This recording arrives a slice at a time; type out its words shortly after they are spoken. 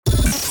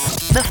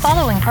The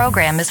following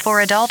program is for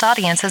adult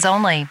audiences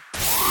only.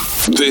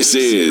 This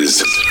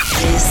is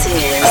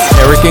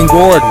Eric and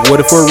Gord. What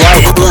if we're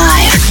right?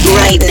 Live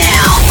right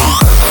now.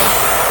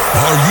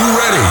 Are you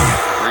ready?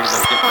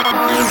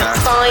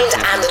 Find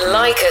and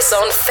like us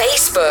on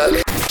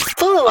Facebook.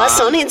 Follow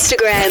us on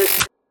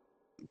Instagram.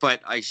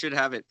 But I should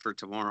have it for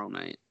tomorrow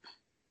night.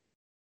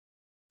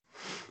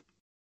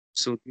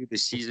 So do the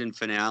season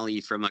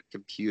finale from a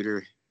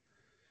computer.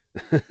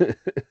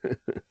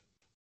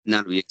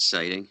 That'll be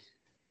exciting.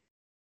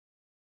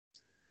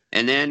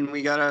 And then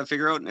we gotta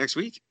figure out next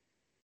week.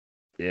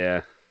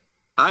 Yeah.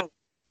 Hi.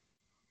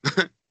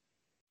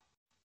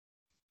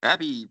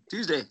 Happy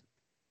Tuesday.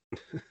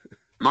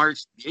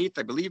 March 8th,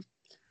 I believe.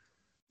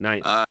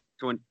 9th.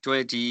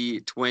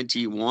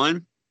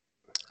 2021.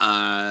 And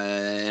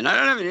I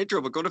don't have an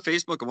intro, but go to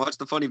Facebook and watch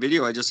the funny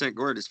video I just sent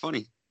Gord. It's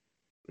funny.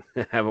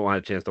 Haven't had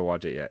a chance to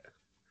watch it yet.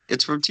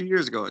 It's from 2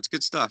 years ago. It's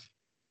good stuff.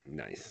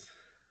 Nice.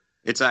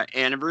 It's an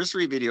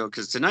anniversary video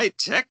because tonight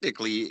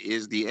technically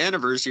is the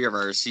anniversary of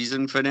our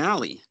season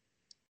finale.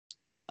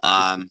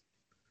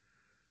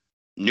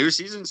 New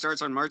season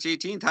starts on March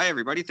 18th. Hi,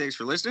 everybody. Thanks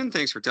for listening.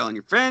 Thanks for telling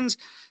your friends.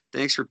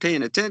 Thanks for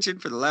paying attention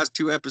for the last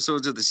 2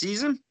 episodes of the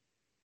season.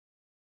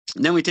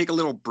 And then we take a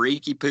little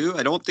breaky poo.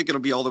 I don't think it'll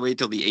be all the way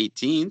till the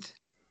 18th.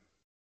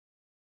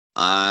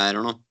 I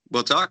don't know.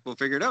 We'll talk. We'll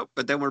figure it out.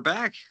 But then we're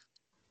back.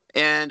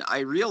 And I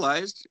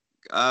realized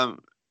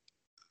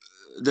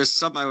there's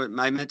something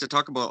I meant to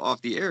talk about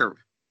off the air.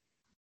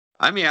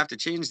 I may have to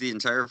change the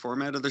entire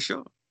format of the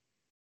show.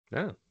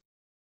 Yeah.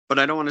 But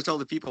I don't want to tell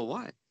the people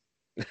why.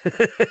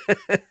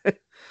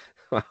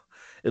 Well,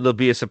 it'll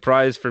be a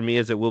surprise for me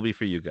as it will be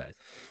for you guys.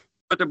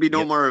 But there'll be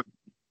no more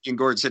Ian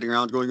Gord sitting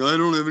around going, I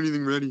don't have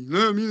anything ready.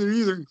 No, me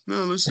either.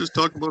 No, let's just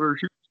talk about our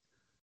shoes.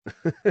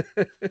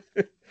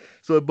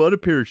 So I bought a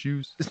pair of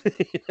shoes.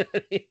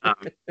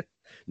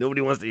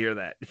 Nobody wants to hear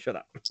that. Shut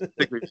up. I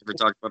think we've never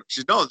talked about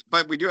it. No,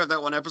 but we do have that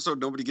one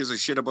episode. Nobody gives a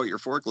shit about your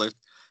forklift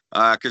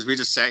because we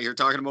just sat here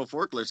talking about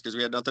forklifts because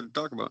we had nothing to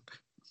talk about.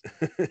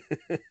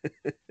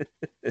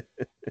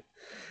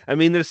 I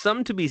mean, there's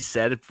something to be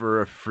said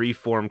for a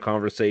free-form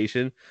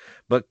conversation,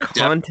 but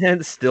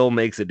content still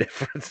makes a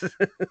difference.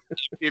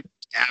 It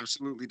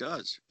absolutely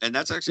does. And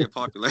that's actually a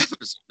popular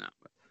episode now.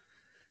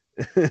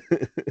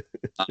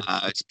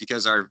 It's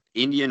because our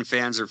Indian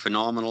fans are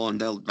phenomenal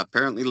and they'll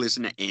apparently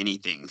listen to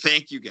anything.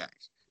 Thank you,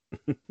 guys.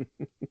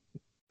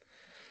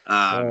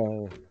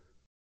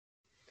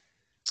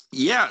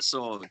 Yeah,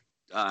 so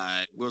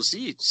we'll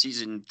see.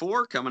 Season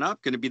 4 coming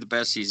up. Going to be the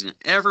best season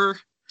ever.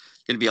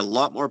 Going to be a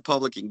lot more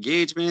public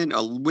engagement,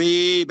 a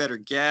way better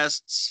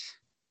guests.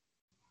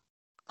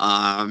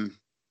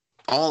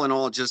 All in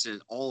all, just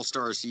an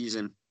all-star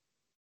season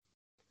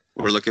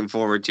we're looking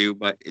forward to,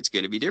 but it's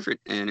going to be different,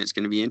 and it's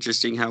going to be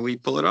interesting how we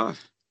pull it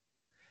off.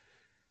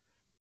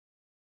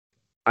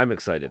 I'm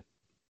excited.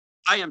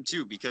 I am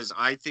too, because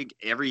I think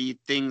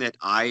everything that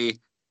I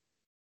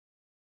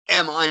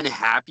am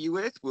unhappy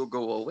with will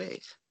go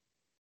away.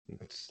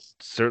 It's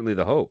certainly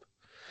the hope.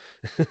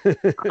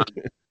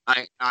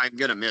 I'm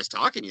gonna miss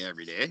talking to you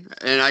every day,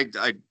 and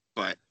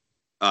but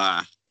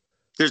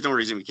there's no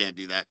reason we can't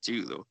do that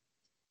too, though.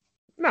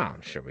 No,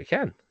 I'm sure we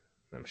can.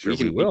 I'm sure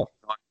we will.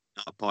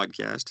 A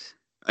podcast.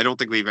 I don't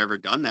think we've ever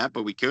done that,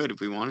 but we could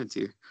if we wanted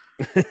to.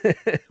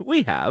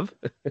 We have.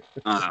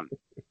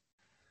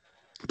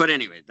 But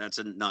anyway, that's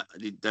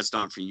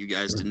not for you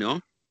guys to know.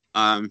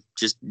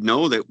 Just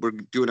know that we're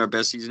doing our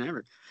best season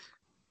ever.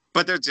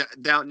 But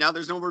now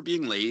there's no more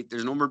being late.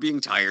 There's no more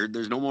being tired.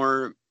 There's no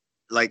more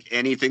like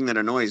anything that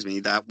annoys me.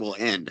 That will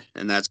end,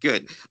 and that's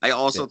good. I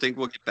also think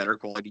we'll get better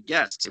quality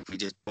guests if we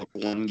just book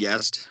one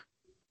guest,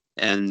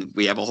 and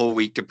we have a whole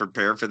week to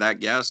prepare for that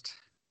guest.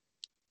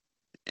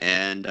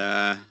 And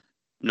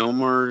no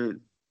more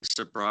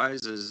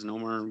surprises, no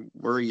more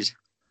worries.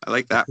 I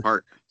like that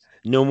part.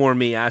 No more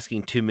me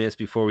asking 2 minutes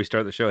before we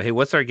start the show. Hey,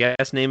 what's our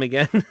guest name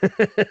again?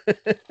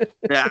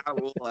 That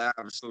will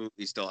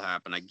absolutely still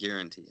happen. I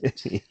guarantee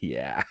it.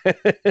 Yeah.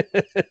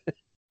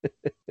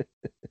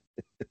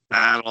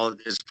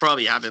 It's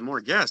probably having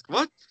more guests.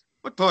 What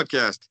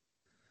podcast?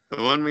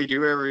 The one we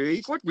do every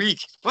week? What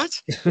week?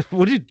 What?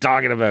 What are you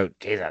talking about?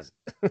 Jesus.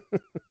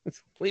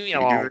 Leave me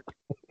alone.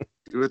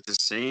 Do it the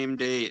same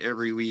day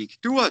every week.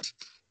 Do what?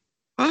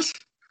 What?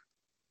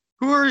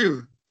 Who are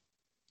you?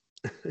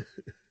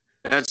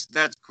 That's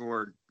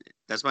Cord.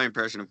 That's my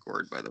impression of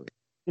Cord, by the way.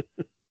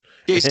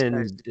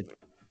 And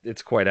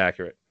it's quite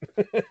accurate.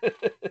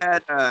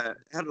 had a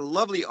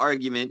lovely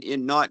argument,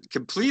 in not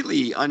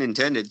completely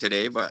unintended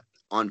today, but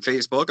on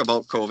Facebook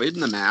about COVID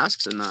and the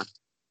masks and the.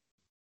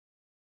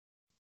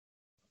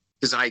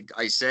 Because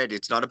I said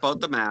it's not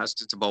about the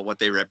masks; it's about what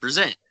they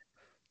represent.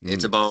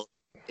 It's about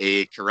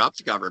a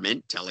corrupt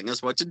government telling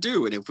us what to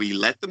do, and if we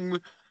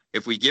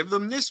give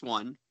them this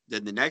one,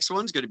 then the next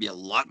one's going to be a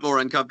lot more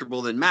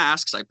uncomfortable than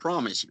masks. I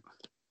promise you.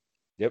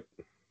 Yep.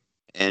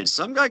 And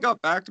some guy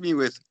got back to me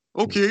with,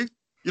 "Okay,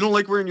 you don't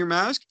like wearing your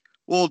mask?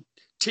 Well,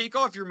 take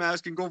off your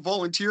mask and go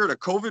volunteer at a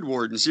COVID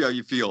ward and see how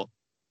you feel."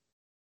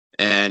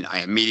 And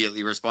I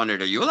immediately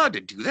responded, "Are you allowed to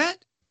do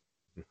that?"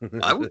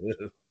 I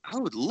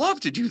would love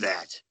to do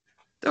that.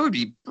 That would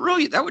be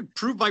brilliant. That would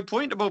prove my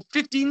point in about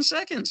 15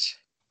 seconds.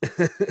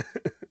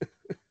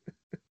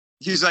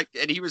 He's like,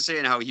 and he was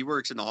saying how he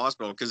works in the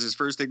hospital because his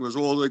first thing was,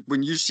 well, like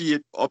when you see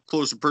it up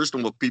close and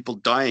personal with people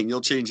dying,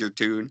 you'll change your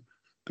tune.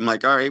 I'm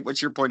like, all right,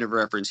 what's your point of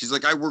reference? He's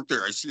like, I work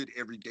there. I see it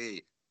every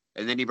day.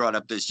 And then he brought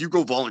up this, you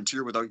go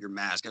volunteer without your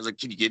mask. I was like,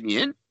 can you get me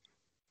in?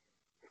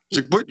 He's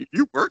like, what?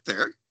 You work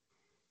there?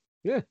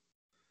 Yeah.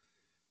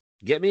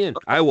 Get me in.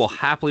 I will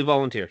happily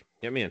volunteer.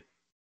 Get me in.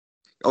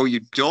 Oh,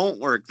 you don't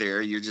work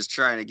there. You're just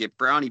trying to get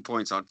brownie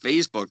points on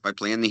Facebook by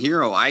playing the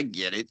hero. I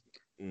get it.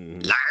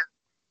 Liar.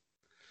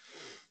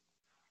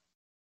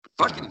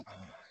 Fucking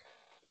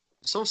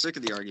so sick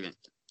of the argument.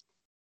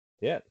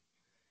 Yeah.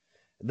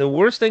 The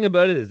worst thing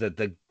about it is that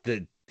the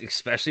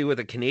especially with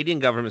the Canadian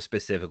government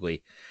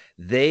specifically,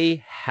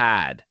 they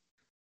had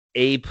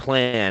a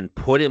plan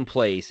put in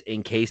place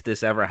in case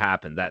this ever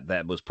happened.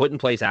 That was put in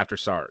place after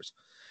SARS.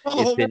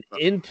 It's been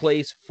in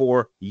place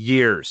for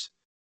years.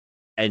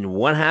 And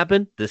what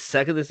happened? The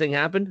second this thing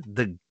happened,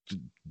 the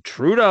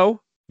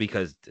Trudeau,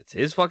 because it's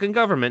his fucking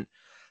government,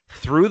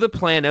 threw the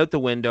plan out the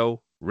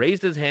window,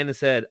 raised his hand and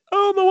said, I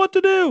don't know what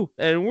to do.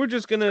 And we're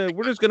just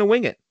gonna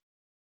wing it.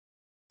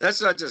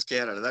 That's not just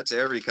Canada. That's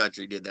every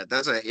country did that.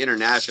 That's an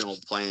international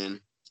plan.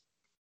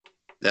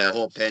 That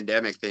whole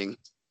pandemic thing.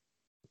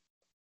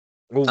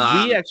 Well,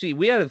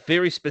 we had a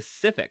very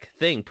specific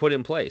thing put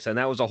in place, and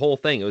that was a whole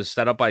thing. It was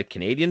set up by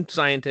Canadian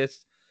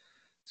scientists.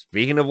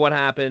 Speaking of what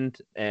happened,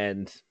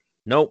 and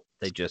nope,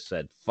 they just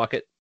said, fuck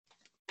it.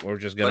 We're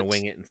just going to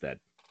wing it instead.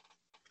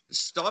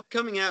 Stop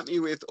coming at me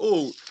with,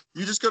 oh,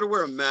 you just got to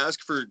wear a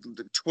mask for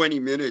 20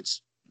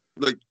 minutes.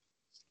 Like,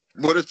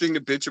 what a thing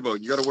to bitch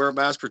about. You got to wear a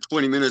mask for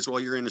 20 minutes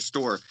while you're in a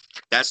store.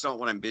 That's not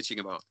what I'm bitching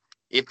about.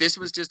 If this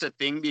was just a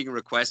thing being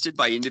requested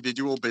by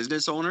individual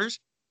business owners,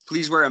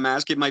 please wear a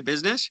mask in my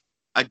business,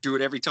 I'd do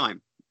it every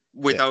time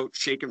without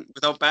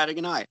without batting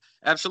an eye.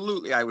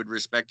 Absolutely, I would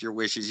respect your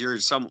wishes. You're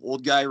some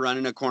old guy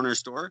running a corner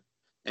store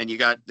and you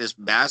got this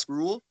mask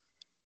rule.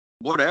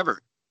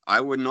 Whatever. I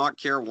would not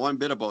care one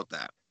bit about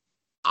that.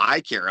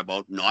 I care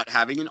about not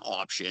having an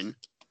option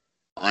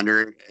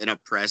under an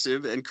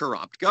oppressive and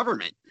corrupt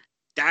government.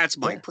 That's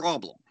my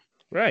problem.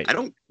 Right. I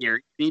don't care.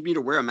 You need me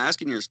to wear a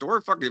mask in your store?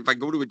 Fuck, if I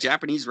go to a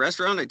Japanese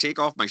restaurant, I take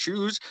off my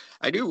shoes.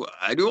 I do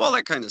all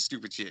that kind of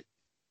stupid shit.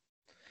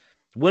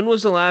 When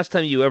was the last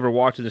time you ever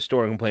walked in the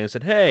store and complained and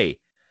said, hey,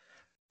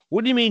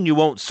 what do you mean you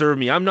won't serve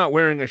me? I'm not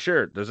wearing a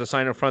shirt. There's a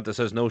sign up front that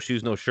says no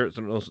shoes, no shirts,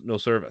 no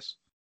service.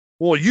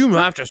 Well, you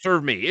have to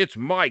serve me. It's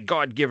my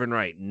God-given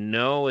right.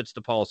 No, it's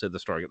the policy of the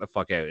store. Get the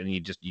fuck out. And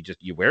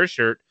you wear a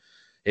shirt.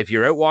 If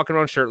you're out walking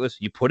around shirtless,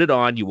 you put it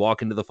on, you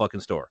walk into the fucking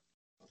store.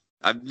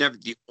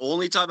 The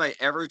only time I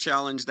ever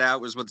challenged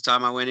that was with the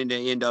time I went into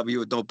A&W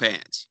with no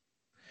pants.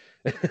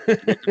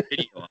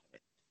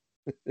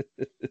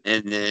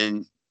 And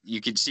then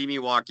you could see me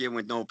walk in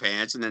with no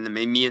pants, and then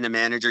me and the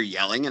manager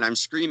yelling, and I'm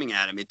screaming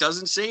at him. It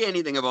doesn't say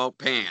anything about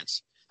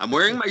pants. I'm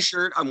wearing my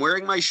shirt. I'm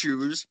wearing my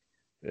shoes.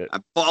 Yeah.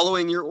 I'm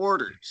following your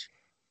orders.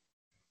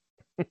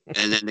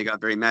 And then they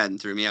got very mad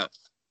and threw me out.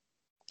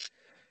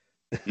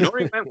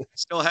 Nori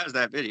still has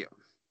that video.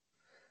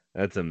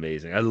 That's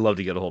amazing. I'd love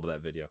to get a hold of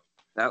that video.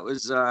 That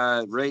was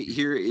right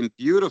here in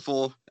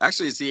beautiful.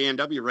 Actually, it's the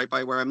A&W right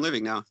by where I'm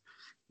living now.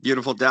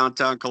 Beautiful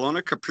downtown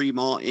Kelowna, Capri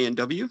Mall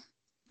A&W.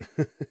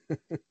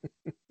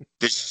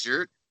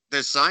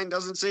 The sign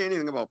doesn't say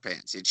anything about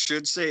pants. It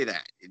should say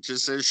that. It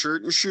just says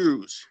shirt and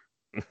shoes.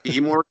 Be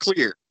more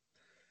clear.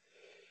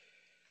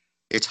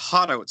 It's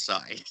hot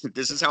outside.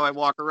 This is how I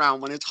walk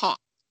around when it's hot.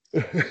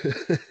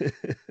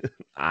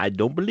 I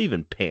don't believe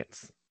in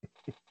pants.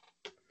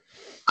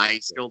 I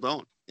still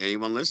don't.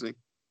 Anyone listening?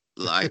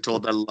 I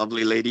told that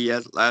lovely lady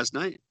last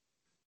night.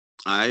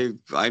 I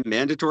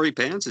mandatory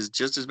pants is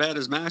just as bad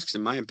as masks,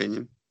 in my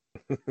opinion.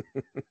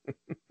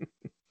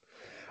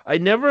 I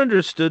never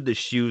understood the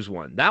shoes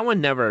one. That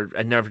one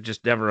I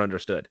never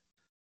understood.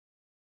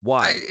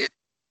 Why?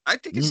 I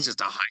think it's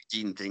just a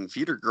hygiene thing.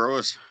 Feet are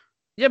gross.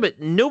 Yeah, but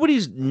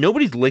nobody's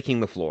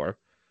licking the floor.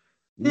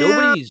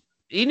 Nobody's,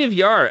 even if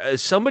you are,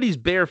 somebody's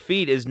bare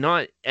feet is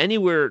not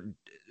anywhere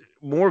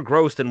more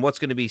gross than what's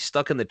going to be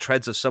stuck in the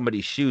treads of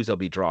somebody's shoes that'll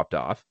be dropped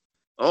off.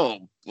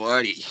 Oh,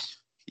 buddy.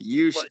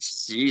 You should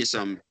see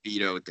some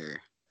feet out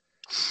there.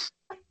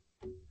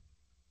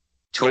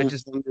 Toe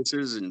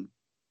funguses and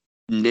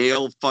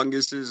nail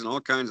funguses and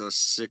all kinds of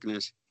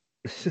sickness.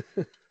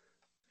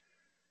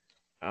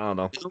 I don't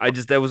know.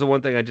 That was the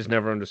one thing I just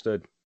never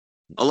understood.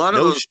 A lot of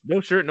those, no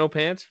shirt, no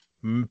pants.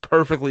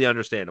 Perfectly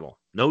understandable.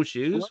 No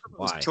shoes.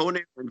 Why?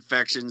 Toenail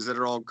infections that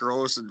are all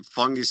gross and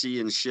fungusy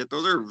and shit.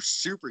 Those are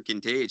super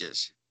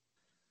contagious.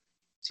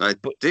 So I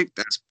think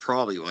that's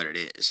probably what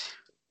it is.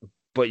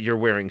 But you're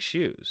wearing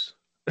shoes.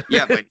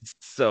 Yeah, but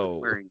so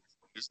wearing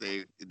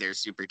shoes, they're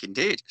super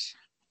contagious.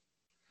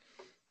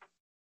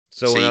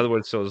 So in other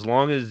words, so as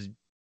long as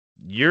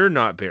you're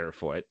not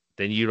barefoot,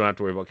 then you don't have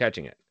to worry about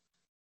catching it.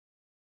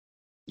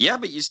 Yeah,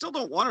 but you still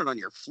don't want it on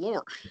your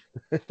floor.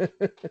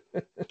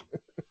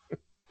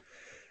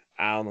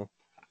 I don't know.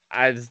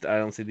 I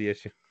don't see the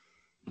issue.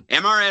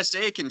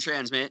 MRSA can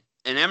transmit,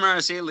 and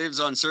MRSA lives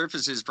on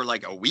surfaces for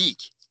like a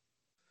week.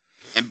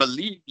 And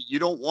believe me, you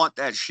don't want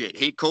that shit.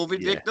 Hey,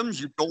 COVID victims,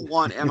 you don't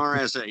want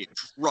MRSA.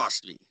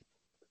 Trust me.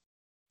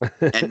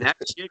 And that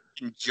shit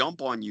can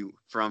jump on you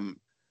from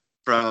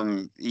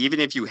even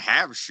if you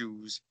have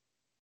shoes.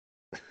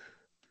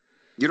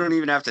 You don't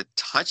even have to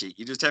touch it.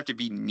 You just have to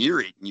be near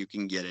it and you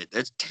can get it.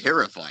 That's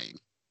terrifying.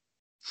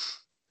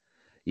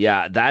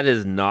 Yeah, that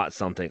is not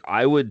something.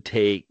 I would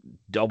take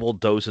double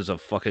doses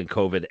of fucking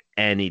COVID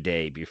any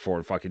day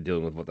before fucking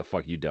dealing with what the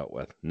fuck you dealt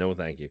with. No,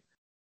 thank you.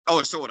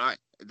 Oh, so would I.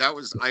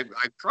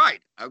 I cried.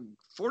 I'm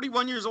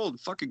 41 years old,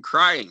 fucking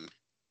crying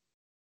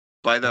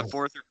by the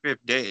 4th or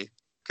 5th day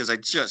because I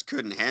just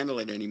couldn't handle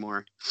it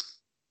anymore.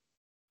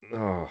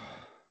 Oh.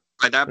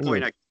 By that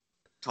point, I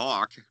couldn't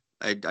talk.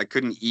 I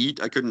couldn't eat.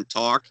 I couldn't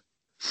talk.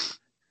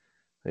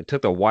 They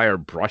took the wire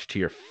brush to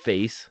your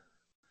face.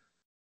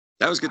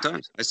 That was good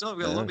times. I still have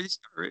got a lovely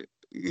scar.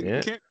 You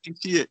can't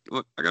see it.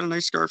 Look, I got a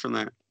nice scar from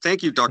that.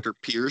 Thank you, Dr.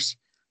 Pierce.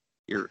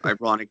 Your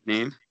ironic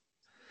name.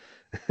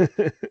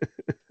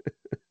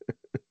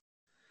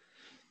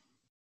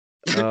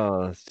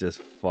 Oh, it's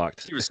just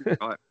fucked.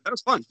 That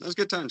was fun. That was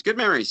good times. Good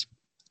memories.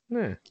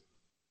 Yeah.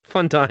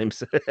 Fun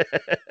times.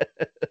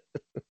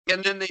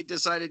 And then they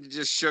decided to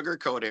just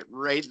sugarcoat it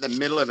right in the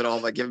middle of it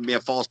all by giving me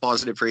a false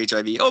positive for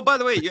HIV. Oh, by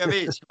the way, you have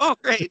AIDS. Oh,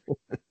 great.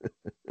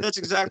 That's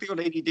exactly what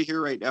I need to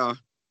hear right now.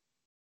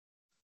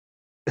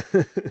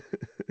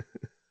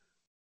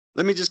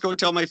 Let me just go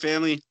tell my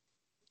family.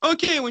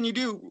 Okay, when you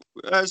do,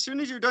 as soon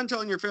as you're done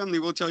telling your family,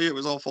 we'll tell you it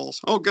was all false.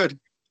 Oh, good.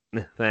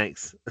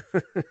 Thanks.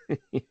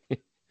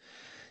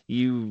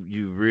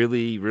 You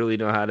really, really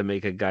know how to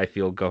make a guy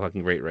feel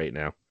fucking great right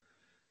now.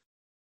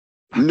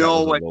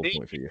 No, what made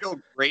me feel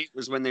great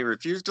was when they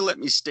refused to let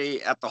me stay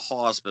at the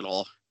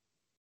hospital,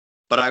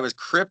 but I was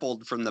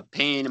crippled from the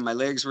pain and my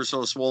legs were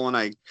so swollen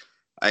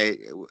I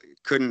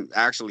couldn't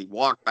actually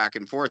walk back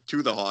and forth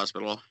to the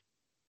hospital.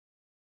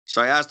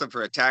 So I asked them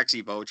for a taxi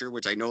voucher,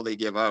 which I know they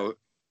give out.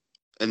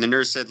 And the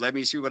nurse said, let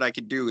me see what I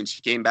could do. And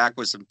she came back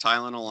with some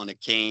Tylenol and a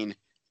cane.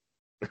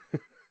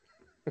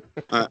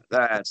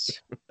 That's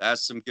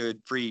some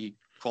good free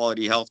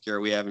quality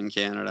healthcare we have in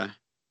Canada.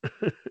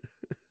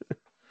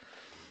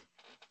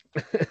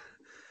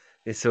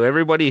 So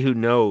everybody who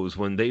knows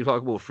when they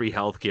talk about free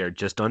healthcare,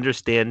 just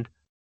understand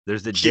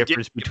there's a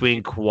difference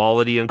between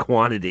quality and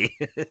quantity.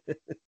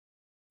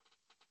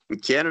 In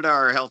Canada,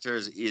 our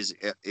healthcare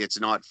it's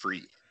not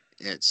free.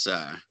 It's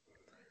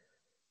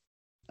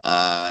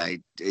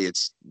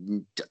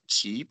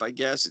cheap, I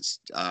guess. It's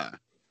I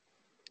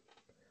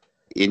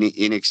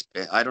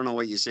don't know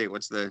what you say.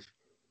 What's the?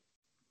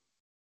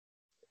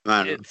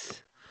 I don't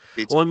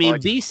know. Well, I mean,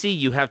 BC,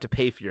 you have to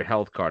pay for your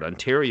health card.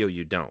 Ontario,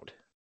 you don't.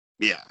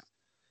 Yeah.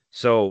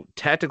 So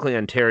technically,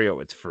 Ontario,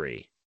 it's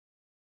free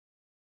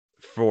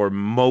for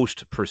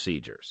most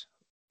procedures.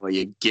 Well,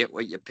 you get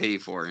what you pay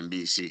for in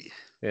BC.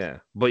 Yeah,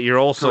 but you're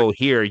also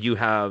here. You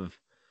have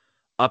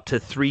up to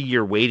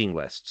 3-year waiting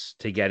lists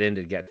to get in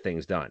to get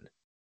things done.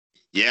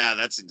 Yeah,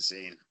 that's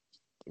insane.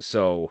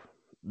 So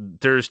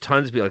there's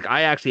tons of people. Like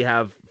I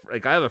have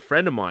a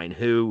friend of mine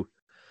who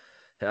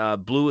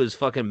blew his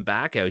fucking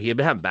back out. He had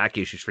been having back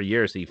issues for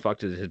years. So he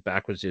fucked his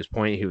back was his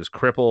point. He was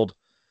crippled.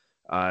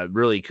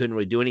 Really couldn't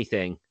really do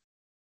anything.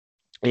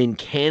 In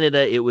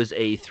Canada, it was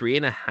a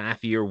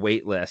 3.5-year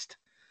wait list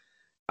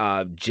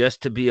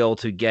just to be able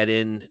to get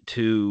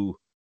into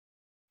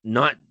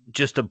not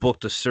just to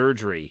book the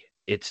surgery.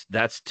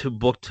 That's to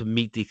book to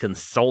meet the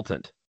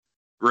consultant.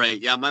 Right.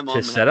 Yeah, my mom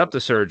to set up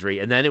the surgery,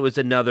 and then it was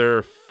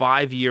another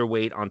 5-year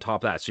wait on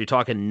top of that. So you're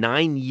talking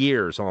 9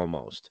 years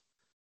almost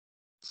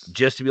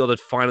just to be able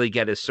to finally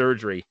get his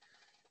surgery.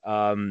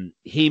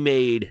 He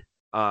made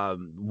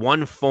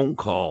one phone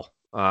call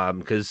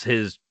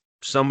because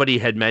somebody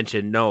had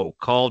mentioned, no,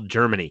 call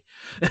Germany.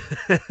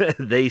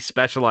 They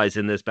specialize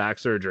in this back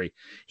surgery.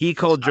 He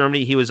called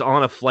Germany. He was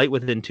on a flight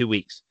within 2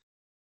 weeks.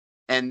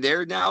 And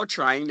they're now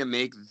trying to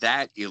make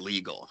that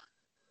illegal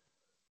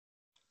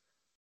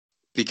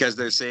because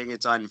they're saying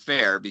it's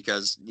unfair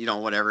because,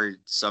 whatever,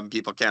 some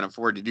people can't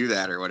afford to do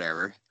that or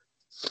whatever.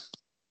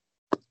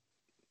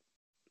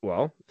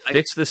 Well,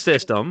 fix the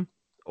system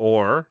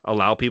or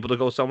allow people to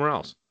go somewhere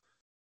else.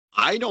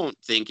 I don't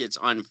think it's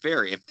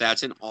unfair. If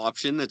that's an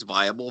option that's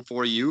viable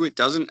for you, it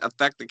doesn't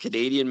affect the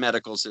Canadian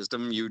medical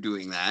system, you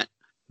doing that.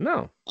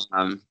 No.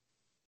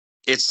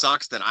 It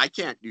sucks that I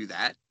can't do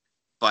that,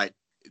 but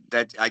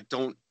I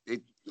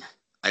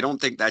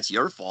don't think that's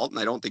your fault, and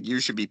I don't think you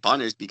should be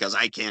punished because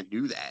I can't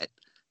do that.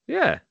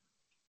 Yeah.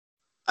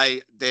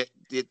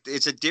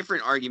 It's a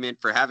different argument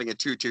for having a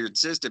 2-tiered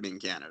system in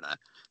Canada.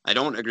 I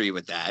don't agree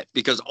with that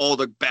because all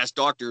the best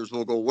doctors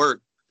will go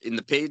work in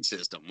the paid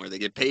system where they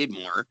get paid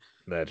more.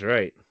 That's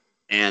right.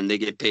 And they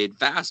get paid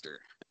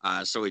faster.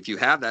 So if you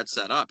have that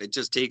set up, it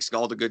just takes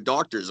all the good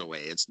doctors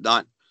away. It's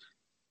not,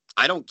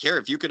 I don't care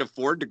if you can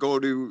afford to go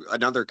to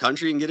another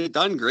country and get it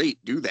done.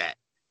 Great, do that.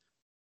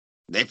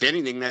 If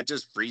anything, that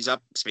just frees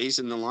up space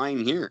in the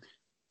line here.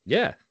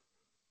 Yeah.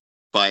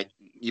 But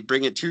you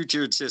bring a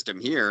 2-tiered system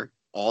here,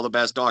 all the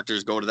best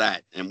doctors go to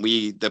that, and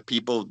the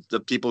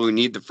people who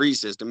need the free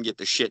system get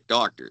the shit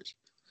doctors.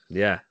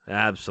 Yeah,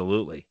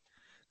 absolutely.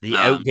 The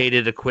Um,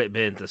 outdated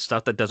equipment, the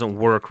stuff that doesn't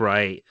work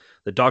right,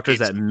 the doctors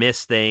that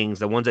miss things,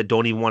 the ones that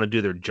don't even want to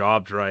do their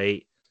jobs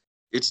right.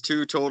 It's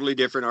two totally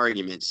different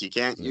arguments. You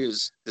can't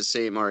use the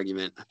same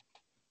argument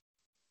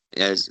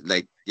as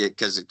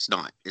because it's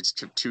not. It's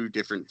two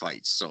different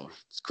fights. So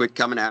quit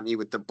coming at me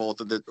with the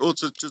both of the. Oh,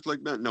 it's just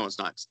like that. No, it's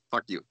not.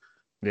 Fuck you.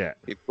 Yeah.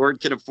 If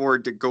Gord can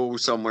afford to go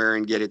somewhere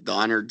and get it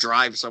done, or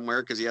drive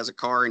somewhere because he has a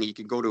car and he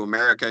can go to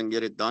America and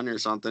get it done or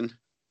something,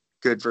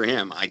 good for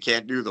him. I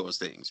can't do those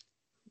things.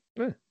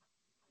 Yeah.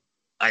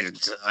 I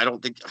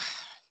don't think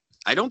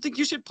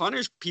you should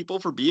punish people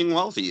for being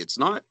wealthy. It's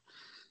not.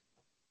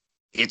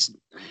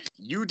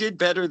 You did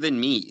better than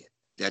me.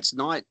 That's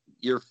not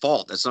your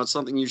fault. That's not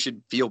something you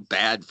should feel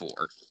bad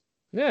for.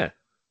 Yeah.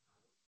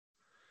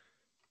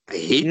 I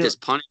hate this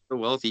punish the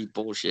wealthy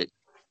bullshit.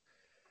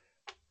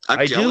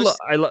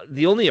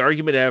 The only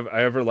argument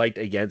I ever liked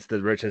against the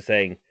rich is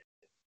saying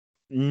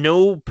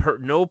no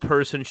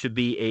person should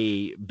be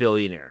a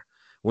billionaire.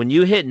 When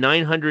you hit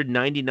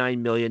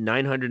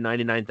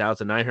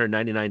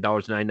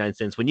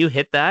 $999,999,999.99, when you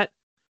hit that,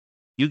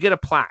 you get a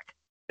plaque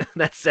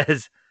that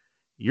says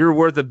you're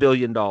worth $1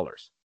 billion.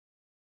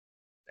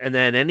 And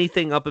then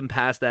anything up and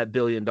past that $1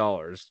 billion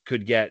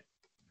could get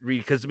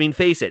because I mean,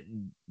 face it,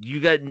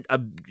 you have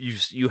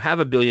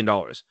 $1 billion.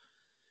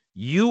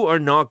 You are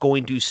not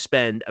going to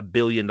spend $1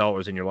 billion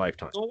in your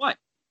lifetime. So what?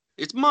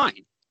 It's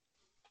mine.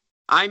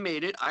 I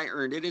made it. I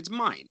earned it. It's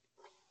mine.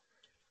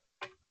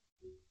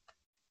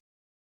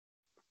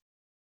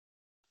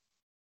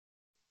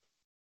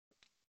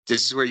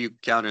 This is where you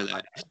counter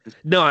that.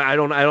 No, I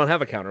don't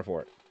have a counter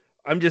for it.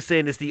 I'm just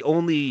saying it's the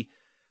only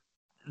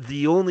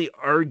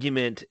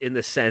argument in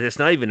the sense. It's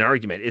not even an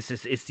argument.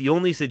 It's the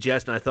only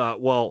suggestion. I thought,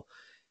 well,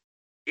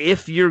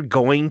 if you're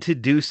going to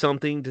do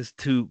something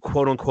to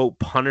quote unquote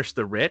punish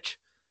the rich,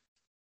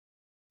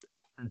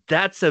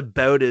 that's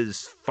about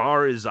as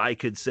far as I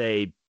could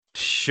say,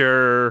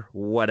 sure,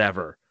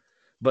 whatever.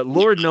 But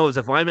Lord knows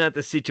if I'm at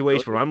the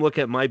situation where I'm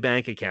looking at my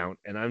bank account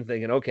and I'm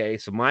thinking, okay,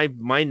 so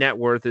my net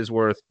worth is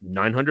worth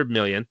 900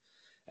 million.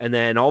 And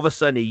then all of a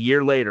sudden, a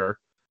year later,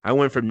 I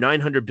went from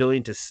 900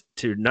 billion to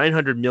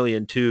 900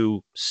 million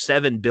to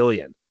 7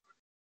 billion.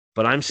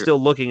 But I'm still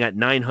looking at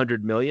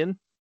 900 million.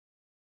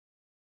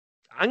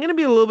 I'm going to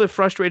be a little bit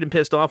frustrated and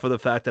pissed off with the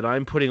fact that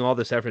I'm putting all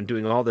this effort and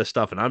doing all this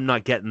stuff and I'm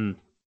not getting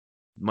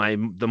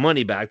the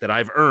money back that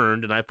I've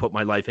earned and I put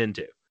my life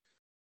into.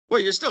 Well,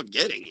 you're still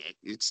getting it.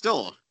 It's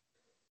still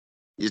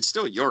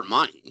your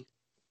money.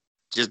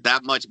 Just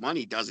that much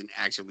money doesn't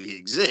actually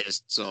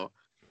exist. So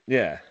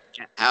yeah, you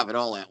can't have it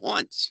all at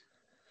once.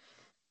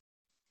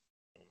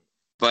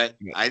 But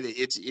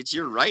it's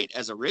your right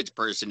as a rich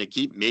person to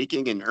keep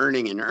making and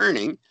earning and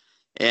earning.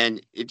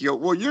 And if you go,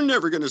 well, you're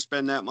never going to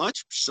spend that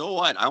much. So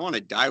what? I want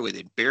to die with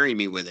it. Bury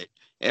me with it.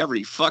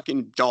 Every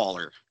fucking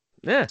dollar.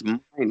 Yeah. It's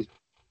mine.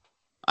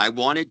 I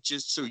want it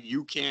just so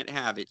you can't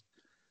have it.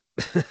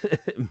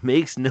 It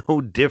makes no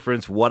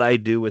difference what I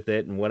do with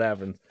it and what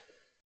happens.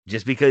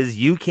 Just because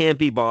you can't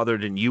be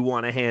bothered and you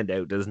want a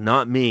handout does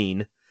not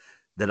mean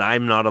that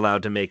I'm not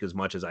allowed to make as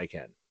much as I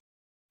can.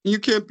 You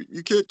can't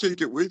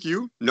take it with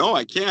you. No,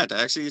 I can't.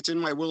 Actually, it's in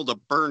my will to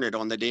burn it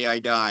on the day I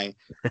die.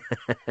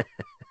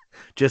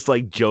 Just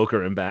like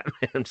Joker and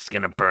Batman, I'm just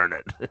gonna burn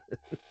it.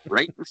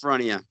 Right in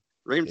front of you.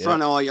 Right in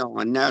front of all y'all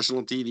on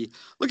national TV.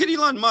 Look at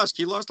Elon Musk.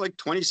 He lost like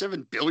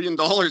 $27 billion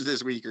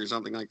this week or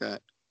something like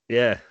that.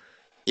 Yeah.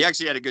 He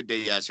actually had a good day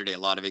yesterday. A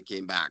lot of it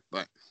came back,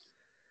 but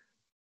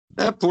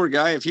that poor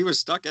guy, if he was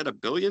stuck at $1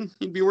 billion,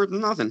 he'd be worth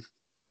nothing.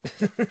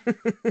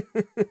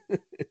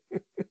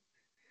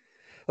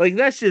 Like,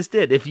 that's just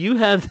it. If you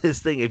have this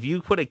thing, if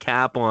you put a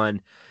cap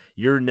on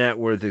your net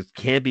worth, it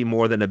can't be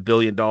more than $1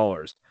 billion.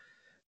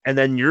 And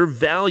then your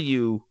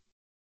value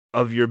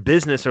of your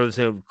business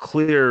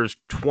clears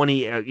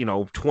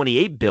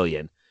 28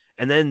 billion.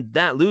 And then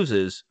that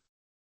loses,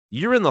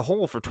 you're in the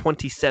hole for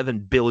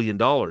 $27 billion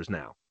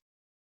now.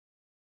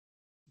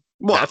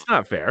 Well, that's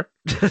not fair.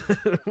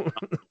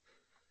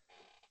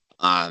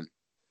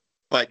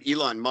 But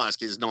Elon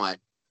Musk is not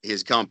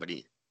his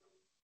company.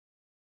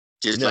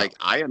 Just like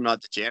I am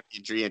not the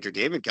Champion Tree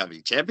Entertainment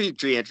Company. Champion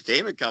Tree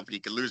Entertainment Company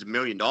could lose $1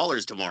 million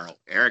tomorrow.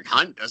 Eric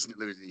Hunt doesn't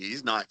lose.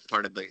 He's not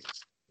part of the.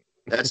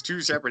 That's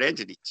two separate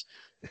entities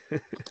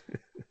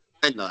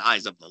in the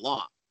eyes of the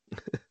law.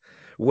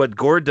 What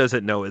Gord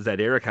doesn't know is that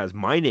Eric has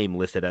my name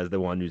listed as the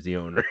one who's the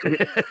owner.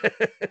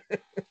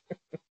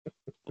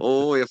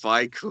 Oh, if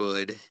I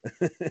could.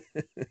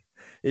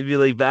 It'd be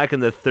like back in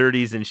the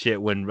 30s and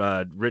shit when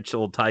rich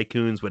old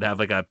tycoons would have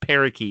like a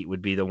parakeet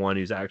would be the one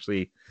who's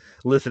actually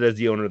listed as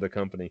the owner of the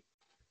company.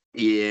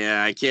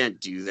 Yeah, I can't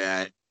do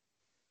that.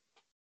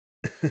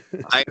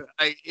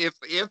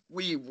 If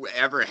we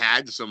ever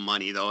had some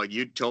money though,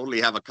 you'd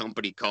totally have a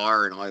company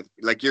car and all,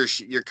 like your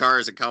car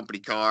is a company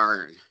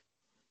car and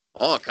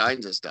all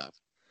kinds of stuff.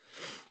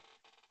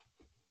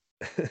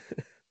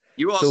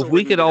 You So also if we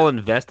wouldn't could get all a,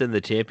 invest in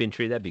the champion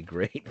tree, that'd be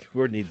great.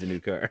 Ford needs a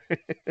new car.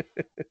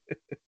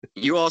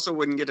 you also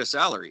wouldn't get a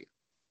salary.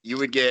 You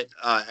would get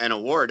an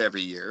award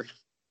every year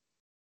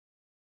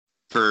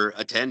for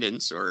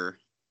attendance or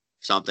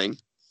something.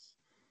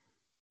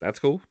 That's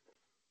cool.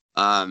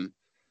 An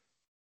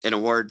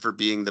award for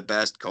being the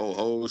best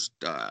co-host,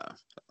 a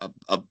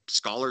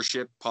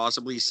scholarship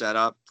possibly set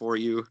up for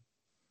you.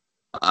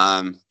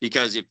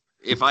 Because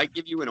if I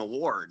give you an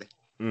award,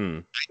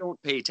 I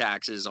don't pay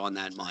taxes on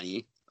that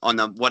money. On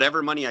the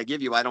whatever money I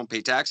give you, I don't pay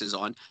taxes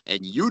on,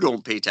 and you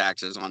don't pay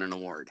taxes on an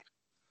award.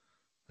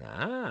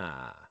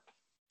 Ah.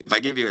 If I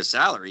give you a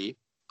salary,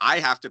 I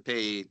have to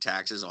pay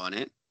taxes on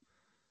it.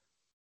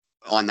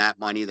 On that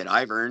money that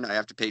I've earned, I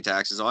have to pay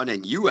taxes on,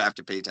 and you have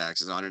to pay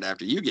taxes on it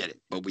after you get it.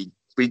 But we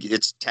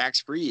it's tax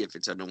free if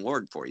it's an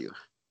award for you.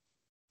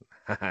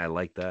 I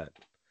like that.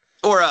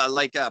 Or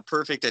like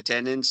perfect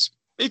attendance.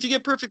 If you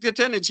get perfect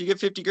attendance, you get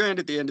 50 grand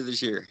at the end of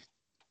this year.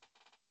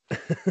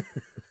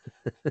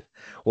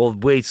 Well,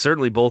 we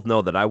certainly both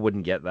know that I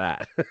wouldn't get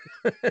that.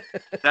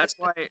 That's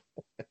why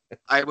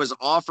I was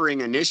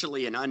offering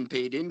initially an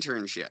unpaid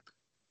internship.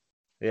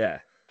 Yeah.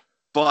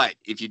 But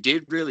if you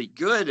did really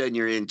good in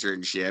your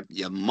internship,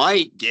 you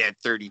might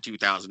get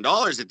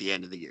 $32,000 at the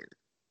end of the year.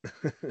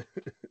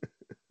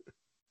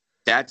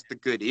 That's the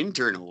good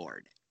intern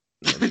award.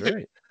 That's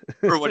right.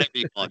 Or whatever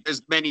you call it.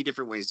 There's many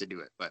different ways to do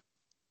it, but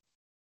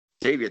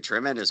save you a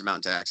tremendous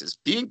amount of taxes.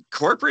 Being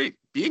corporate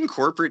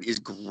is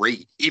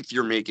great if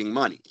you're making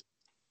money.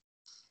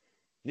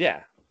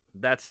 Yeah.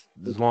 That's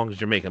as long as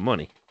you're making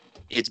money.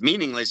 It's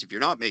meaningless if you're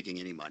not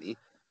making any money.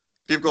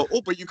 People go,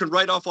 oh, but you can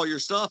write off all your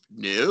stuff.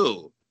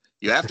 No.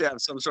 You have to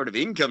have some sort of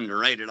income to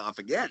write it off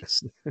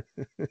against.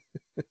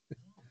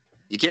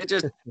 You can't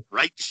just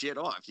write shit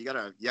off. You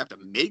have to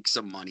make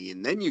some money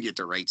and then you get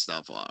to write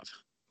stuff off.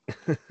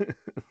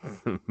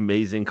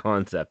 Amazing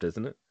concept,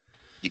 isn't it?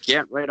 You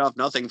can't write off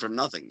nothing from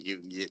nothing.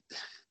 You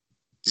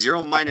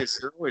 0 minus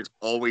 0 is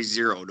always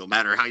 0, no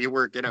matter how you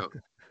work it out.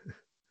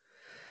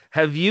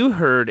 Have you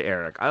heard,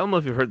 Eric? I don't know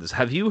if you've heard this.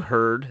 Have you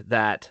heard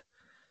that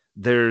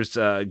there's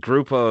a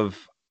group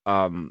of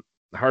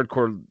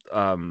hardcore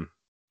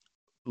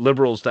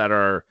liberals that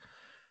are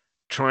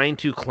trying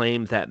to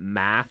claim that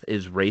math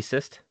is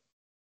racist?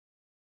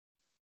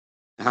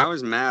 How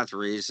is math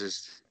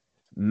racist?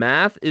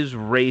 Math is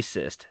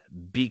racist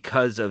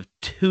because of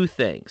two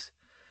things.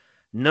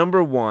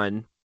 Number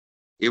one,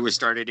 it was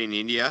started in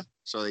India,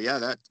 so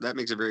yeah, that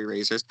makes it very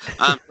racist.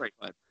 Right,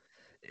 but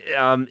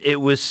it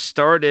was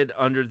started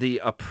under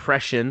the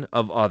oppression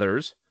of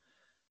others.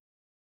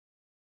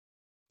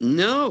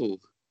 No,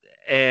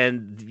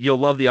 and you'll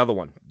love the other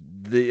one.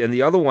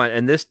 The other one,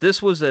 and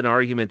this was an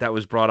argument that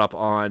was brought up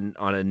on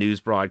a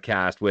news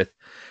broadcast with.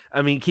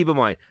 I mean, keep in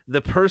mind,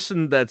 the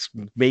person that's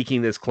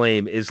making this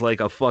claim is like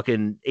a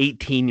fucking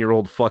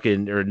 18-year-old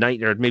fucking or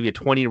maybe a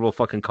 20-year-old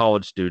fucking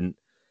college student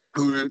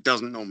who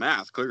doesn't know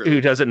math, clearly.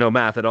 Who doesn't know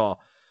math at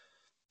all.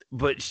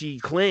 But she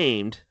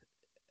claimed,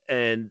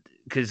 and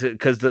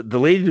because the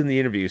lady in the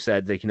interview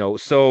said that,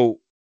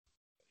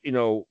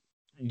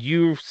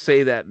 you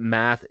say that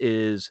math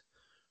is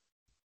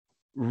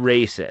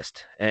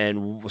racist,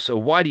 and so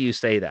why do you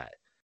say that?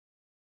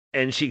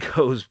 And she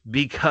goes,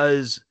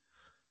 because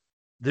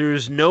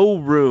there's no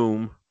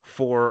room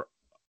for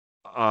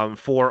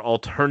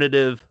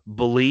alternative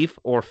belief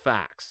or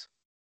facts.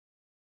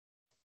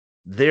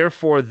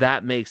 Therefore,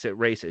 that makes it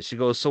racist. She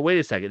goes, so wait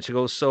a second. She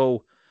goes,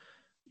 so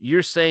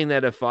you're saying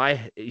that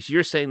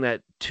you're saying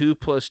that 2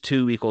 +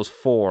 2 =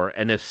 4,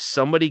 and if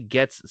somebody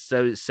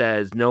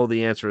says no,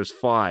 the answer is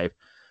 5,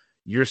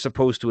 you're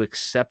supposed to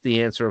accept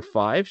the answer of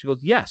 5? She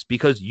goes, yes,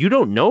 because you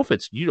don't know if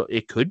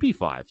it could be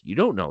 5. You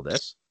don't know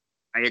this.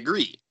 I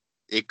agree.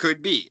 It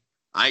could be.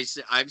 I've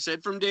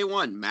said from day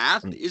one,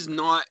 math is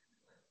not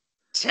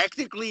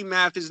technically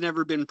math has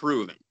never been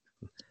proven.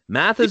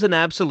 Math is an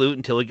absolute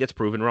until it gets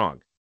proven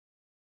wrong.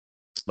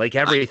 Like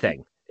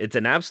everything, it's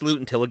an absolute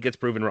until it gets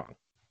proven wrong.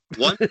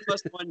 1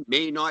 + 1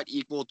 may not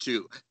equal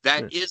 2.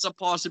 That is a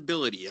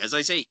possibility. As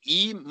I say,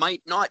 E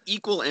might not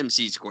equal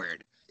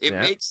MC². It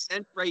makes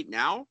sense right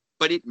now,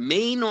 but it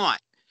may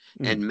not.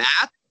 And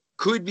math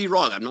could be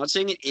wrong. I'm not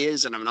saying it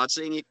is, and I'm not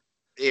saying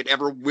it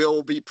ever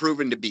will be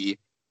proven to be,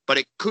 but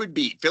it could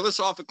be.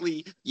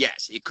 Philosophically,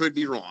 yes, it could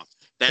be wrong.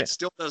 That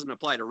still doesn't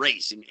apply to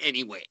race in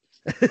any way.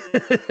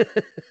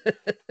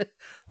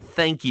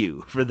 Thank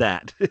you for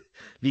that.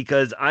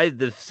 Because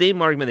the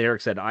same argument that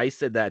Eric said, I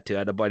said that to. I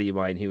had a buddy of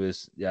mine who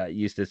was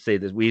used to say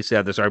this. We used to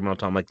have this argument all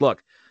the time. Like,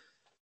 look,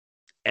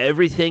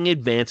 everything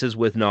advances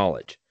with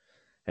knowledge.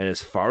 And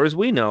as far as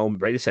we know,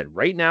 Brady said,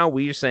 right now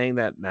we are saying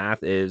that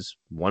math is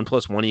 1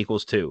 + 1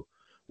 = 2.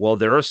 Well,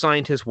 there are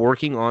scientists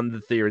working on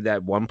the theory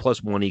that 1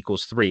 + 1 =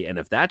 3. And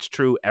if that's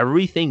true,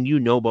 everything you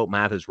know about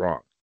math is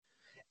wrong.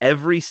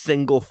 Every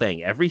single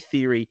thing, every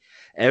theory,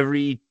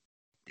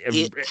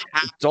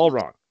 it's all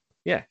wrong.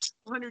 Yeah.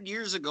 200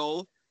 years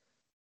ago,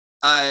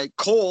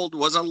 cold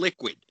was a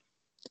liquid.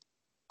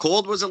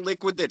 Cold was a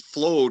liquid that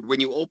flowed. When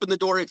you opened the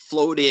door, it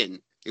flowed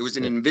in. It was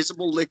an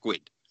invisible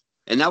liquid.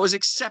 And that was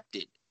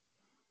accepted.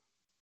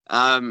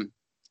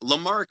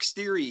 Lamarck's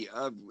theory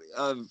of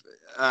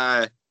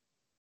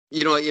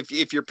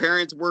if your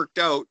parents worked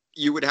out,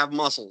 you would have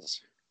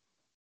muscles.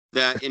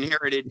 The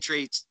inherited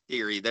traits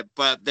theory that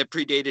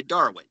predated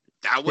Darwin.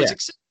 That was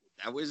accepted.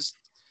 That was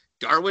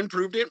Darwin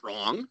proved it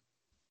wrong,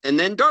 and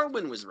then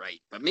Darwin was right.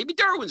 But maybe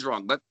Darwin's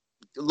wrong. But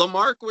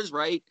Lamarck was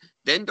right.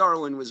 Then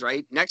Darwin was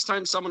right. Next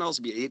time someone else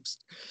will be.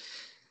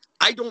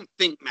 I don't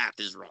think math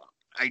is wrong.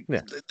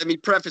 Let me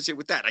preface it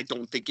with that. I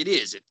don't think it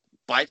is.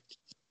 But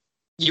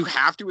you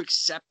have to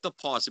accept the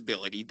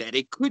possibility that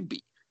it could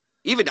be.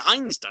 Even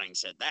Einstein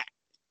said that.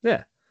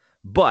 Yeah.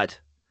 But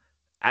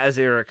as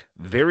Eric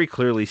very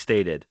clearly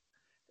stated,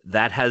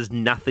 that has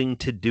nothing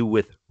to do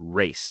with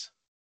race.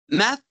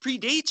 Math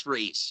predates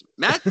race.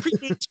 Math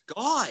predates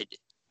God.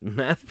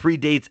 Math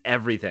predates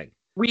everything.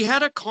 We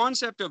had a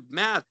concept of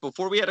math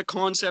before we had a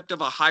concept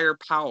of a higher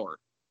power.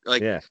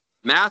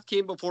 Math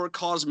came before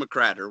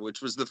Cosmocrator,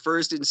 which was the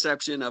first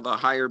inception of a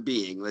higher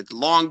being. Like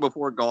long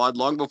before God,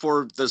 long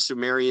before the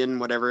Sumerian,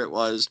 whatever it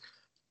was,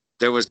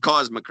 there was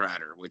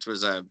Cosmocrator, which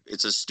was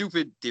it's a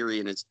stupid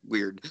theory and it's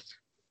weird.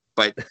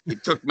 But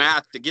it took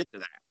math to get to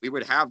that. We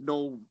would have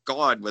no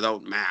God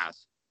without math.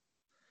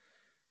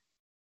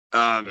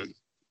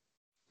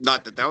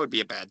 Not that would be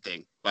a bad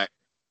thing, but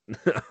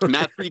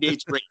math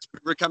predates race. We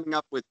were coming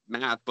up with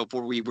math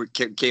before we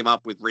came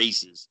up with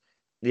races.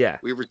 Yeah.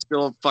 We were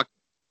still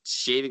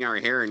shaving our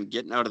hair and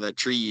getting out of the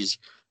trees.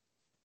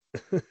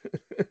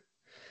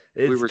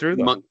 It's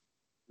true.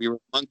 We were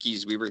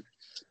monkeys.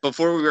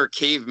 Before we were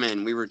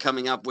cavemen, we were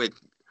coming up with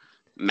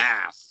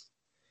math.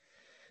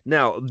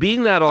 Now,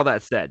 being that all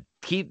that said,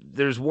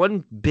 there's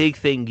one big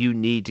thing you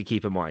need to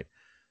keep in mind.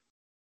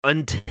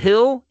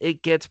 Until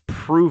it gets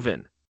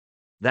proven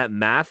that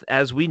math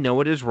as we know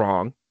it is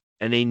wrong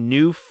and a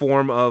new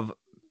form of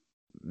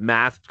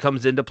math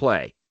comes into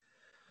play,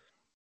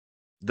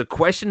 the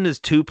question is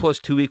 2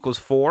 + 2 =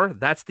 4.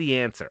 That's the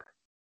answer.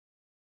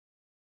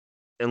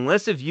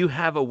 Unless if you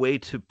have a way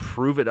to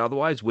prove it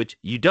otherwise, which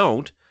you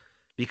don't,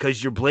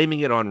 because you're blaming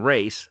it on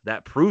race,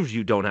 that proves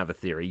you don't have a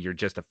theory. You're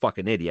just a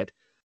fucking idiot.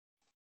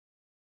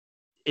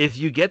 If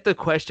you get the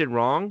question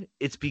wrong,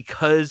 it's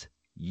because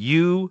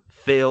you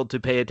failed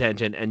to pay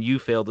attention and you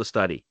failed to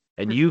study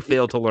and you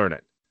failed to learn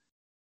it.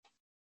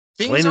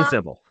 Plain and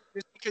simple.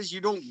 Just because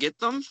you don't get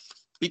them,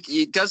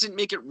 it doesn't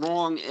make it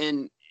wrong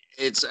and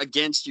it's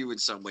against you in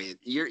some way.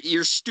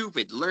 You're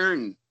stupid.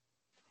 Learn.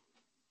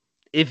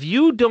 If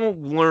you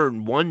don't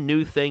learn one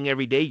new thing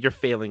every day, you're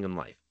failing in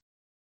life.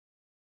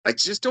 I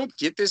just don't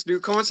get this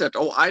new concept.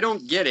 Oh, I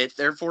don't get it,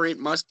 therefore it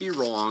must be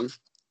wrong.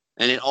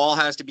 And it all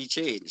has to be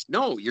changed.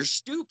 No, you're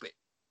stupid.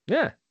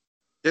 Yeah.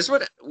 This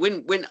what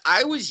when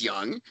I was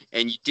young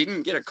and you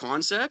didn't get a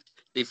concept,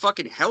 they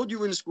fucking held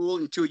you in school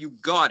until you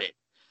got it.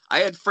 I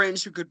had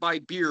friends who could buy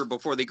beer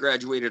before they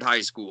graduated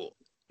high school.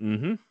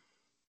 Mm-hmm.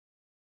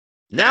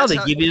 Now they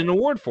give you an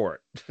award for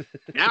it.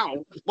 Now,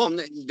 well,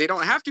 they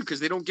don't have to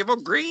because they don't give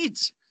out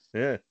grades.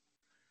 Yeah.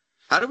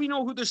 How do we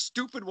know who the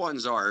stupid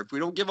ones are if we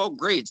don't give out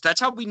grades?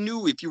 That's how we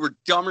knew if you were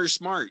dumb or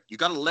smart. You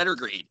got a letter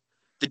grade.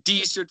 The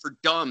D stood for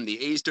dumb.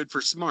 The A stood for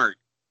smart.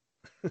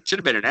 Should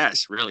have been an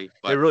S, really.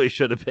 It really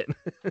should have been.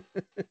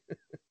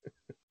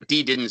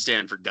 D didn't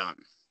stand for dumb.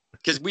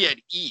 Because we had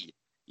E.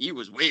 E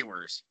was way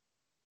worse.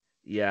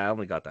 Yeah, I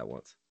only got that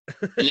once.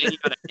 And then you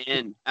got an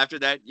N. After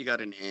that, you got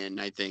an N,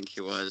 I think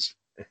it was.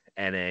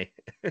 NA.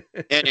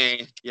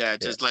 NA, yeah,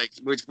 just like,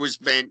 which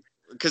was meant,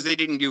 because they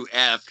didn't do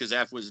F, because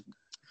F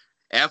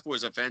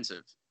was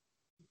offensive.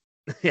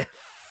 Yeah.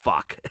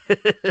 Fuck.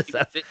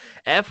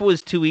 F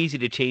was too easy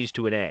to change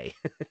to an A.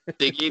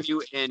 They gave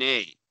you NA.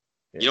 Yeah.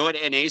 You know what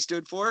NA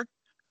stood for?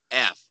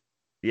 F.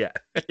 Yeah.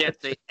 You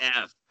can't say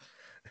F.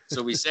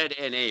 So we said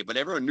NA, but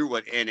everyone knew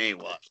what NA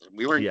was.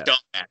 We weren't dumb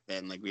back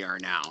then like we are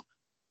now.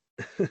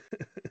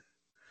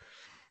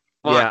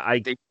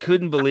 I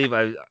couldn't believe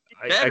I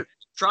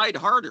tried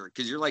harder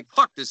because you're like,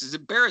 fuck, this is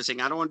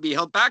embarrassing. I don't want to be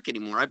held back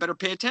anymore. I better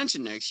pay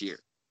attention next year.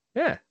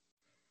 Yeah.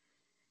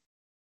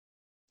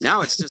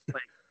 Now it's just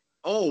like,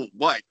 oh,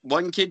 what?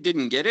 One kid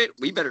didn't get it?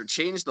 We better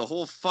change the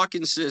whole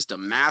fucking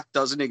system. Math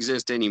doesn't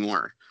exist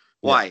anymore.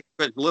 Why?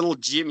 Because little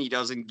Jimmy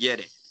doesn't get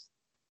it.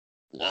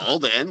 Well,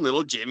 then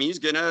little Jimmy's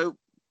going to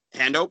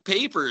hand out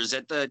papers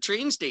at the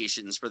train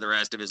stations for the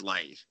rest of his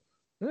life.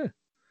 Yeah.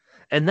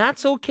 And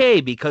that's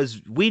okay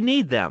because we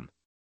need them.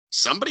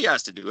 Somebody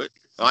has to do it.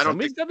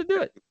 Somebody's got to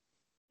do it.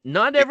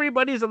 Not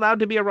everybody's allowed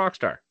to be a rock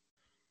star.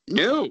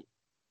 No.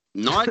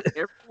 Not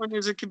everyone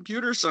is a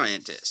computer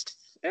scientist.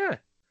 Yeah.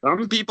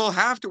 Some people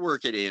have to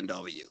work at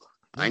A&W.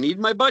 I need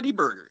my buddy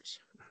burgers.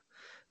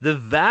 The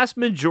vast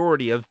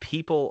majority of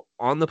people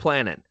on the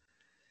planet,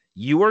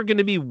 you are going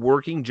to be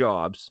working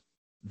jobs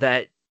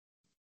that,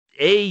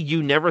 A,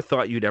 you never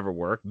thought you'd ever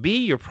work. B,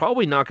 you're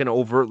probably not going to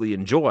overtly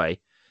enjoy,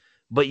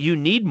 but you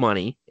need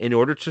money in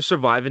order to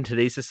survive in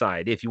today's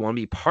society. If you want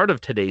to be part of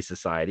today's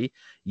society,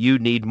 you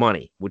need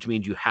money, which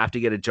means you have to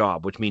get a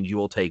job, which means you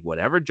will take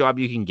whatever job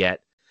you can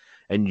get,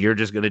 and you're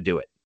just going to do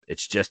it.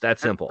 It's just that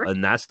simple.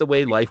 And that's the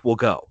way life will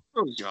go.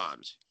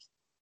 Jobs.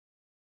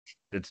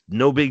 It's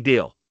no big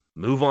deal.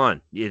 Move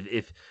on.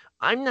 If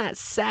I'm not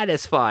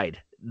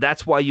satisfied.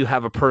 That's why you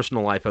have a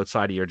personal life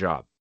outside of your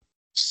job.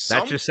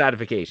 That's your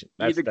satisfaction.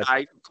 That's the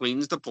guy who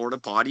cleans the porta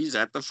potties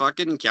at the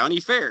fucking county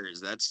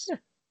fairs.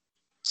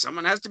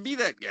 Someone has to be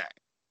that guy.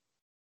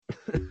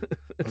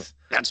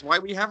 That's why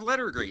we have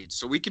letter grades,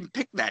 so we can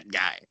pick that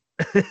guy.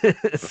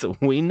 So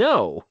we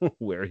know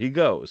where he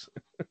goes.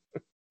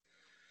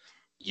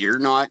 You're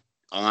not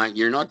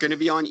going to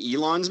be on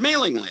Elon's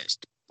mailing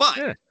list,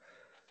 but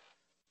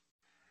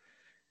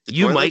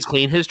you might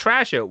clean his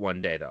trash out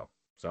one day, though.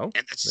 So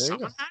and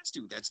someone has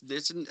to.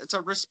 That's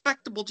a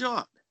respectable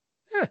job.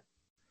 Yeah.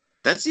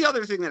 That's the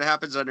other thing that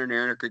happens under an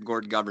Eric and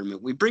Gordon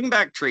government. We bring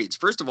back trades.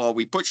 First of all,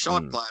 we put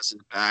shop classes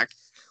back.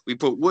 We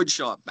put wood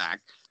shop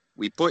back.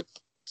 We put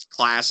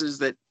classes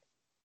that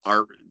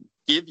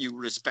give you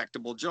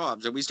respectable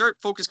jobs. And we start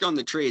focusing on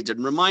the trades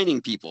and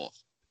reminding people,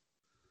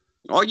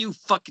 all you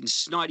fucking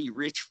snotty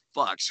rich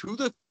fucks, who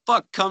the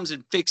fuck comes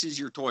and fixes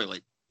your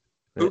toilet?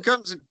 Who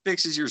comes and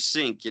fixes your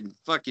sink and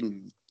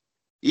fucking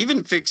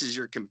even fixes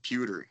your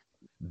computer?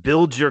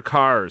 Builds your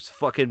cars,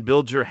 fucking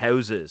builds your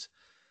houses.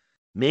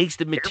 Makes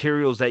the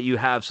materials that you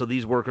have so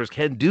these workers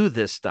can do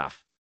this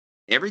stuff.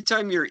 Every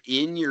time you're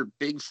in your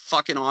big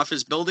fucking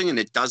office building and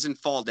it doesn't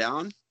fall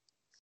down,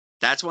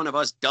 that's one of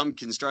us dumb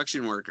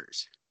construction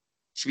workers.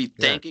 Should be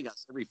thanking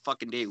us every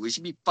fucking day. We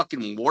should be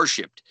fucking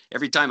worshipped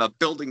every time a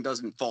building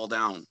doesn't fall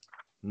down.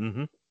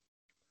 Mm-hmm.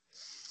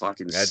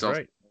 Fucking that's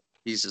right.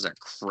 Pieces of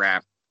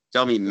crap.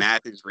 Tell me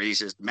math is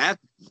racist. Math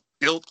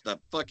built the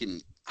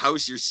fucking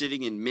house you're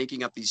sitting in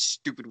making up these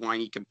stupid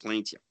whiny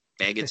complaints, you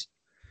faggots.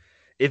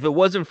 If it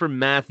wasn't for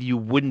math, you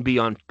wouldn't be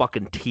on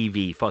fucking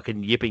TV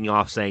fucking yipping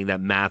off saying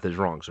that math is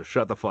wrong. So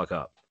shut the fuck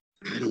up.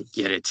 I don't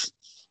get it.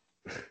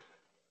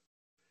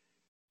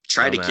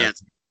 Try to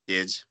cancel me,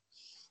 kids.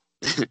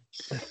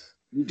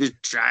 You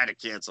just try to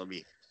cancel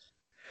me.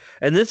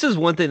 And this is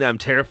one thing that I'm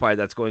terrified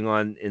that's going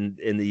on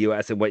in the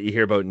U.S. and what you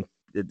hear about,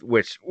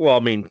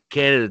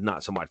 Canada's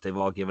not so much. They've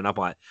all given up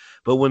on it.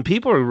 But when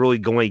people are really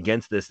going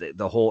against this,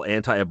 the whole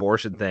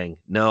anti-abortion thing,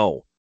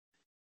 no.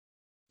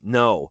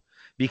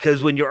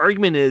 Because when your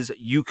argument is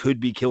you could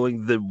be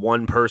killing the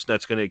one person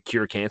that's going to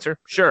cure cancer,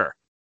 sure.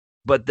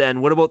 But then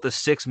what about the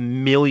 6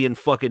 million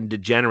fucking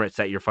degenerates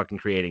that you're fucking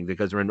creating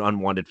because they're in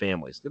unwanted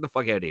families? Get the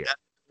fuck out of here.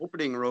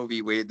 Opening Roe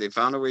v. Wade, they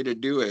found a way to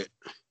do it.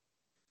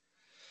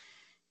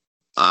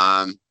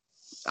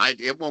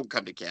 It won't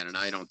come to Canada,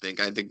 I don't think.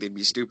 I think they'd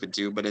be stupid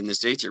too, but in the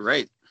States, you're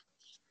right.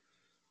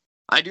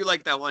 I do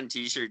like that one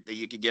t-shirt that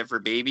you could get for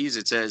babies.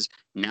 It says,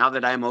 "Now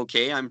that I'm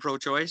okay, I'm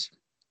pro-choice."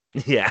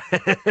 Yeah.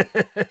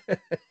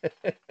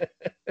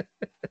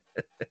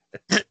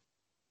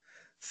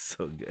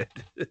 So good.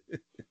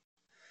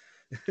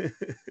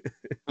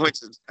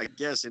 Which is, I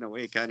guess, in a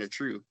way, kind of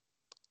true.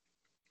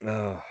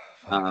 Oh,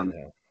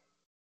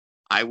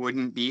 I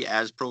wouldn't be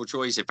as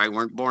pro-choice if I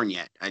weren't born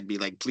yet. I'd be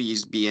like,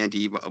 please be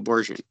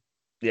anti-abortion.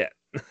 Yeah.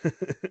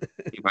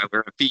 If I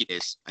were a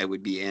fetus, I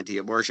would be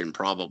anti-abortion,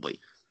 probably.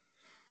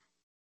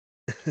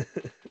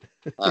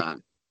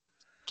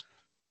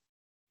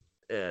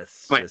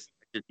 Yes. But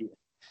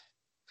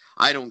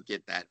I don't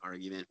get that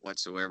argument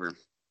whatsoever.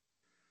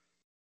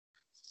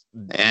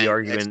 The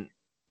argument.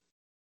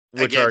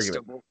 Which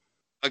argument?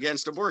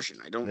 Against abortion.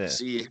 I don't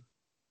see.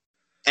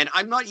 And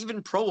I'm not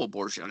even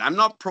pro-abortion. I'm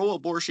not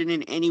pro-abortion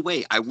in any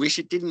way. I wish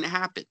it didn't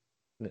happen.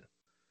 No.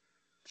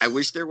 I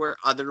wish there were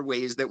other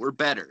ways that were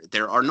better.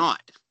 There are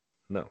not.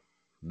 No,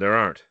 there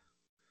aren't.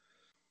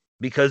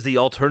 Because the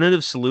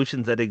alternative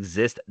solutions that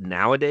exist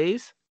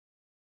nowadays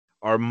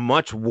are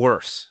much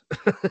worse.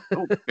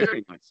 Oh,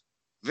 very much.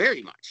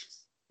 Very much.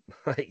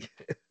 Like,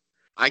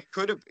 I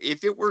could have,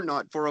 if it were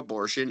not for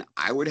abortion,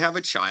 I would have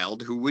a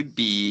child who would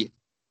be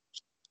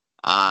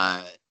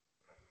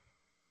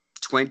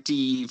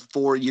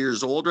 24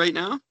 years old right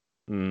now.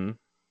 Mm-hmm.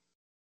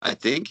 I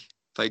think,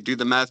 if I do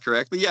the math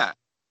correctly. Yeah,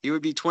 he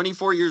would be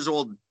 24 years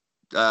old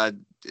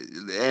and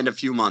a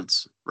few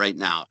months right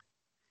now.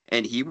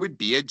 And he would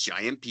be a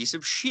giant piece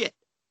of shit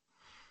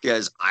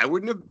because I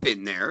wouldn't have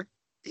been there.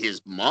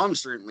 His mom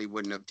certainly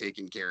wouldn't have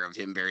taken care of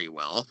him very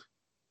well.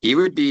 He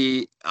would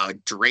be a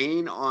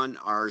drain on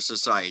our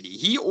society.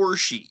 He or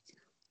she.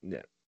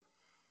 Yeah.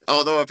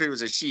 Although if it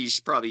was a she,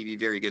 she'd probably be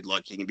very good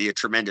looking and be a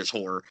tremendous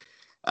whore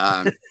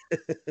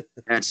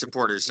and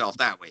support herself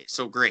that way.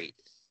 So great.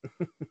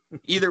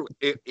 Either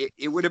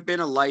it would have been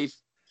a life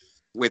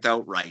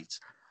without rights.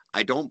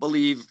 I don't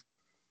believe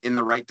in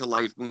the right to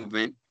life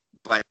movement,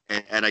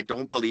 and I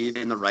don't believe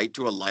in the right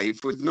to a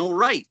life with no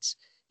rights.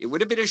 It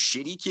would have been a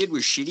shitty kid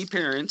with shitty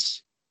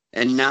parents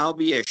and now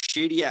be a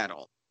shitty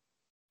adult.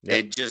 Yeah.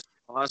 It just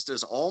cost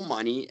us all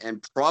money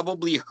and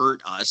probably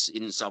hurt us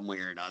in some way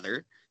or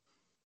another.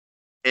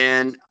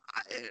 And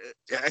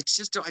it's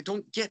just, I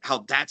don't get how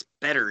that's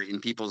better in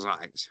people's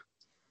eyes.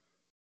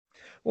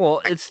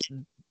 Well,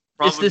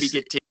 probably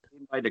get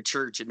taken by the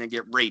church and then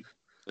get raped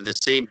by the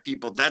same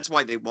people. That's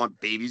why they want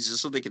babies,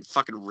 just so they can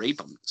fucking rape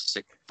them.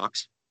 Sick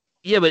fucks.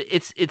 Yeah, but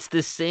it's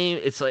the same.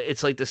 It's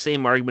like the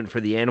same argument for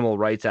the animal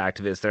rights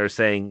activists that are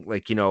saying,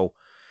 like,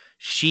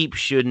 sheep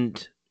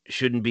shouldn't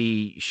shouldn't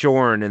be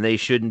shorn and they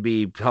shouldn't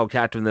be held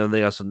captive. And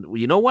they also,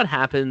 you know what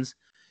happens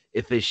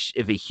if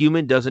a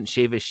human doesn't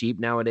shave a sheep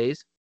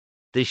nowadays?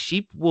 The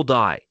sheep will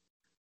die.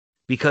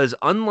 Because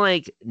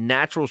unlike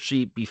natural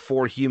sheep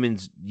before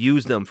humans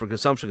use them for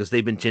consumption, because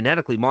they've been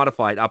genetically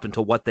modified up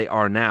until what they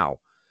are now,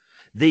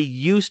 they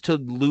used to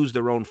lose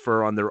their own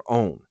fur on their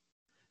own.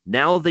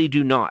 Now they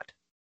do not.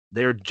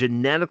 They're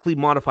genetically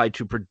modified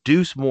to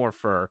produce more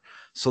fur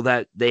so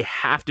that they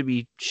have to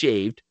be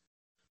shaved.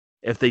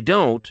 If they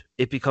don't,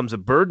 it becomes a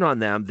burden on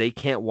them. They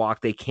can't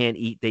walk, they can't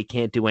eat, they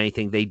can't do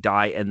anything. They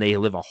die and they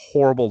live a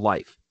horrible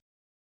life.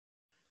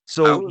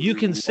 So you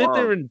can sit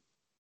there and...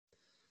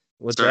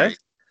 What's that?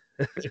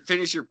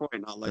 Finish your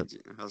point.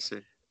 I'll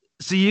say.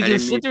 So you can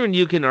sit there and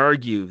you can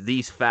argue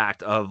these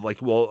fact of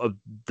like, well,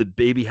 the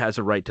baby has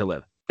a right to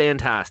live.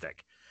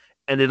 Fantastic.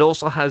 And it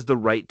also has the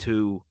right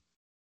to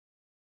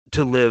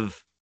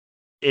live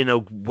in a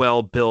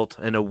well-built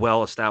and a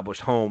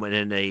well-established home and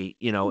in a,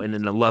 and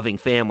in a loving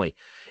family.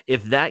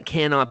 If that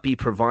cannot be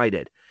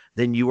provided,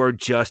 then you are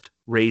just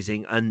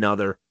raising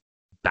another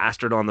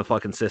bastard on the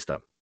fucking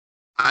system.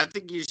 I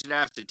think you should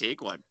have to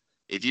take one.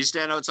 If you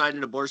stand outside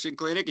an abortion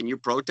clinic and you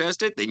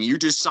protest it, then you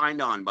just signed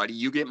on, buddy.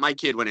 You get my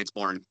kid when it's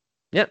born.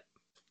 Yep.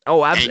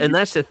 Oh, absolutely. And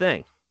that's the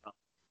thing.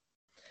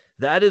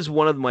 That is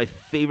one of my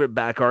favorite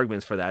back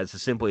arguments for that. It's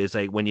as simply as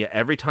like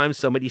every time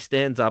somebody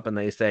stands up and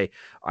they say,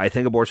 I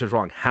think abortion is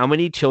wrong. How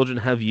many children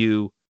have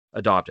you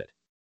adopted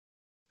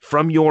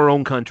from your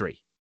own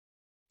country?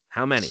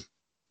 How many?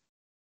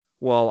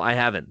 Well, I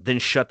haven't. Then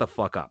shut the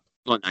fuck up.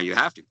 Well, now you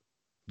have to.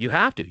 You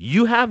have to.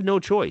 You have no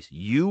choice.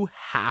 You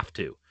have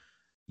to.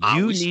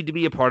 You need to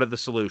be a part of the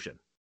solution.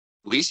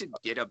 We should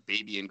get a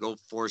baby and go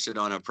force it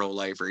on a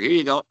pro-lifer. Here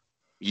you go.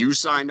 You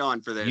signed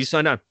on for this. You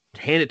signed on.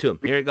 Hand it to him.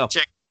 Here you go.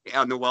 Check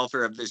on the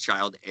welfare of this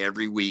child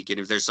every week. And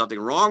if there's something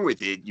wrong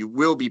with it, you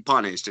will be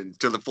punished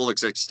to the full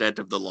extent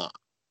of the law.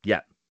 Yeah,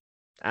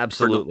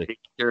 absolutely. Take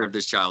care of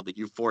this child that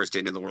you forced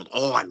into the world.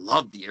 Oh, I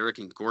love the Eric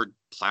and Gord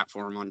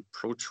platform on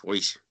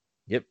pro-choice.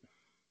 Yep.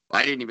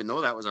 I didn't even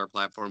know that was our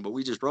platform, but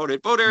we just wrote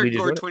it. Vote Eric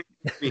Gord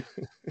 2023.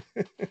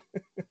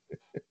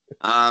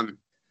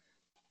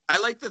 I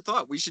like the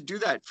thought. We should do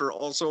that for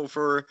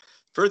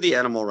the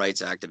animal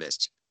rights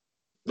activists.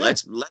 Yeah.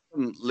 Let's let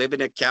them live in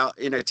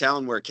a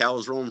town where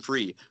cows roam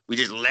free. We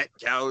just let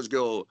cows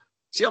go.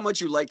 See how much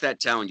you like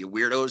that town, you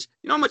weirdos.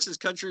 You know how much this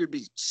country would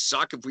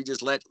suck if we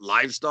just let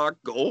livestock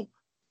go?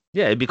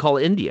 Yeah, it'd be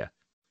called India.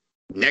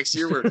 Next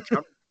year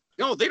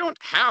no, they don't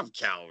have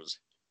cows.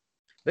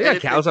 They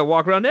got cows that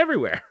walk around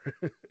everywhere.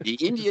 The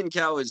Indian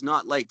cow is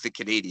not like the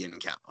Canadian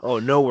cow. Oh,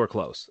 nowhere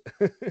close.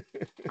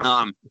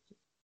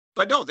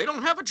 But no, they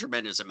don't have a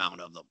tremendous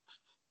amount of them.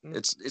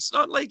 It's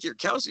not like your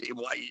cows.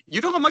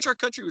 You know how much our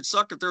country would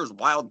suck if there was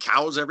wild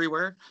cows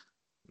everywhere?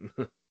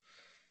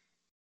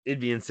 It'd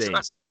be insane.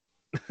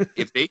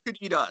 If they could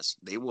eat us,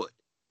 they would.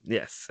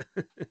 Yes.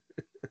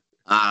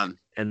 And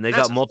they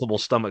got multiple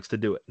stomachs to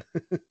do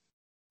it.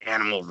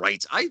 Animal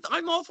rights.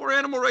 I'm all for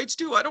animal rights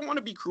too. I don't want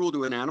to be cruel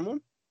to an animal.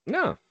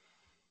 No.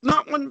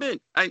 Not one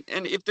bit. And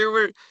if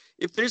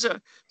there's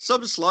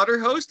some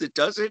slaughterhouse that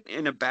does it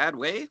in a bad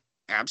way,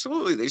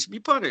 absolutely, they should be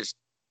punished.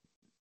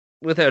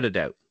 Without a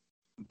doubt.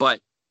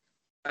 But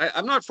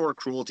I'm not for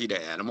cruelty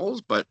to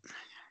animals, but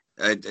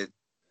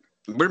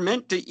we're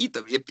meant to eat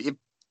them.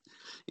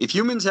 If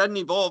humans hadn't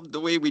evolved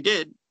the way we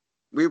did,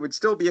 we would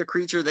still be a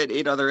creature that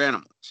ate other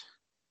animals.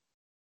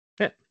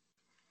 Yeah.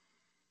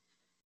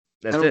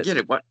 I don't get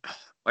it. What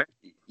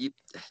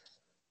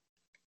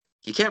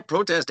you can't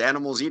protest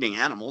animals eating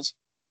animals.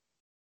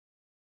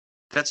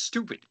 That's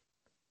stupid.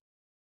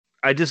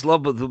 I just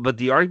love, but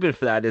the argument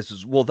for that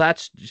is well,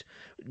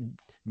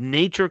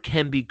 nature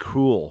can be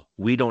cruel.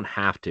 We don't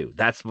have to.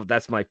 That's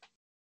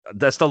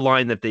the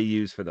line that they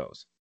use for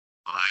those.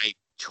 I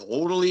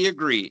totally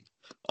agree.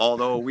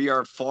 Although we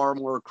are far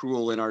more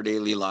cruel in our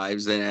daily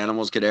lives than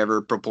animals could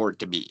ever purport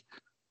to be.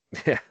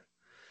 Yeah.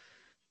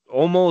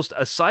 Almost,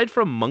 aside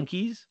from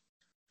monkeys,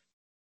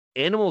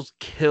 animals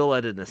kill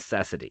out of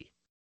necessity.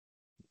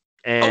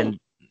 And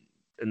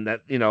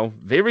that,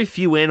 very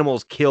few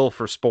animals kill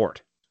for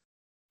sport.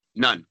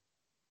 None.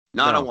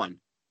 Not a one.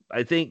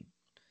 I think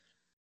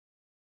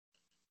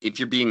if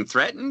you're being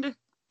threatened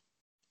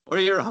or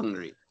you're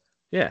hungry.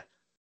 Yeah.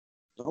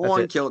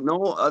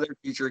 No other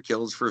creature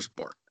kills for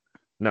sport.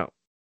 No.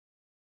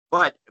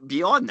 But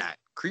beyond that,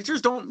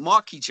 creatures don't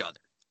mock each other.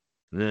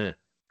 Yeah.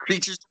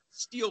 Creatures don't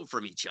steal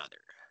from each other.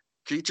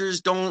 Creatures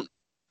don't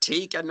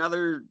take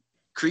another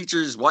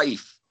creature's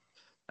wife.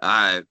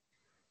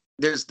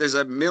 There's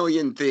a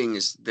million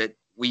things that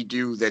we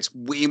do that's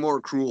way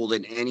more cruel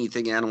than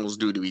anything animals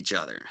do to each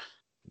other.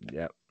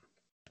 Yep.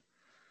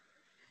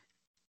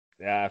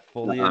 Yeah, I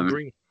fully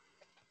agree.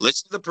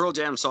 Listen to the Pearl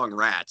Jam song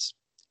Rats.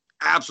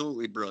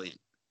 Absolutely brilliant.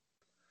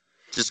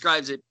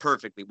 Describes it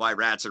perfectly why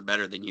rats are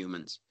better than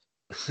humans.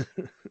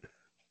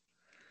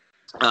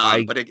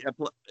 But it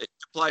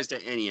applies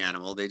to any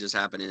animal. They just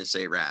happen to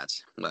say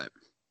rats. But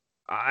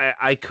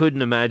I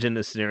couldn't imagine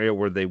a scenario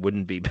where they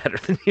wouldn't be better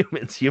than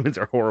humans. Humans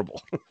are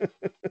horrible.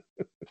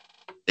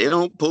 They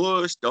don't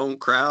push, don't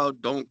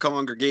crowd, don't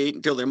congregate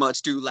until they're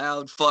much too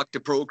loud. Fuck to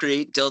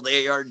procreate until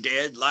they are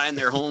dead, lie in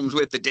their homes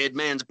with the dead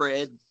man's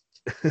bread.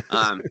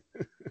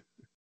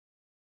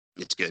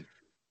 It's good.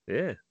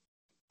 Yeah,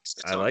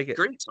 I Song. like it.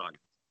 Great song.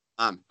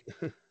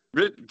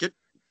 Get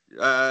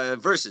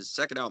Versus,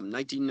 second album,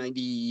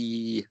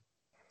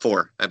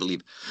 1994, I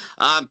believe.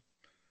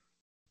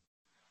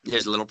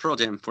 Here's a little Pearl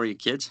Jam for you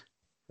kids.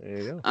 There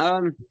you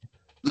go.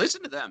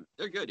 Listen to them.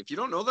 They're good. If you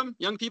don't know them,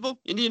 young people,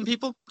 Indian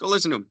people, go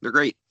listen to them. They're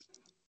great.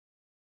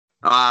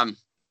 Where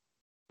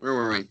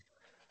were we?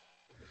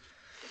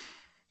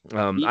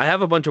 I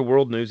have a bunch of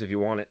world news if you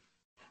want it.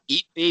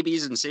 Eat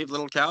babies and save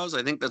little cows.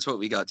 I think that's what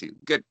we got to.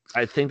 Good.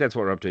 I think that's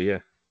what we're up to, yeah.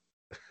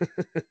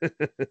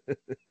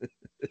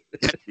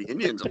 The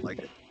Indians don't like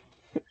it.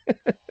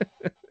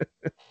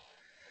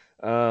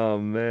 Oh,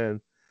 man.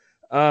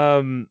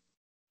 I'm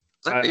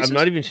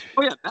not even...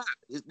 Oh, yeah,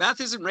 math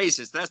isn't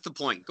racist. That's the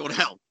point. Go to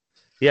hell.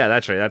 Yeah,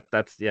 that's right.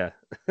 That's yeah.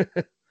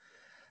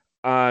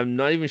 I'm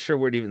not even sure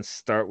where to even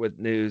start with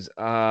news.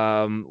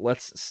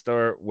 Let's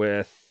start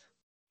with...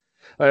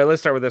 All right,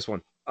 let's start with this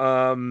one.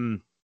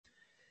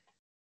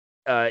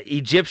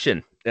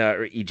 Egypt.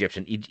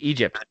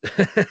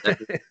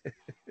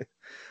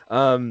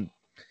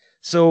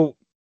 So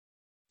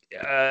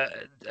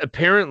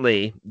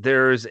apparently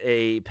there's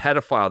a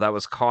pedophile that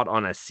was caught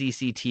on a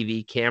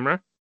CCTV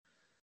camera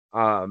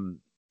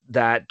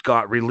that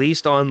got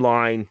released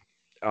online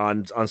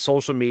on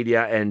social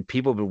media, and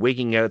people have been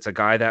wigging out. It's a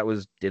guy that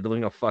was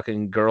diddling a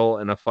fucking girl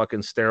in a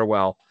fucking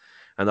stairwell,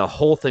 and the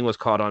whole thing was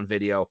caught on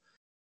video.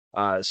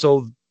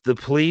 So the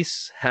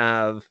police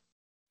have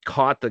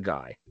caught the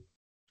guy.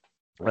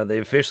 They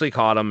officially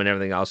caught him and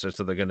everything else, so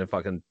they're going to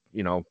fucking,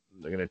 they're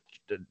going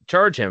to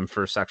charge him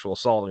for sexual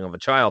assaulting of a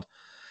child.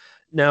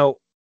 Now,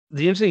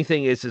 the interesting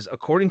thing is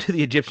according to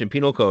the Egyptian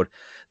Penal Code,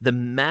 the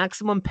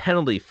maximum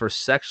penalty for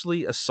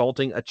sexually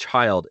assaulting a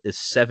child is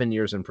 7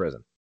 years in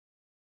prison.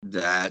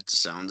 That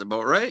sounds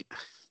about right.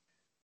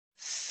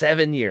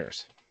 7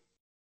 years.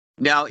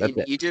 Now,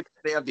 in Egypt,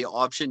 they have the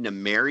option to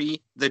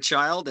marry the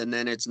child, and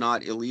then it's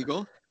not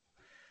illegal.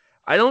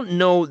 I don't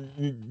know.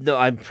 No,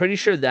 I'm pretty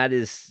sure that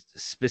is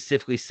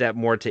specifically set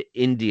more to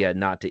India,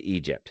 not to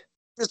Egypt.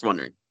 Just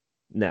wondering.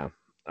 No.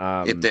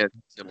 If they have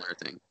a similar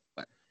thing.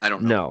 But I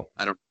don't know. No.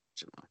 I don't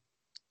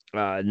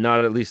know.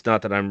 Not at least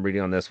not that I'm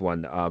reading on this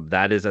one.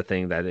 That is a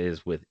thing that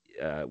is with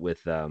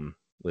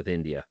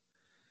India.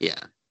 Yeah.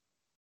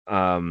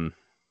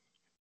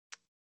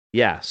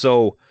 Yeah.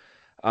 So,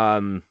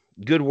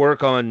 good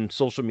work on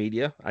social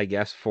media, I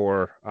guess,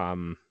 for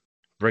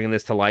bringing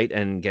this to light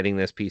and getting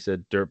this piece of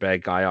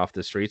dirtbag guy off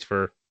the streets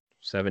for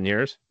 7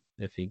 years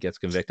if he gets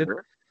convicted.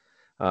 Sure.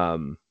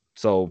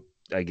 So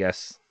I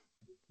guess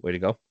way to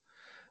go.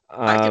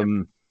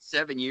 7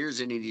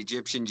 years in an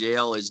Egyptian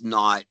jail is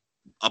not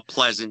a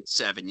pleasant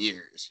 7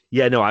 years.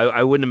 Yeah, no,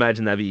 I wouldn't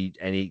imagine that'd be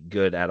any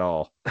good at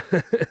all.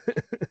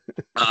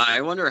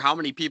 I wonder how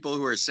many people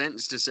who are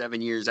sentenced to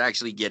 7 years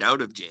actually get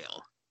out of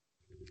jail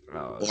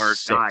or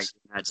die in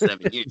that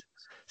 7 years.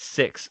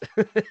 6.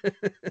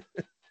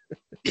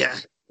 Yeah,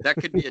 that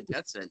could be a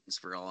death sentence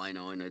for all I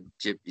know in an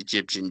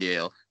Egyptian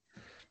jail.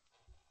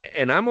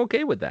 And I'm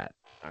okay with that.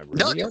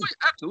 No,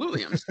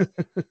 absolutely.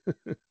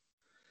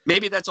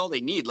 Maybe that's all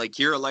they need. Like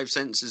here, a life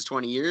sentence is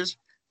 20 years.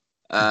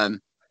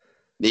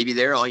 Maybe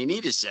there, all you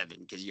need is 7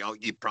 because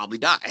you probably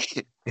die.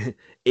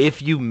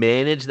 If you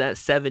manage that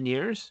 7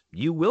 years,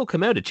 you will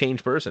come out a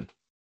changed person.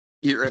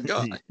 You're a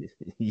god.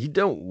 You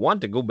don't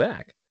want to go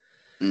back.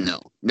 No,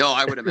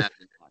 I would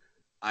imagine not.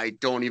 I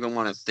don't even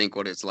want to think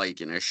what it's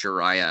like in a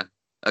Sharia.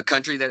 A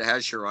country that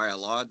has Sharia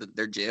law, that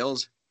their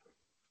jails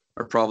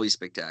are probably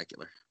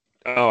spectacular.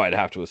 Oh, I'd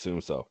have to assume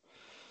so.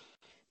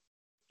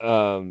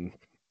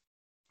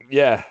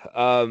 Yeah.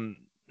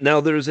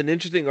 Now there's an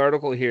interesting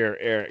article here,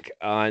 Eric,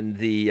 on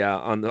the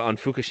on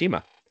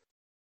Fukushima.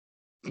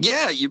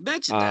 Yeah, you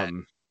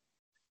mentioned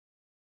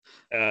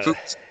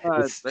that.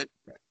 But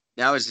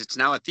now it's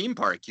now a theme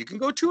park. You can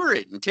go tour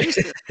it and taste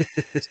it.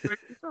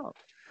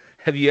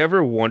 Have you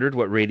ever wondered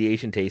what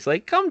radiation tastes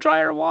like? Come try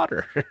our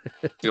water.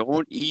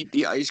 Don't eat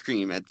the ice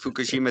cream at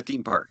Fukushima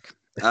theme park.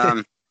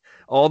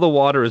 All the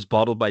water is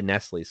bottled by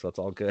Nestle, so it's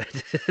all good.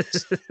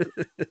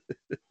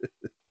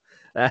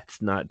 That's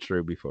not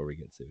true before we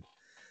get sued.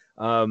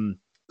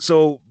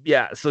 So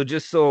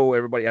just so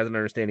everybody has an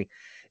understanding,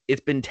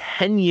 it's been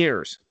 10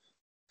 years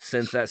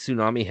since that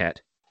tsunami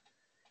hit.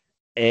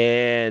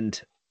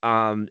 And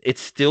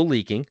it's still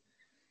leaking.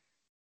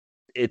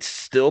 It's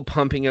still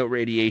pumping out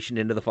radiation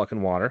into the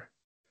fucking water.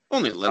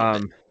 Only a little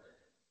bit.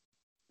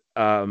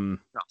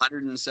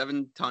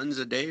 107 tons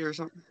a day or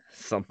something?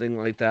 Something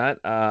like that.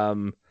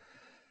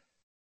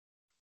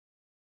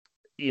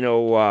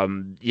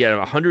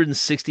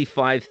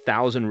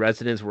 165,000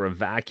 residents were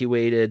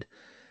evacuated.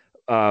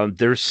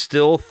 There's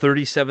still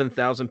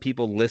 37,000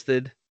 people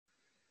listed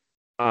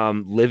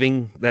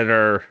living that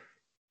are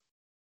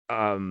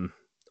hang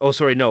on a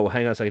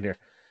second here.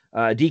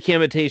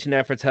 Decapitation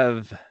efforts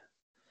have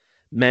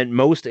meant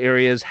most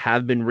areas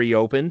have been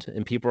reopened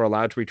and people are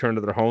allowed to return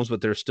to their homes,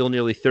 but there's still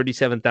nearly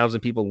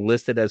 37,000 people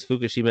listed as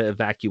Fukushima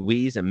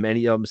evacuees, and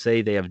many of them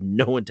say they have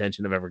no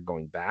intention of ever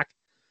going back.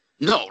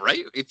 No,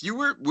 right? If you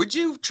were, would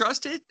you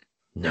trust it?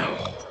 No.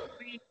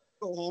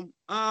 Go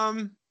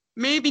home.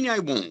 Maybe I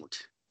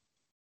won't.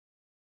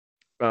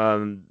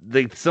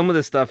 Some of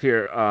the stuff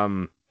here,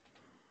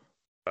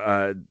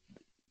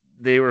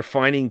 they were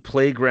finding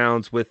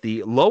playgrounds with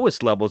the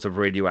lowest levels of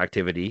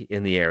radioactivity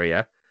in the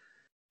area,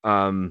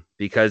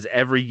 because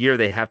every year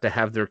they have to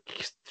have their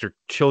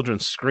children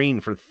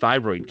screened for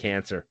thyroid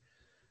cancer.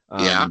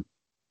 Yeah.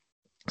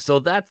 So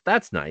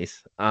that's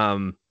nice.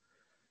 You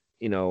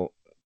know,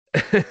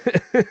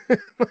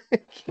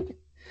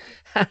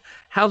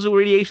 how's the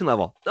radiation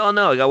level? Oh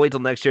no, I gotta wait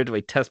till next year till I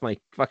test my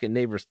fucking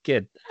neighbor's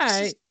kid. All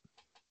right.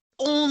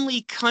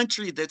 Only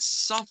country that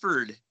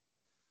suffered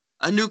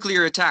a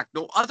nuclear attack.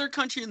 No other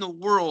country in the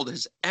world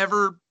has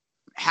ever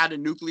had a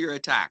nuclear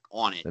attack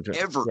on it. Right.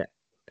 Ever. Yeah,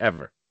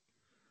 ever.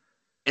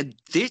 And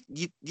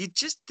you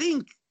just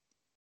think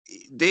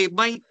they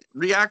might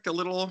react a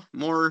little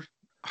more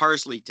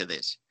harshly to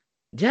this.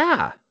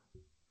 Yeah.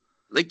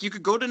 Like, you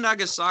could go to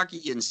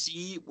Nagasaki and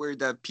see where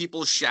the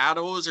people's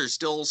shadows are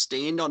still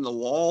stained on the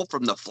wall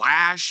from the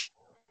flash,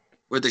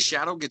 where the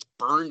shadow gets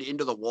burned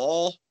into the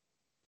wall.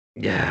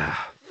 Yeah.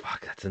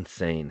 Fuck, that's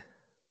insane.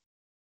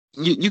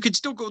 You could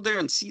still go there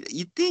and see that.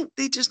 You think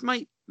they just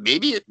might,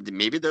 maybe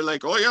they're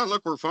like, oh yeah,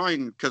 look, we're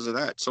fine because of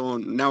that. So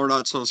now we're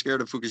not so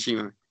scared of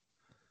Fukushima.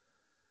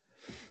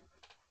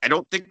 I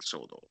don't think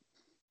so, though.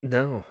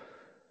 No.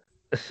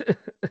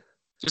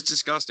 Just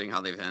disgusting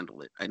how they've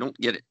handled it. I don't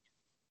get it.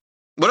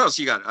 What else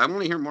you got? I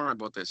want to hear more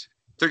about this.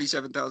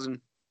 37,000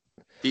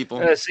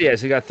 people. So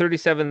you got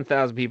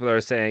 37,000 people that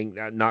are saying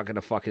not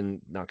gonna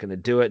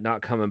do it,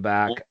 not coming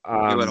back.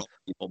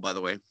 People, by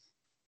the way.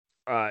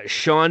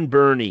 Sean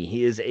Burney,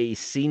 he is a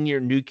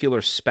senior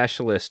nuclear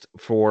specialist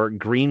for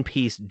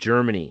Greenpeace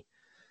Germany.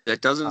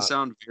 That doesn't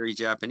sound very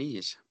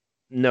Japanese.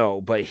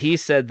 No, but he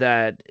said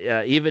that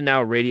even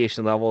now,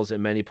 radiation levels in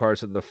many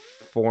parts of the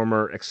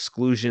former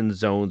exclusion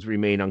zones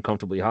remain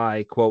uncomfortably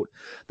high. Quote,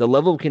 the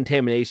level of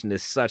contamination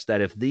is such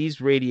that if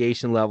these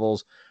radiation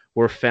levels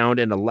were found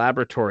in a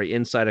laboratory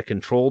inside a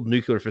controlled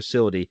nuclear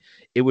facility,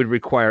 it would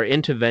require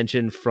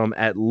intervention from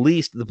at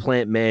least the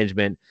plant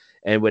management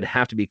and would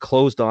have to be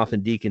closed off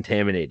and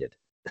decontaminated.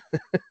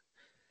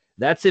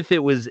 That's if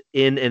it was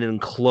in an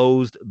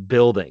enclosed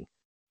building.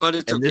 But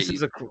it's and okay.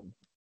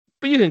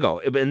 But you can go.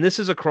 And this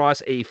is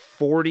across a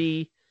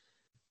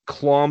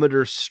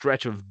 40-kilometer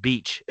stretch of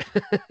beach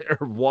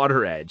or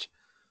water edge.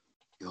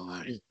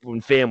 God. From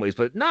families,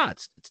 but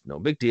it's no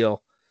big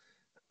deal.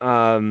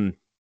 But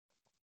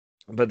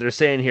they're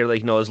saying here,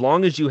 like, no, as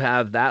long as you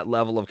have that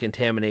level of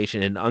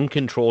contamination in an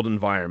uncontrolled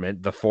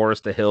environment, the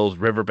forest, the hills,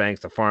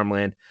 riverbanks, the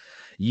farmland,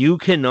 you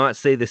cannot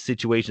say the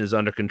situation is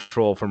under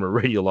control from a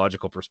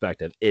radiological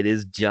perspective. It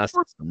is just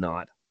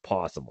not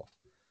possible.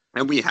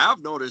 And we have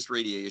noticed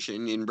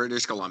radiation in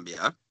British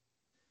Columbia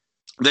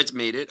that's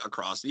made it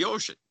across the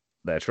ocean.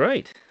 That's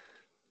right.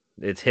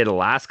 It's hit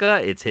Alaska.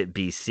 It's hit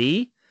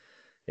BC.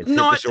 It's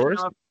not hit the shores.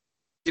 Enough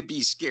to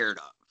be scared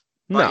of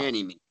by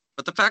any means.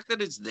 But the fact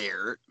that it's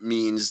there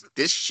means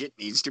this shit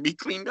needs to be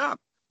cleaned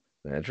up.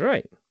 That's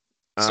right.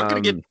 It's not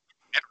going to get better.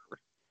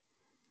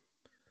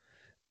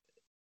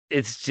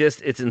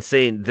 It's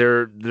insane.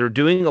 They're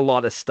doing a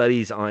lot of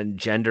studies on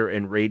gender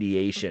and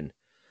radiation.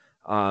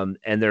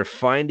 And they're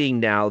finding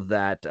now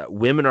that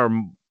women are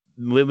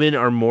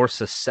more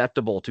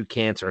susceptible to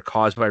cancer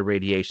caused by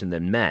radiation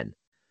than men.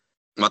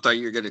 I thought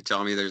you were going to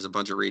tell me there's a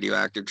bunch of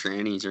radioactive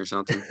trannies or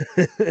something.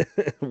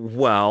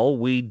 Well,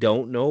 we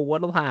don't know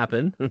what'll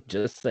happen.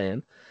 Just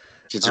saying.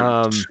 That's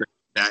not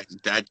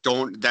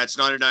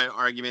an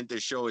argument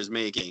this show is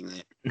making.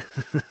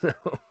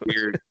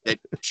 That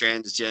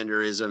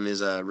transgenderism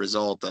is a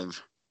result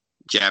of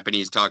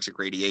Japanese toxic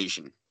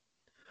radiation.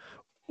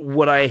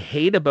 What I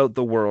hate about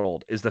the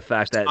world is the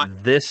fact that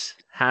this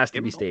has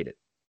to be stated.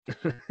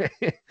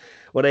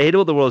 What I hate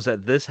about the world is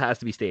that this has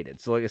to be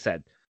stated. So, like I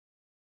said,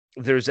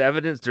 there's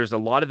a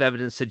lot of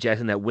evidence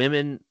suggesting that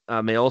women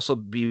may also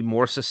be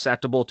more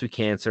susceptible to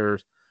cancer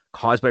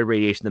caused by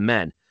radiation than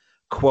men.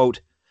 Quote,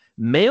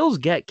 males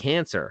get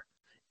cancer.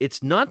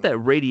 It's not that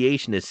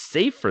radiation is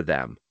safe for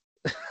them.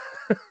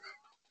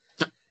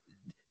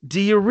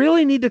 Do you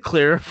really need to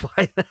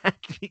clarify that?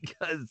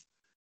 Because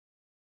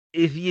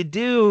if you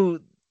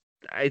do,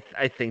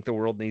 I think the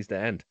world needs to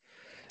end.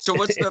 So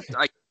what's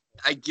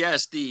I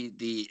guess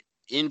the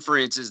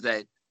inference is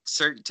that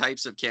certain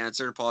types of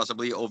cancer,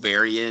 possibly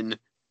ovarian,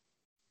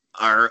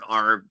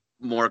 are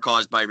more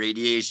caused by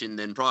radiation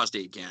than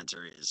prostate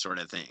cancer is, sort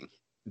of thing.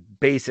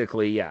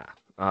 Basically, yeah.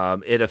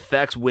 It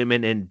affects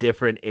women in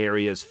different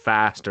areas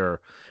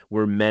faster,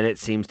 where men it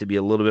seems to be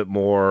a little bit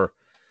more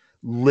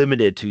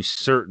limited to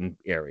certain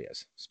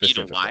areas. You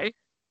know why?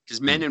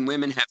 Because men and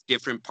women have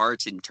different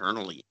parts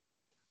internally.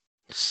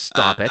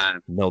 Stop it.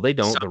 No, they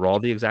don't. They're all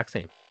the exact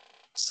same.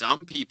 Some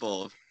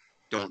people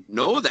don't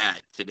know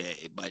that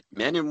today, but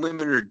men and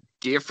women are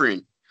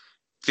different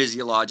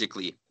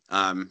physiologically.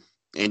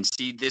 And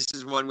see, this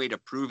is one way to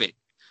prove it.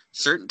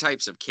 Certain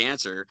types of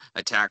cancer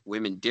attack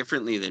women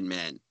differently than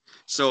men.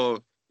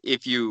 So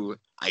if you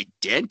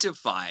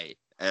identify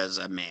as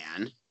a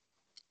man,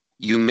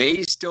 you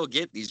may still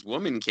get these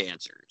woman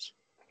cancers.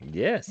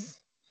 Yes.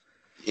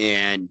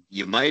 And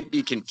you might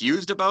be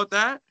confused about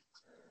that,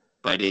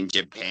 but in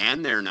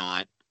Japan, they're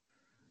not.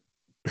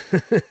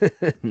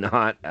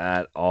 Not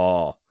at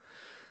all.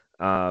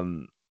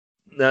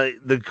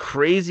 The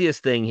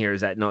craziest thing here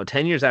is that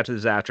 10 years after the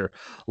disaster,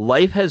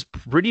 life has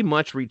pretty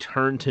much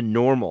returned to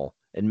normal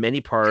in many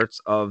parts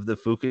of the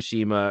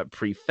Fukushima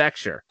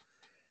prefecture.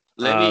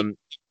 Let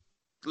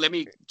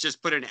me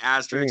just put an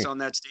asterisk on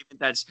that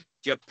statement. That's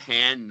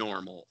Japan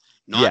normal,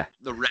 not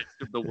the rest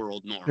of the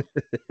world normal.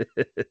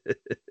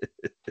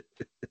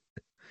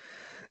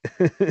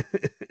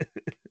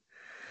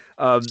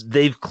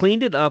 They've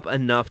cleaned it up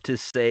enough to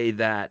say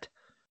that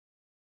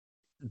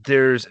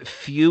there's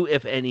few,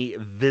 if any,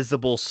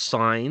 visible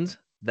signs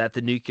that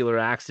the nuclear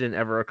accident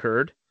ever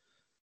occurred.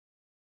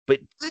 But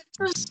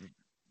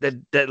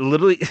that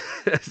literally,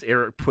 as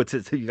Eric puts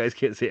it, so you guys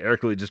can't see,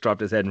 Eric really just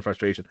dropped his head in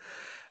frustration.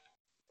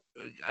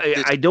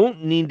 I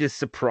don't need to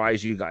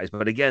surprise you guys,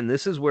 but again,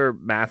 this is where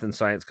math and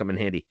science come in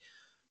handy.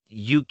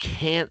 You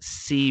can't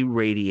see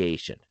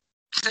radiation.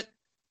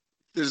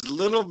 There's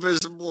little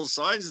visible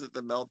signs that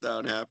the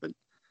meltdown happened.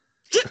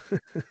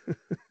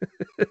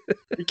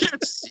 You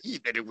can't see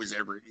that it was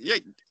ever. Yeah.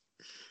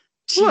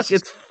 Look,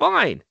 it's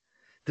fine.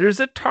 There's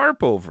a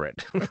tarp over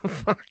it.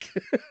 Fuck.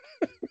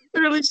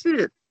 Barely see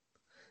it.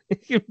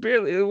 You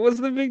barely. It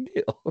wasn't a big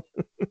deal.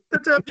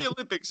 That's at the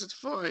Olympics. It's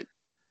fine.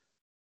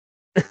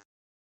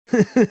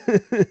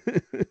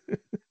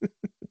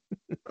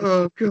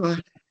 Oh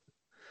God.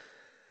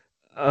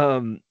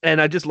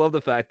 And I just love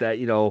the fact that,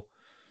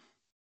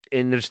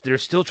 and they're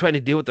still trying to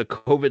deal with the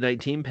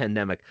COVID-19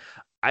 pandemic.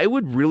 I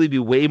would really be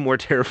way more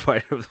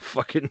terrified of the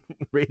fucking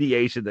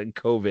radiation than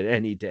COVID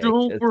any day.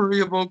 Don't worry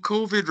about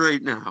COVID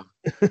right now.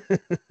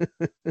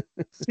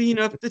 Clean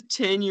up the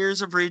 10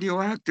 years of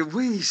radioactive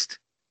waste.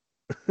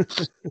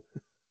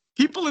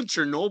 People in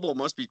Chernobyl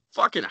must be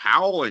fucking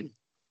howling.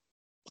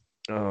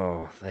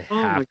 Oh, they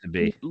have to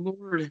be.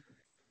 Lord.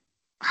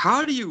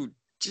 How do you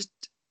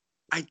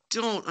I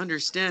don't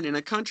understand. In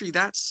a country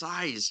that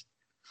size,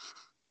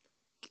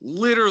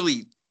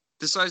 literally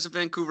the size of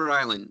Vancouver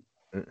Island,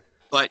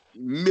 but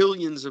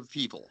millions of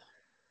people.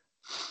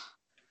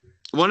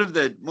 One of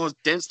the most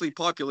densely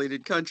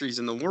populated countries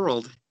in the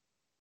world.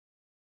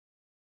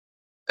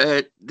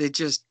 They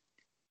just,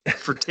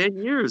 for 10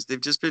 years, they've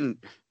just been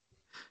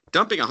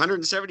dumping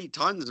 170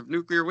 tons of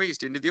nuclear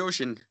waste into the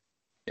ocean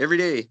every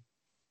day.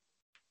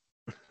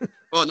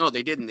 Well, no,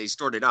 they didn't. They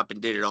stored it up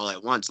and did it all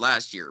at once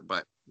last year,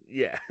 but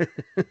yeah.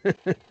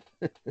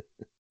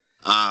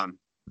 I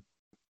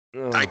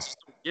just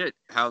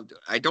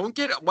don't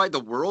get why the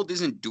world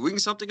isn't doing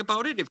something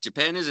about it. If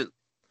Japan isn't,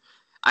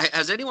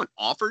 has anyone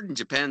offered and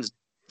Japan's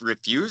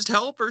refused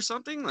help or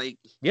something? Like,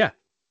 yeah,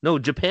 no,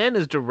 Japan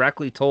has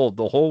directly told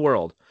the whole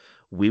world,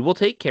 we will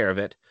take care of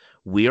it.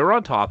 We are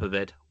on top of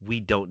it. We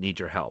don't need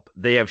your help.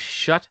 They have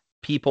shut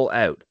people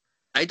out.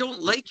 I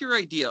don't like your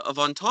idea of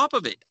on top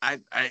of it.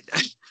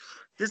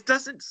 This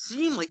doesn't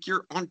seem like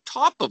you're on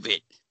top of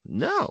it.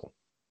 No.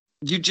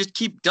 You just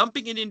keep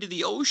dumping it into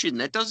the ocean.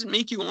 That doesn't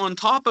make you on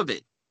top of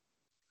it.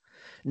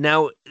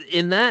 Now,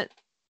 in that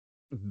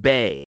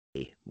bay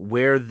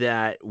where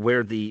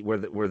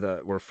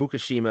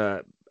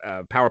Fukushima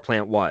power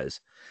plant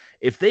was,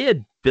 if they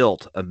had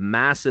built a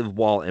massive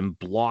wall and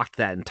blocked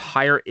that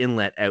entire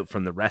inlet out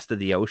from the rest of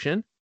the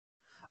ocean,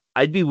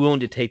 I'd be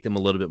willing to take them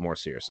a little bit more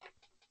seriously.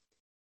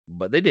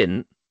 But they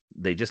didn't.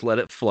 They just let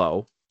it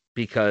flow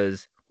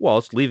because, well,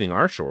 it's leaving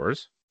our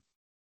shores.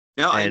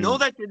 Now, I know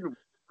that didn't work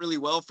really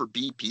well for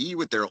BP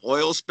with their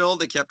oil spill.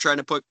 They kept trying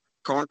to put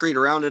concrete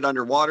around it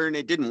underwater and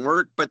it didn't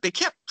work, but they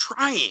kept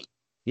trying.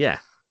 Yeah.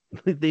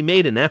 They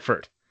made an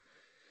effort.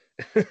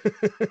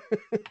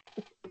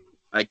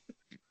 I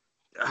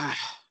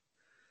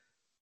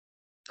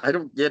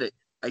don't get it.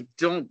 I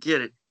don't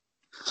get it.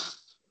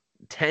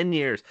 10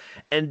 years.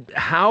 And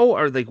how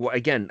are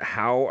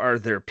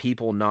there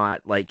people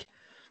not like,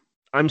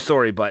 I'm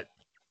sorry, but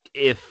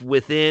if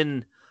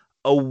within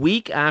a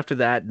week after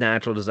that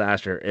natural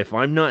disaster, if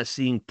I'm not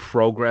seeing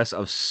progress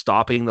of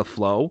stopping the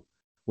flow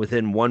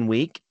within 1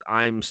 week,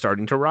 I'm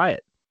starting to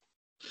riot.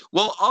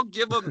 Well, I'll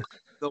give them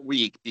the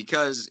week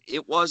because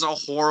it was a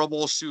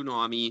horrible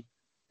tsunami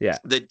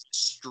that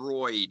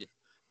destroyed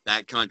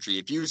that country.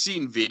 If you've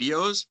seen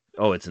videos,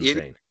 it's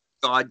insane.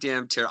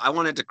 Goddamn terror. I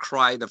wanted to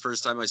cry the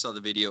first time I saw the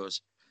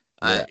videos.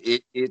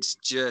 It's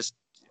just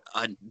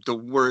the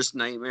worst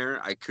nightmare.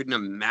 I couldn't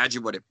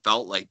imagine what it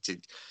felt like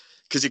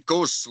because it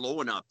goes slow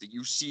enough that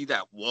you see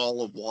that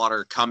wall of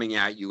water coming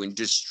at you and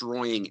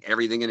destroying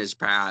everything in its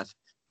path.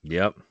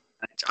 Yep.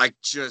 I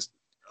just,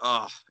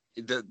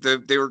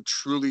 they were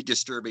truly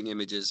disturbing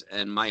images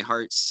and my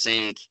heart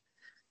sank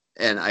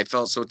and I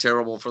felt so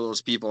terrible for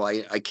those people.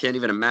 I can't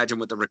even imagine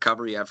what the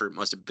recovery effort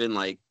must have been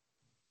like.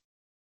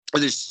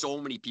 There's so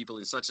many people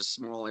in such a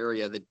small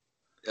area that,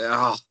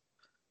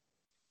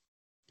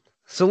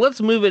 So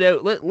let's move it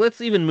out.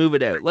 Let's even move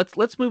it out.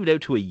 Let's move it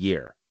out to a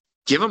year.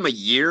 Give them a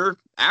year.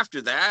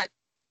 After that,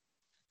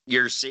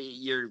 you're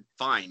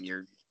fine.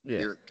 You're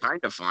kind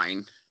of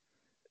fine.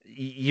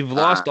 You've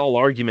lost all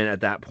argument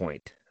at that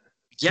point.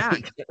 Yeah.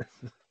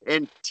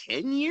 And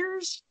 10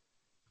 years?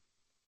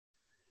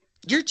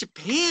 You're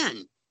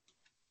Japan.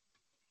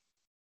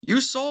 You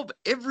solve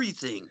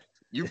everything.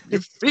 You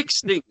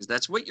fix things.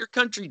 That's what your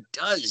country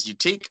does. You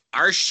take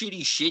our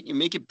shitty shit, you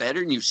make it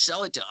better, and you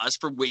sell it to us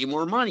for way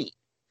more money.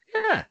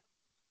 Yeah.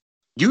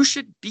 You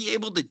should be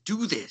able to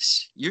do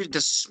this. You're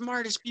the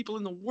smartest people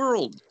in the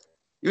world.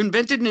 You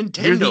invented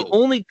Nintendo.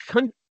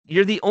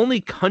 You're the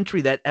only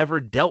country that ever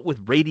dealt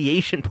with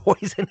radiation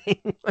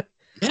poisoning,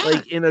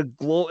 like in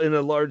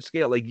a large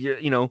scale. Like you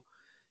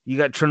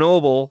got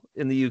Chernobyl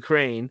in the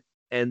Ukraine,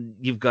 and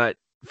you've got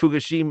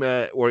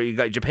Fukushima, or you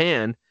got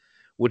Japan,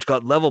 which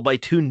got leveled by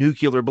 2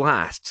 nuclear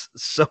blasts.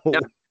 So,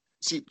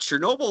 see,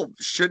 Chernobyl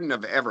shouldn't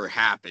have ever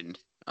happened.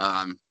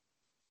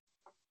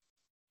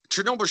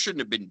 Chernobyl shouldn't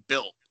have been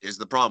built. Is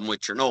the problem with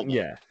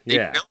Chernobyl? They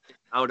built it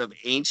out of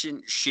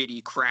ancient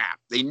shitty crap.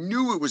 They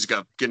knew it was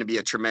going to be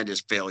a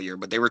tremendous failure,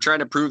 but they were trying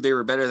to prove they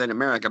were better than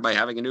America by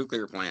having a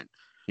nuclear plant.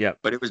 Yeah,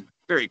 but it was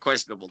very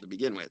questionable to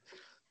begin with.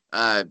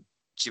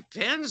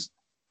 Japan's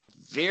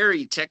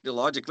very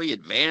technologically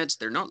advanced.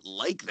 They're not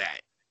like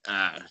that.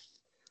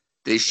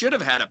 They should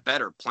have had a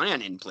better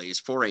plan in place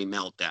for a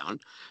meltdown.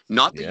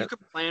 Not that you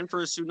could plan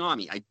for a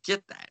tsunami. I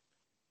get that.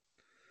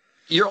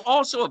 You're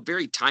also a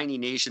very tiny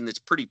nation that's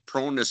pretty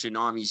prone to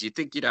tsunamis. You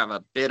think you'd have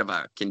a bit of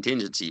a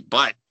contingency,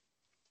 but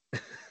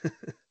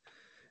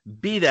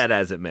be that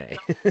as it may,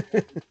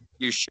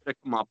 you should have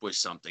come up with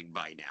something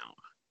by now.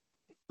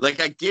 Like,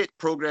 I get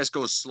progress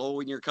goes slow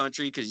in your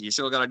country because you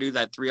still got to do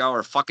that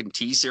 3-hour fucking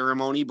tea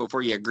ceremony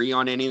before you agree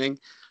on anything.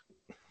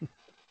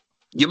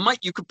 You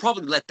could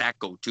probably let that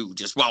go too,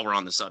 just while we're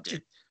on the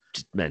subject.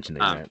 Just mentioning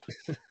that.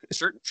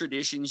 Certain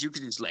traditions you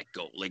can just let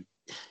go. Like,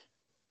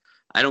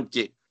 I don't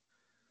get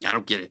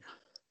it.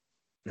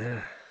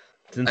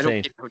 It's insane. I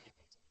don't get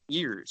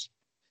years.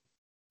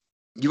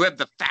 You have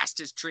the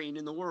fastest train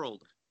in the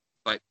world,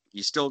 but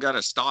you still got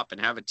to stop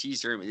and have a tea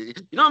ceremony. You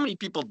know how many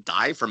people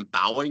die from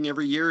bowing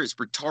every year? It's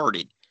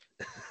retarded.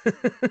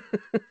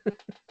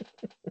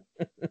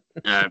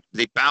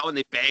 They bow and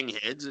they bang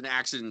heads, and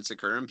accidents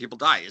occur, and people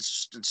die.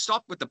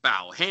 Stop with the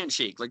bow,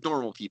 handshake like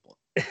normal people.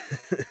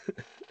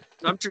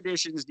 Some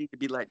traditions need to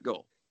be let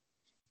go.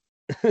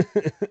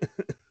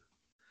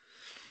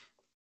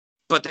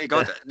 But they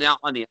got that. Now,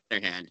 on the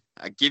other hand,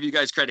 I give you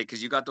guys credit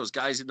because you got those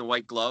guys in the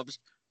white gloves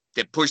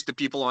that push the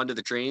people onto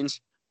the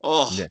trains.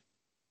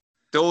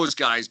 Those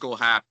guys go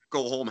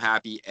home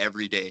happy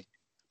every day.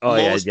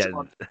 Most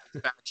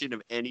satisfaction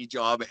of any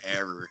job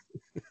ever.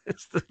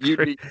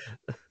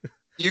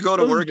 You go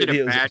to work in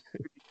a bad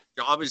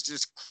job is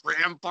just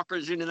cram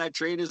fuckers into that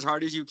train as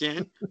hard as you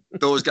can.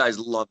 Those guys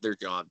love their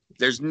job.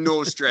 There's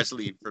no stress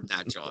leave from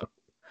that job.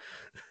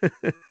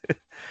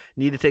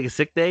 Need to take a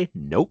sick day?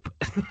 Nope.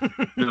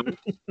 Nope.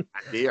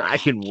 I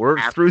can work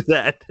through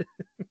that.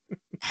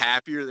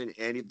 Happier than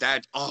any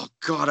that. Oh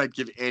God, I'd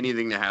give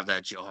anything to have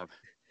that job.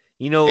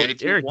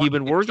 Eric, you've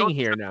been working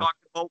here now.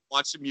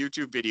 Watch some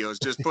YouTube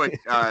videos. Just put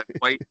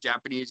white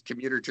Japanese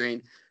commuter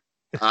train.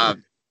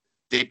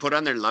 They put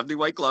on their lovely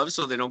white gloves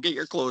so they don't get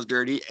your clothes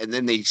dirty, and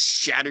then they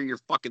shatter your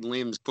fucking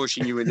limbs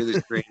pushing you into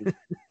this train.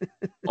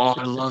 Oh,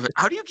 I love it.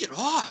 How do you get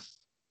off?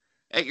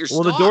 At your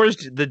stop?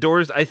 The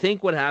doors. I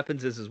think what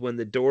happens is when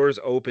the doors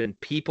open,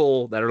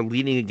 people that are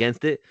leaning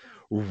against it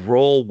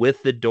roll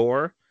with the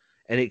door,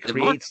 and it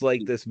creates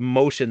like this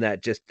motion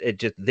that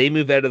they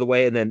move out of the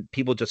way, and then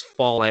people just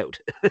fall out.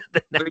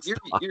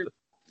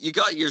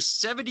 You're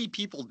 70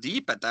 people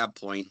deep at that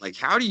point. Like,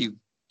 how do you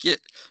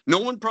get? No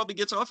one probably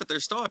gets off at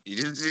their stop. You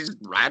just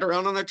ride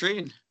around on that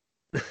train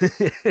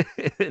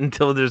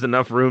until there's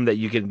enough room that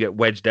you can get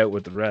wedged out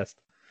with the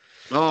rest.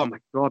 Oh my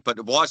God. But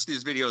watch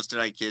these videos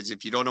tonight, kids.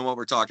 If you don't know what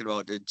we're talking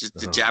about, just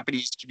the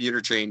Japanese commuter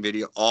train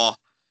video. Oh,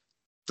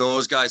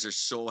 those guys are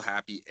so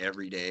happy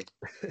every day.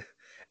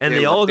 And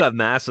they all got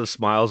massive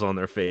smiles on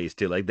their face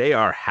too. Like, they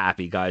are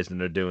happy guys and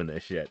they're doing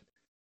this shit.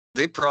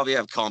 They probably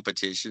have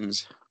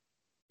competitions.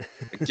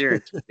 I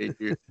guarantee they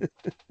do.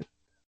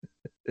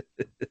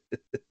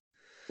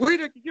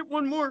 Wait, I can get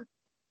one more.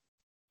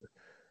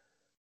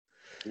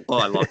 Oh,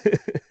 I love it.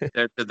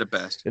 They're the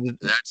best.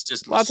 That's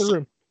just lots of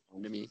room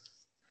to me.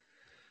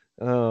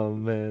 Oh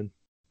man.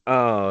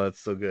 Oh, that's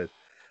so good.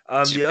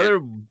 The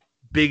other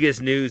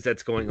biggest news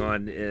that's going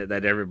on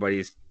that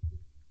everybody's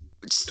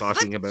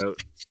talking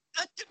about.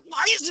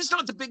 Why is this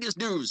not the biggest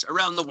news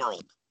around the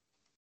world?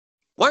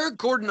 Why are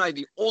Gordon and I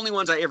the only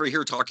ones I ever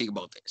hear talking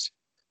about this?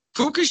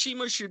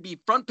 Fukushima should be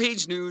front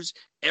page news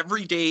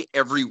every day,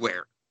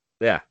 everywhere.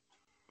 Yeah.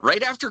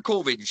 Right after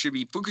COVID, it should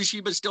be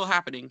Fukushima still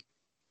happening.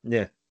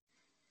 Yeah.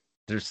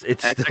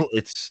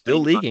 It's still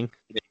leaking.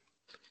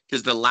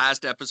 Because the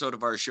last episode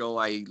of our show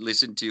I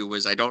listened to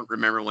was, I don't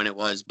remember when it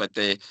was, but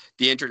the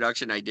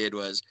introduction I did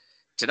was,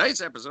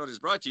 tonight's episode is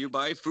brought to you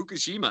by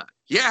Fukushima.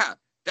 Yeah,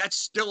 that's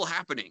still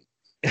happening.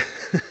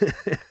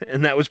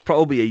 And that was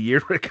probably a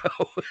year ago.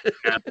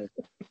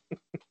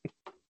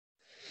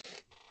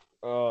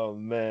 Oh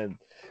man.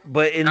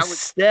 But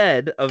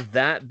instead of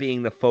that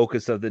being the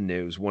focus of the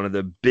news, one of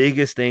the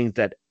biggest things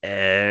that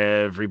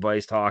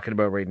everybody's talking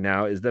about right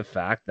now is the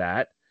fact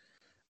that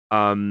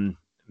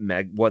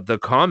what the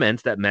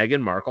comments that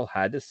Meghan Markle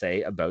had to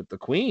say about the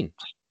Queen.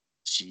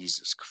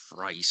 Jesus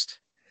Christ.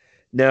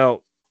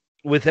 Now,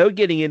 without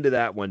getting into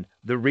that one,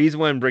 the reason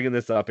why I'm bringing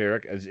this up,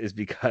 Eric, is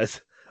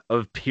because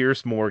of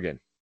Piers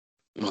Morgan.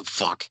 Oh,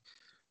 fuck.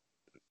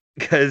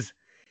 Because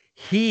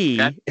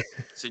That's a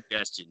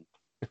suggestion,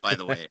 by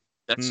the way.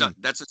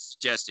 That's a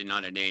suggestion,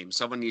 not a name.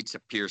 Someone needs to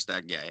pierce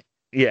that guy.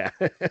 Yeah,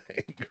 I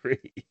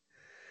agree.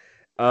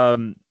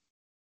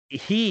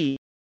 He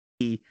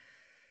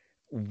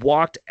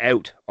walked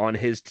out on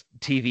his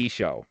TV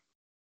show.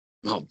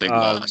 Oh, big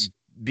loss.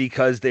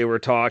 Because she was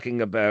talking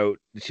about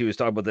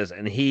this,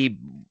 and he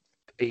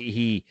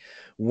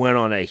went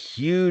on a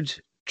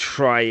huge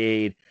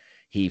tirade.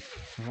 He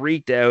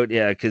freaked out,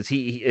 because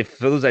if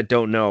for those that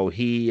don't know,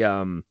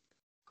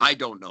 I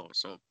don't know,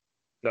 so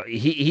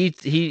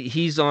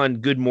he's on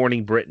Good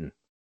Morning Britain,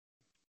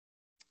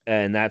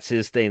 and that's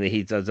his thing that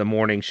he does a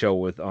morning show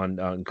with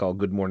on called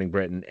Good Morning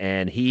Britain,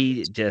 and he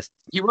was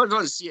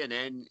on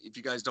CNN. If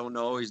you guys don't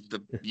know,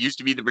 used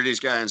to be the British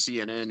guy on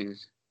CNN.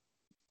 He's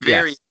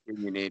very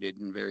opinionated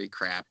and very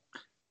crap.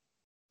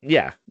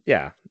 Yeah.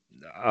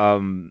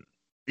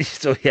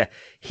 So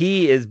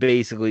he is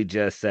basically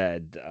just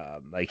said,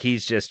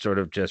 he's just sort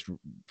of just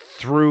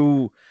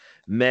threw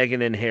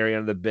Meghan and Harry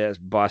under the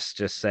bus,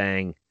 just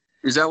saying.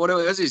 Is that what it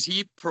was? Is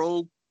he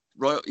pro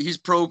royal? He's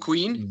pro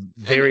Queen.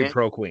 Very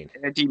pro Queen.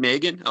 Anti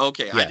Meghan.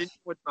 Okay, yes. I didn't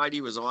know what side he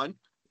was on.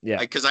 Yeah,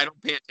 because I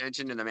don't pay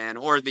attention to the man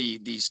or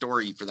the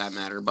story for that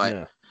matter.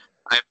 But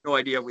I have no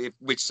idea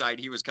which side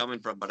he was coming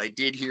from. But I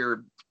did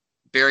hear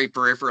very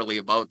peripherally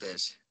about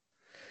this.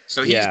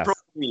 So he's pro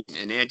Queen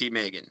and anti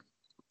Meghan.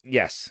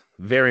 Yes,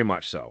 very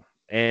much so.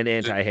 And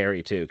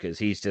anti-Harry, too, because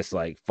he's just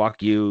like,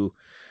 fuck you.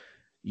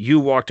 You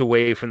walked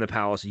away from the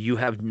palace. You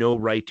have no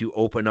right to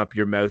open up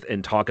your mouth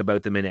and talk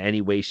about them in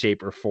any way,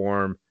 shape, or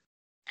form.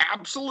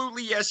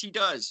 Absolutely, yes, he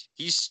does.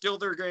 He's still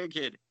their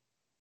grandkid.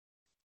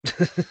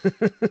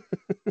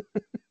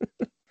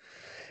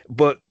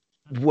 But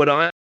what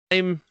I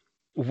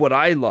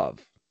love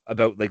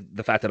about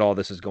the fact that all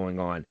this is going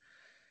on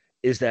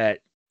is that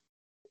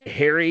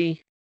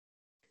Harry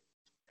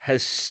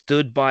has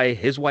stood by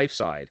his wife's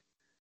side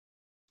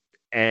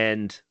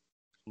and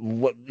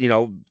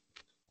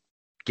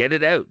get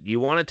it out. You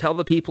want to tell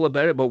the people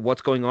about it, but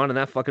what's going on in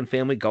that fucking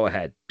family? Go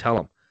ahead, tell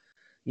them.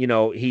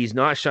 He's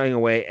not shying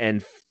away,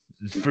 and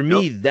for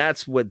me,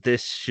 that's what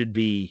this should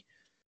be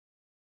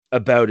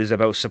about. Is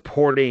about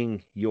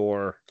supporting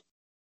your.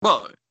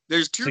 Well,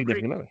 there's two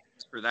reasons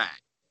for that.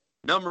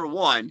 Number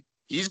one,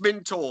 he's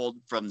been told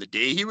from the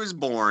day he was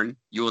born,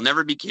 you will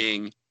never be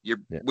king.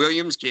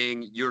 William's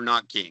king. You're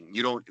not king.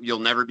 You'll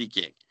never be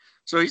king.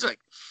 So he's like,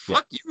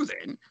 fuck you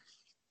then.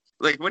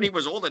 Like when he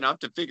was old enough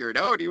to figure it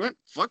out, he went,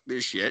 fuck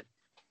this shit.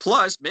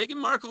 Plus, Meghan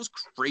Markle's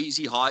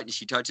crazy hot and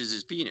she touches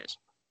his penis.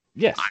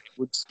 Yes. I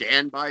would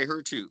stand by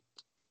her too.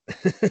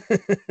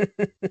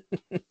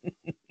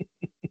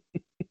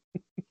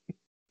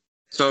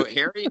 So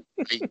Harry,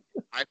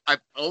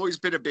 I've always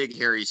been a big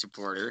Harry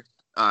supporter.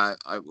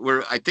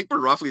 I think we're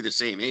roughly the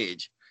same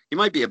age. He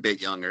might be a bit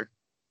younger.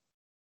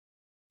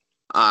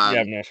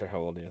 I'm not sure how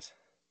old he is.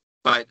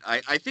 But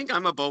I think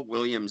I'm about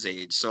William's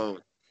age. So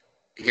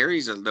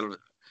Harry's a little.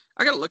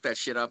 I gotta look that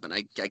shit up, and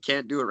I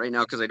can't do it right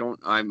now because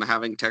I'm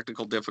having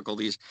technical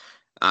difficulties.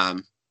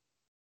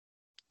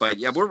 But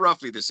yeah, we're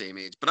roughly the same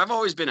age. But I've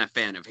always been a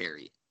fan of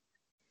Harry.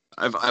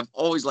 I've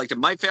always liked him.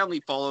 My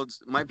family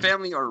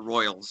are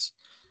royals.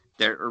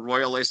 They're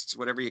royalists,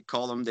 whatever you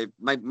call them.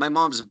 My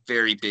mom's a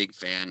very big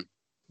fan.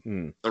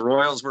 The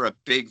royals were a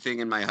big thing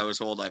in my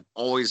household. I've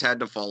always had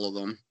to follow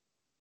them.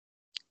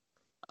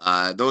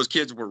 Those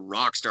kids were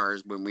rock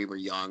stars when we were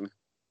young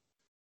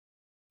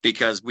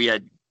because we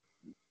had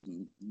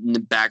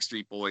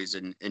Backstreet Boys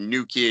and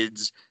New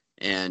Kids,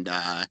 and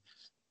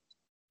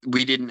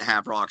we didn't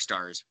have rock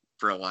stars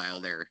for a while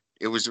there.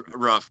 It was a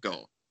rough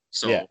go.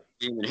 So me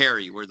and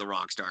Harry were the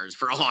rock stars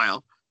for a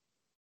while.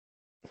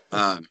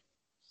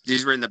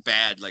 These were in the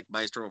bad, like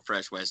Maestro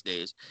Fresh West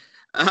days.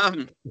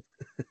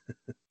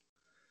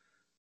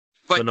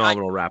 But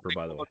phenomenal rapper,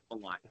 by the way.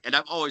 And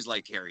I've always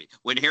liked Harry.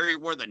 When Harry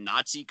wore the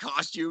Nazi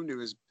costume to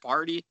his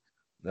party,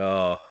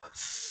 oh,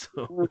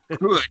 so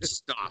good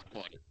stuff,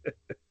 buddy.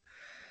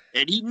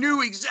 And he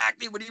knew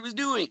exactly what he was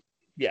doing.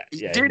 Yeah,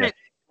 he did it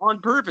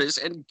on purpose,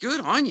 and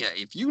good on you.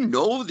 If you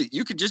know that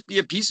you could just be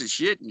a piece of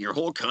shit and your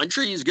whole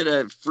country is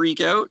gonna freak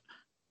out,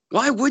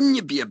 why wouldn't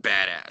you be a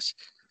badass?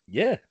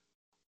 Yeah,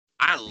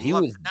 I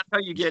love it. That's how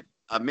you get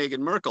Meghan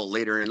Merkel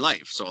later in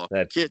life. So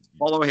kids,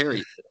 follow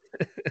Harry.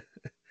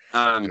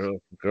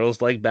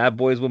 Girls like bad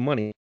boys with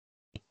money.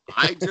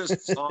 I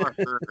just saw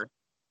her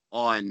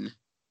on.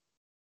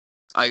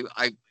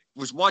 I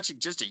was watching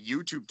just a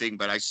YouTube thing,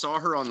 but I saw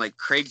her on like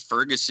Craig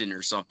Ferguson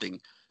or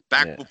something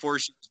back before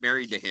she was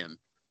married to him.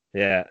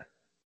 Yeah.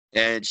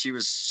 and she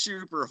was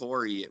super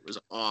hoary. It was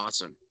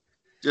awesome.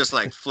 Just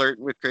like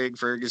flirting with Craig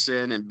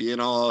Ferguson and being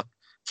all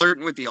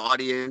flirting with the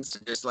audience,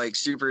 just like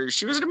super.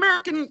 She was an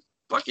American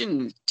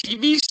fucking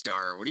TV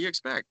star. What do you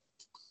expect?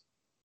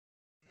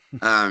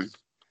 But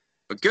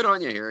good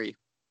on you, Harry.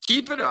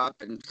 Keep it up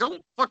and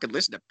don't fucking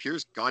listen to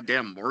Piers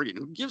goddamn Morgan.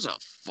 Who gives a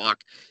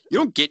fuck? You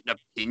don't get an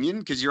opinion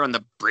because you're on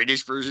the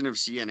British version of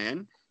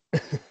CNN.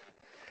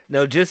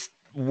 No, just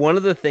one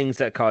of the things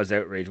that caused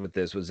outrage with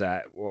this was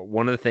that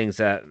one of the things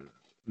that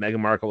Meghan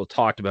Markle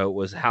talked about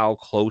was how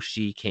close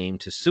she came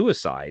to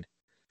suicide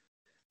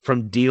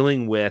from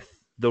dealing with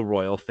the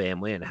royal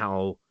family and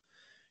how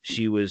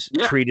she was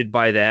treated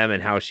by them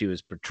and how she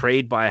was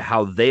portrayed by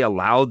how they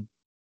allowed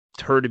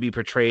her to be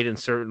portrayed in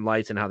certain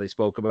lights and how they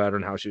spoke about her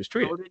and how she was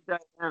treated. So did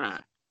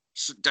Diana.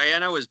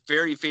 Diana was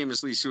very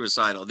famously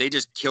suicidal. They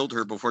just killed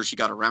her before she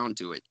got around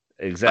to it.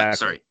 Exactly.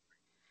 Sorry.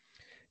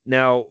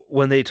 Now,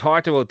 when they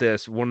talked about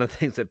this, one of the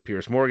things that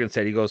Piers Morgan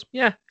said, he goes,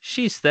 yeah,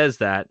 she says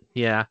that.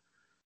 Yeah.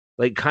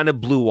 Like kind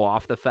of blew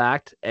off the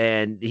fact.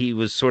 And he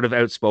was sort of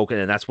outspoken.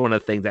 And that's one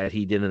of the things that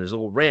he did in his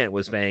little rant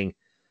was saying,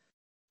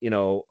 you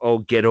know, oh,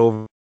 get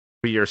over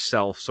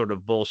yourself sort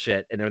of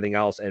bullshit and everything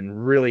else.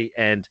 And really,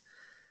 and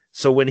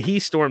so when he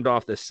stormed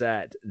off the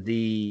set,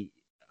 the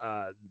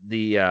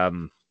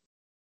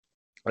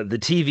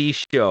TV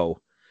show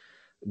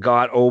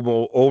got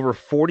over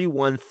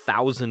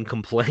 41,000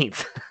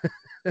 complaints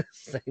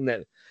saying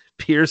that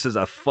Piers is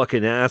a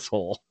fucking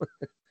asshole.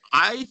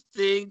 I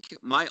think,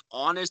 my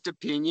honest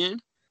opinion,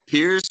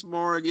 Piers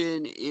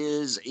Morgan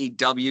is a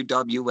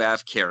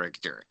WWF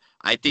character.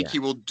 I think he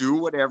will do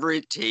whatever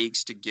it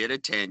takes to get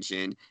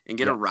attention and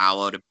get a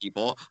row out of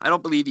people. I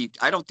don't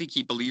think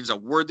he believes a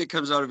word that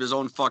comes out of his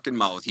own fucking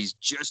mouth. He's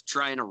just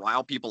trying to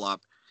rile people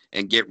up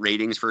and get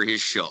ratings for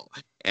his show.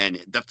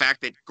 And the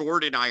fact that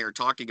Gord and I are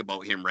talking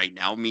about him right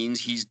now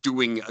means he's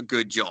doing a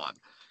good job.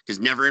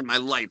 Because never in my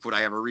life would I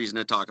have a reason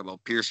to talk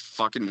about Piers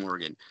fucking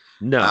Morgan.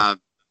 No.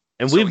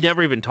 And we've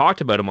never even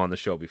talked about him on the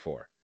show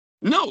before.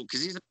 No,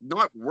 because he's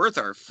not worth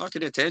our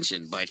fucking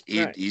attention. But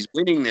he's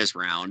winning this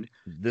round.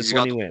 This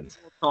one he wins.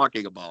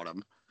 Talking about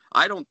him.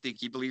 I don't think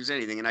he believes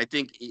anything. And I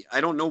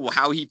don't know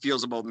how he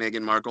feels about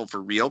Meghan Markle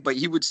for real, but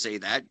he would say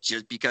that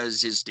just because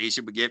his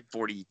station would get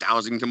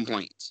 40,000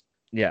 complaints.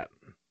 Yeah.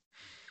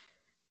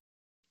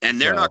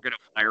 And they're not going to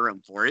fire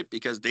him for it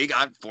because they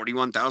got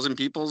 41,000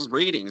 people's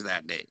ratings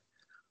that day.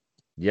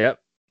 Yep.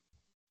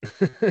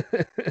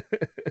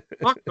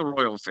 Fuck the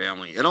royal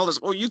family and all this.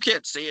 Oh, you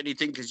can't say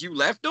anything because you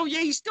left. No,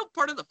 he's still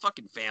part of the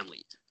fucking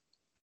family.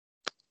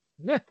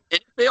 Yeah.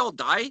 And if they all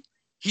die,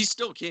 he's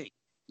still king.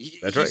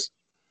 That's right.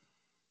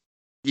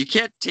 You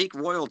can't take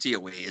royalty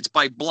away. It's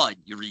by blood,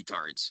 you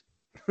retards.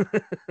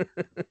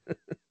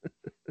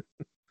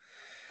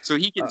 So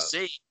he can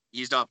say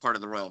he's not part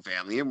of the royal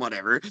family and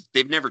whatever.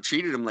 They've never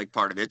treated him like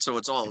part of it. So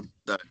it's all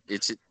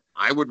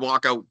I would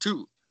walk out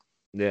too.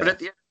 Yeah. But at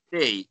the end of the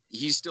day,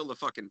 he's still the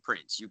fucking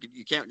prince.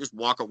 You can't just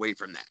walk away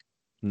from that.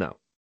 No.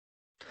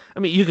 I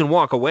mean, you can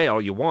walk away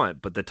all you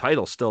want, but the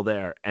title's still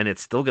there and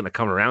it's still going to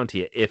come around to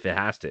you if it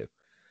has to.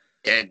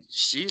 And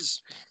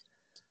she's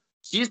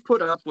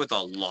put up with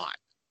a lot.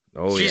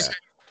 Oh, she's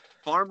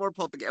far more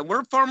public, and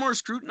we're far more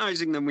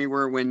scrutinizing than we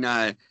were when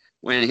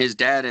his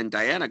dad and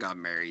Diana got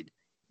married.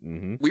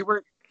 Mm-hmm.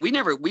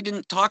 We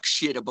didn't talk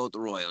shit about the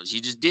royals. You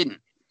just didn't.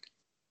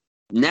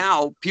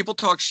 Now people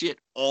talk shit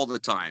all the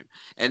time,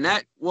 and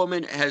that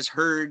woman has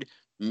heard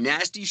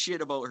nasty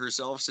shit about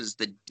herself since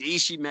the day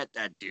she met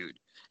that dude.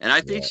 And I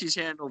think she's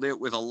handled it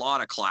with a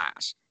lot of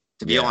class,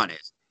 to be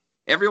honest.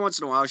 Every once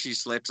in a while she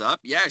slips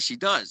up. Yeah, she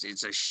does.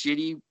 It's a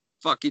shitty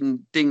fucking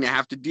thing to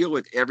have to deal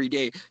with every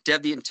day, to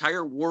have the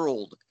entire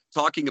world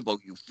talking about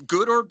you,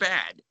 good or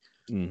bad.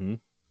 Mm-hmm.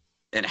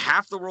 And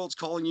half the world's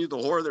calling you the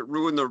whore that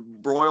ruined the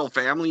royal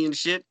family and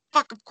shit.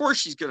 Fuck, of course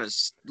she's gonna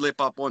slip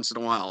up once in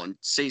a while and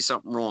say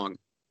something wrong.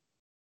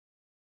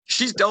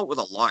 She's dealt with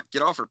a lot.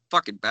 Get off her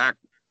fucking back.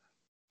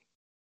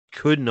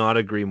 Could not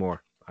agree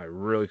more. I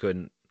really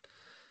couldn't.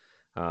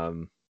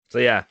 So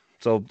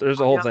there's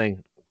a whole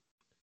thing.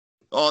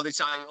 Oh, they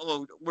say,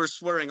 we're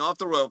swearing off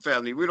the royal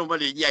family. We don't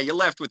want to. Yeah, you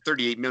left with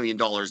 $38 million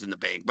in the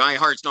bank. My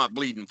heart's not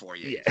bleeding for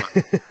you. Yeah.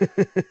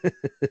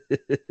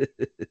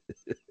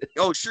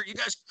 Oh, sure. You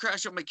guys can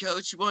crash on my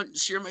couch. You want to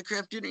share my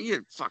craft dinner? Yeah,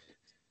 fuck.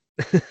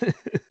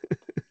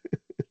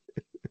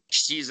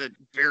 She's a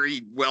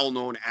very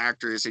well-known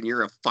actress, and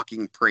you're a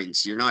fucking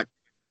prince. You're not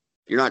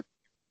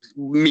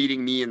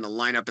meeting me in the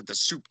lineup at the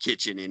soup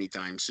kitchen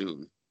anytime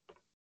soon.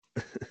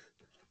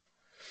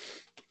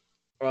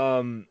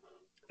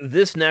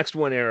 This next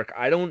one, Eric,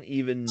 I don't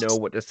even know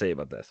what to say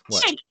about this.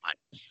 What? Hang on.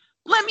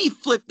 Let me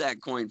flip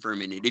that coin for a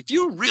minute. If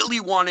you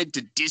really wanted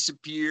to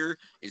disappear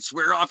and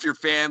swear off your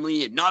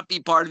family and not be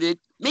part of it,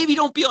 maybe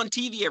don't be on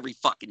TV every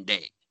fucking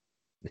day.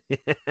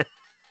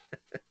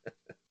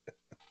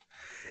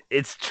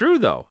 It's true,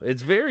 though.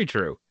 It's very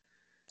true.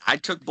 I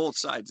took both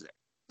sides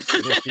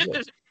there.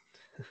 Yes,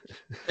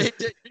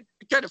 it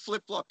kind of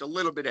flip-flopped a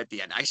little bit at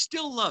the end. I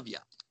still love you,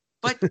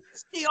 but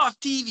stay off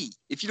TV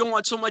if you don't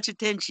want so much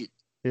attention.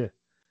 Yeah.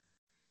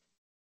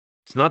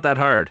 It's not that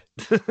hard.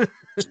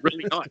 It's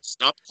really not.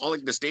 Stop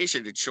calling the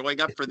station and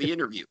showing up for the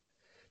interview.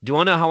 Do you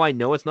want to know how I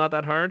know it's not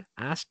that hard?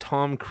 Ask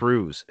Tom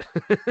Cruise.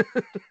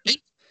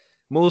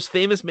 Most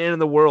famous man in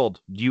the world.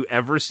 Do you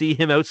ever see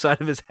him outside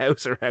of his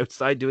house or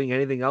outside doing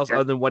anything else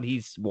other than what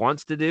he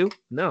wants to do?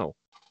 No.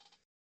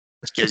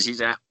 Because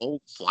he's at home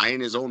flying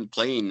his own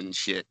plane and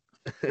shit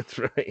That's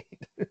right.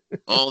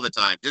 all the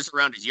time, just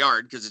around his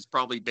yard because it's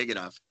probably big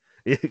enough.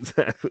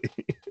 Exactly.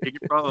 He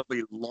could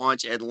probably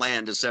launch and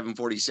land a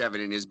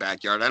 747 in his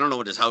backyard. I don't know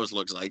what his house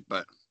looks like,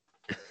 but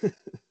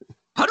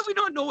how do we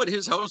not know what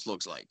his house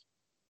looks like?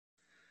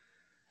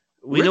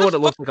 We know what it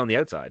looks like on the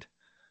outside.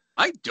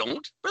 I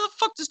don't. Where the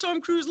fuck does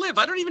Tom Cruise live?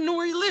 I don't even know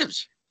where he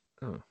lives.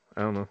 Oh,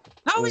 I don't know.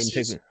 How is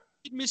he so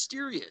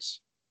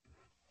mysterious?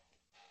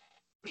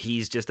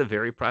 He's just a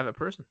very private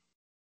person.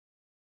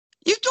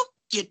 You don't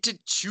get to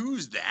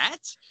choose that.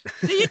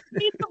 They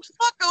beat the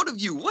fuck out of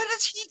you. What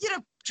does he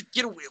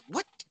get away?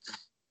 What?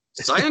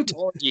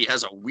 Scientology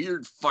has a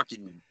weird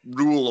fucking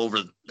rule over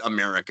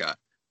America.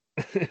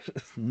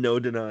 No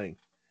denying.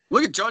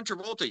 Look at John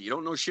Travolta. You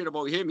don't know shit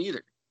about him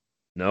either.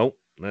 No,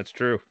 that's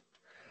true.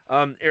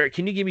 Eric,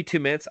 can you give me 2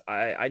 minutes?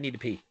 I need to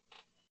pee.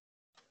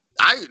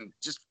 I can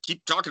just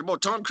keep talking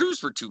about Tom Cruise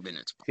for 2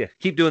 minutes. Yeah,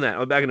 keep doing that.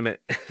 I'll be back in a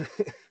minute.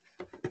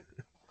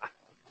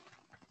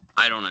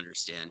 I don't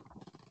understand.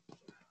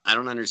 I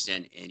don't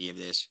understand any of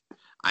this.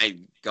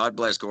 God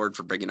bless Gord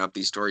for bringing up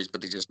these stories,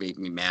 but they just make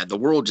me mad. The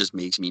world just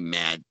makes me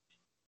mad.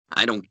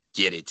 I don't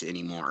get it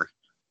anymore.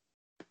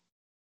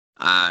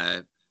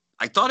 I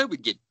thought it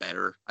would get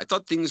better. I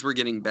thought things were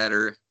getting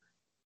better.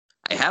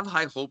 I have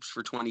high hopes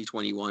for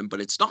 2021,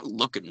 but it's not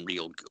looking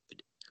real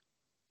good.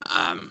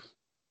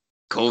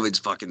 COVID's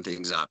fucking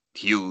things up.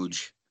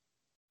 Huge.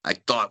 I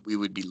thought we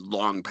would be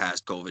long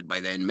past COVID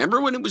by then.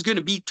 Remember when it was going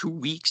to be 2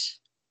 weeks?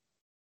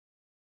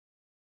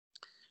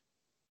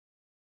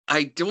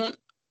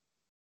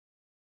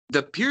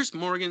 The Piers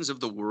Morgans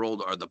of the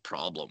world are the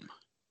problem.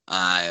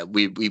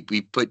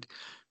 We put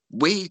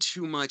way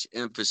too much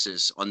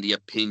emphasis on the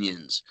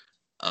opinions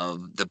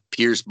of the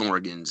Piers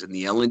Morgans and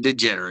the Ellen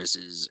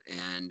DeGenereses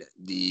and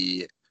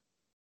the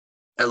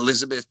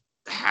Elizabeth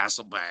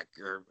Hasselbeck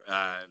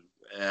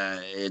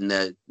and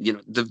the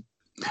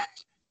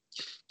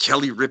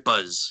Kelly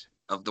Ripas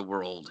of the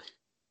world.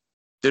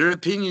 Their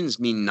opinions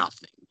mean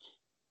nothing.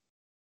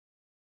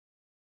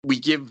 We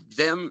give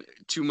them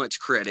too much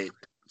credit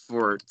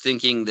for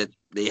thinking that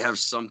they have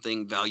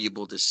something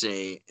valuable to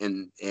say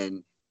and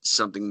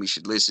something we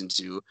should listen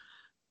to.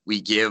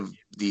 We give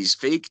these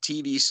fake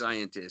TV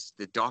scientists,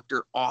 the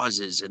Dr.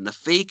 Oz's and the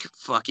fake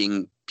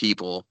fucking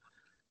people,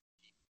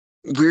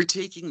 we're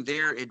taking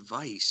their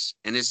advice,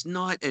 and it's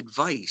not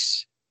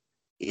advice.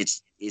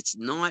 It's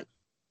not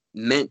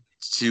meant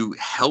to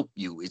help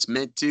you. It's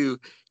meant to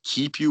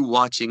keep you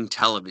watching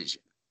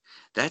television.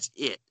 That's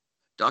it.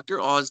 Dr.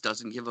 Oz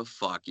doesn't give a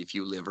fuck if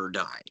you live or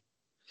die.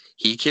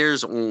 He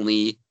cares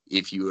only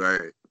if you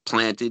are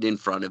planted in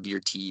front of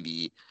your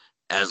TV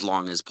as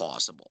long as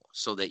possible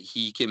so that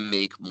he can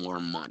make more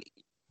money.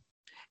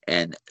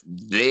 And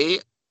they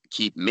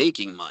keep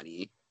making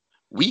money.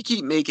 We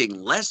keep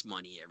making less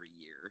money every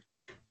year,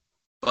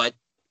 but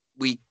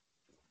we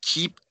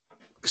keep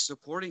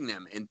supporting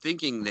them and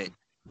thinking that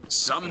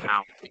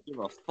somehow they give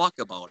a fuck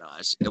about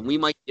us and we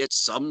might get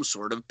some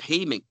sort of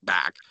payment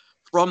back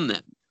from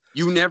them.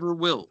 You never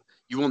will.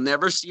 You will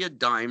never see a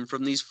dime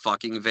from these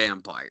fucking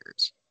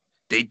vampires.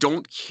 They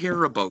don't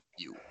care about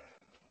you.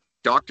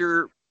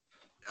 Dr.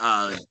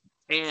 Tam,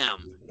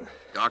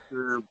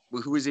 Dr.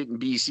 Who is it in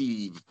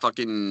BC?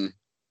 Fucking,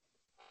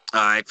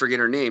 I forget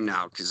her name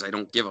now because I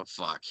don't give a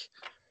fuck.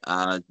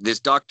 This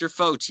Dr.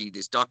 Fauci,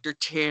 this Dr.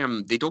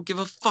 Tam, they don't give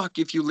a fuck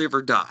if you live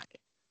or die.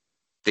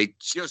 They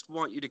just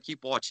want you to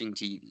keep watching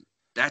TV.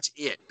 That's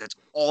it. That's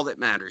all that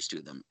matters to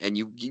them. And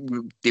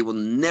they will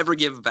never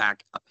give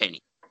back a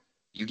penny.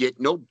 You get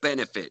no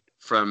benefit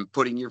from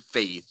putting your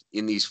faith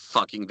in these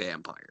fucking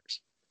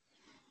vampires.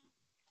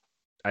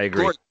 I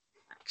agree.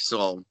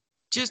 So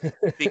just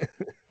think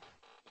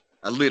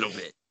a little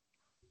bit.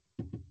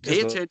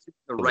 Pay attention to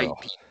the right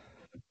people.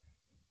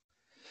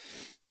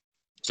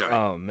 Sorry.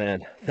 Oh,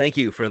 man. Thank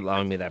you for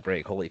allowing me that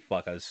break. Holy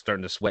fuck. I was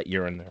starting to sweat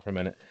urine there for a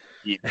minute.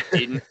 You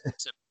didn't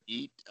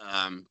eat.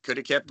 Could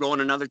have kept going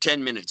another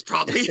 10 minutes,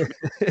 probably.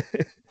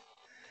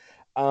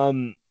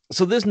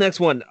 So this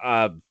next one,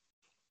 I'll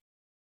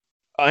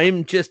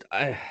just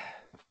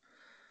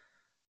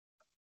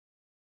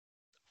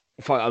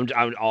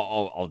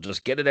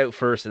get it out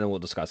first and then we'll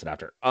discuss it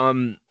after.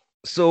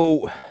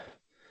 So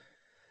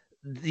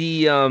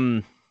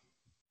the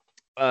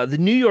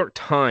New York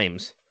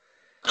Times.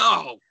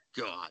 Oh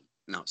God,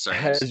 no,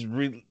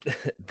 sorry.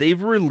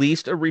 They've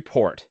released a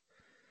report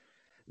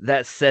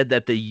that said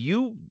that the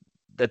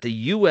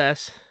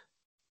U.S.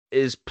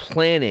 is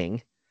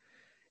planning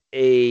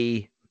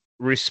a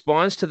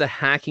response to the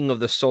hacking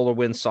of the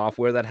SolarWinds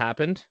software that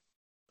happened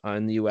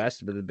in the U.S.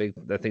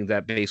 The thing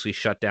that basically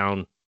shut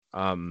down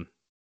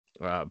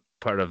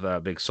part of a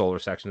big solar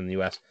section in the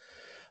U.S.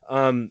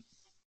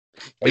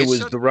 It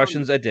was the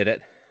Russians that did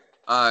it.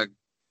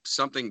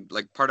 something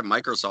like part of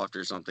Microsoft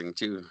or something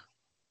too.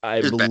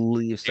 I Just bad.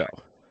 believe so.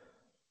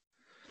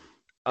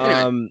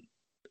 Anyway,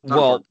 not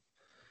Well,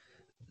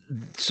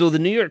 important. so the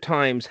New York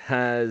Times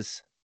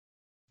has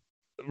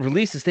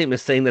released a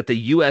statement saying that the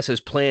U.S. is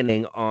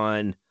planning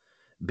on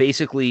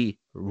basically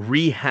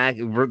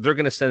they're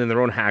going to send in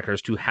their own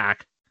hackers to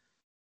hack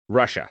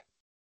Russia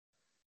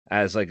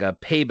as like a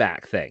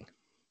payback thing.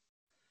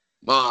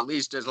 Well, at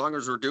least as long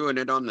as we're doing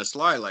it on the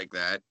sly like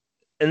that.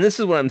 And this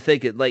is what I'm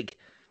thinking, like,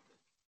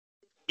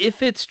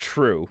 if it's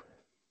true,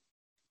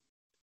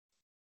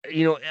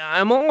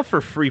 I'm all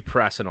for free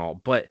press and all,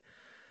 but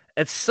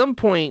at some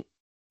point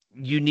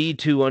you need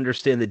to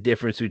understand the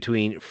difference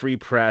between free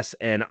press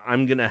and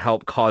I'm going to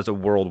help cause a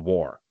world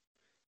war.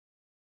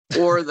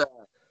 Or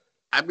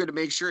I'm going to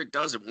make sure it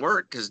doesn't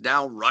work because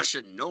now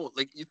Russia knows.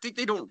 Like, you think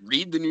they don't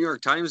read the New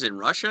York Times in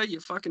Russia? You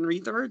fucking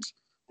retards.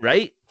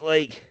 Right?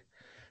 Like,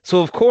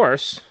 so of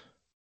course,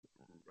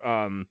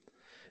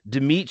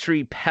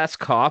 Dmitry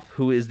Peskov,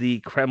 who is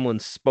the Kremlin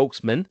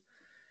spokesman,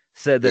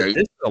 said that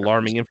this is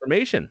alarming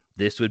information.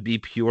 This would be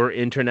pure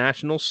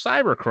international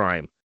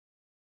cybercrime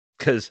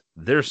because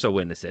they're so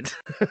innocent.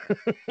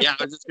 Yeah,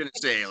 I was just going to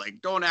say,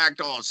 like, don't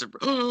act all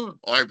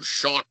I'm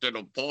shocked and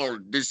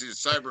appalled. This is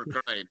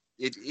cybercrime.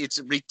 It's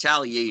a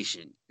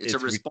retaliation. It's a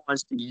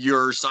response to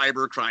your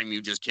cybercrime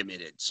you just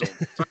committed. So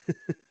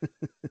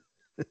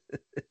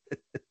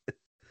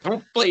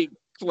don't play.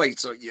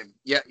 So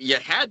you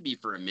had me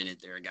for a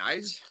minute there,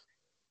 guys.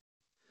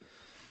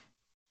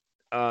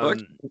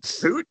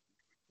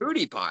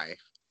 Booty pie.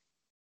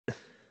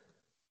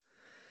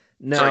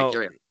 Now,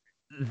 sorry,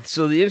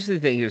 so the interesting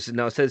thing is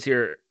now it says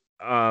here,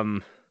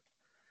 the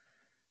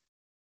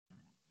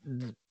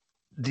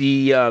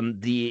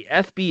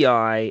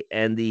FBI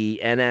and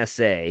the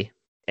NSA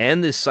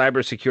and the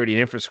Cybersecurity and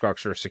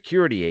Infrastructure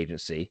Security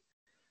Agency,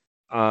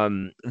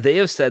 they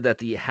have said that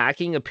the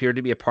hacking appeared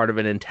to be a part of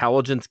an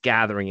intelligence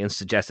gathering and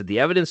suggested the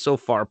evidence so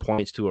far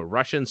points to a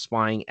Russian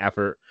spying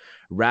effort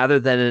rather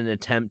than an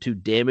attempt to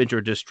damage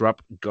or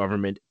disrupt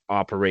government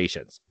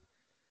operations.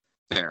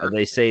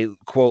 They say,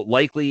 quote,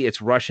 likely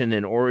it's Russian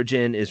in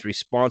origin, is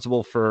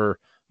responsible for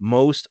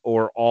most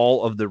or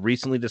all of the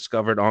recently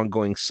discovered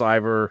ongoing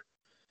cyber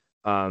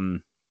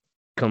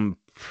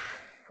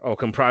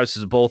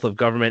comprises both of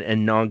government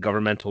and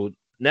non-governmental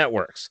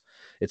networks.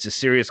 It's a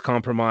serious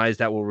compromise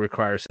that will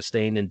require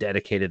sustained and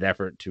dedicated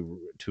effort to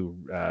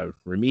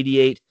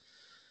remediate.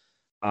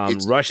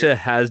 Russia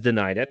has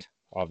denied it,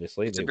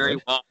 obviously. It's a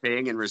very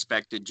well-paying and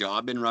respected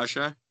job in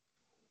Russia.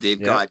 They've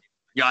got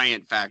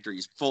giant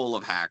factories full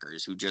of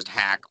hackers who just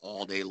hack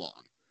all day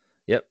long.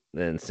 Yep,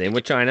 and same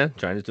with China.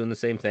 China's doing the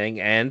same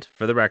thing, and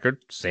for the record,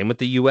 same with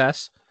the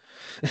U.S.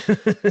 I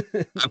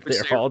would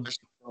say Russia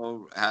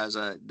has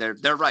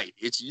they're right.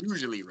 It's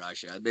usually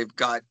Russia. They've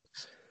got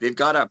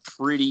a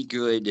pretty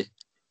good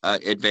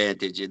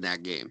advantage in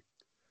that game.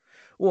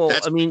 Well,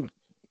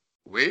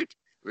 wait,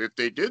 if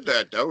they did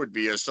that, that would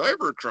be a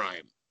cyber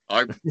crime.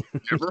 I've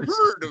never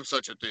heard of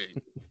such a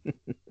thing.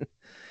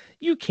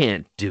 You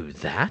can't do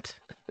that.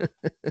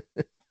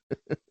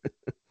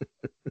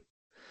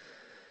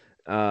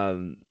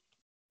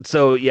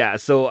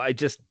 So I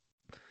just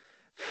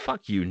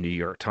fuck you, New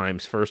York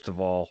Times. First of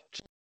all,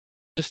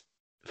 just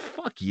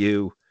fuck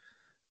you.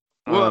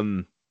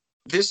 Well,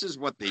 this is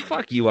what they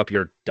fuck you up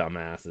your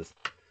dumbasses.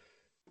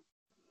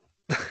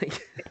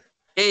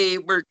 Hey,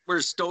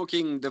 we're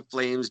stoking the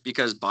flames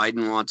because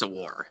Biden wants a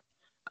war.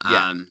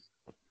 Yeah.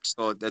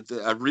 So that's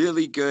a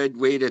really good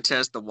way to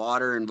test the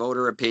water and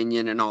voter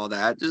opinion and all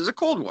that. This is a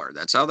Cold War.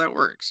 That's how that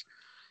works.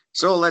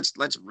 So let's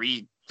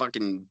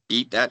fucking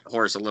beat that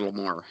horse a little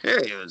more.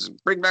 Hey, let's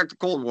bring back the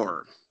Cold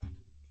War.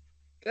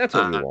 That's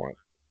what we want.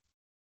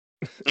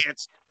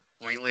 It's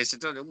pointless.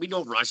 We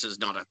know Russia's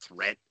not a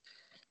threat.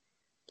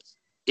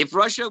 If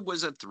Russia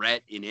was a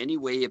threat in any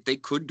way, if they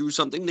could do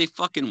something, they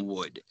fucking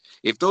would.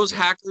 If those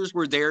hackers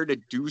were there to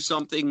do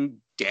something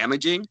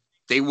damaging,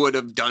 they would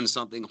have done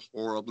something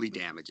horribly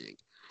damaging.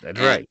 That's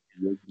right.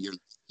 You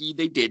see,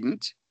 they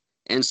didn't,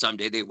 and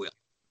someday they will.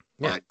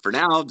 Yeah. But for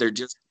now, they're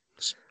just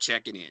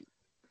checking in.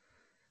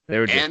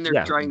 They're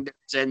trying to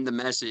send the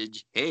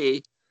message,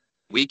 hey,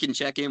 we can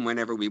check in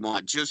whenever we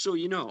want, just so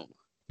you know.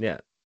 Yeah,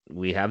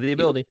 we have the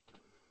ability.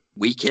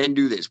 We can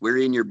do this. We're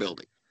in your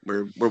building.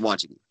 We're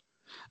watching you.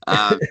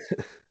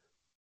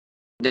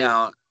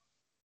 Now,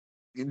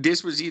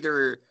 this was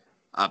either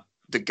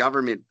the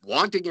government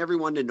wanting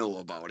everyone to know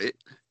about it,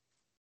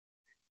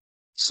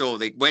 so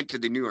they went to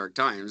the New York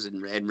Times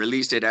and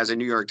released it as a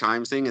New York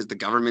Times thing as the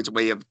government's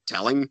way of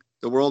telling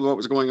the world what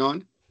was going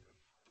on,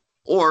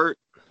 or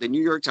the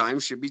New York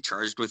Times should be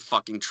charged with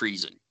fucking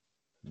treason.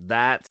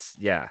 That's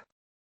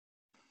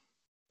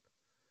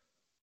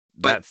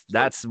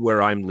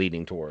where I'm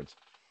leaning towards.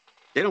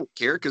 They don't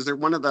care because they're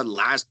one of the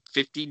last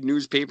 50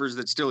 newspapers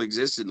that still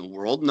exist in the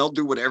world, and they'll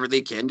do whatever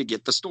they can to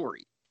get the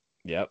story.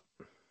 Yep.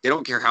 They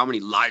don't care how many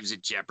lives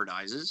it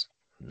jeopardizes.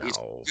 No. It's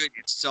good.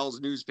 It sells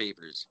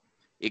newspapers.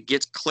 It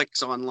gets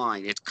clicks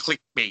online. It's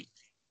clickbait.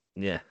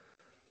 Yeah.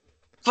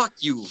 Fuck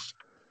you.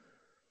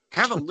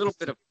 Have a little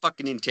bit of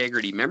fucking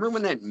integrity. Remember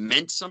when that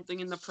meant something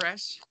in the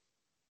press?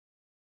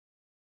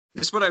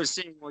 That's what I was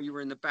saying while you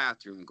were in the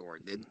bathroom,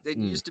 Gord. They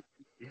used to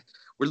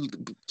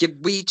give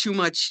way too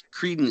much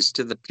credence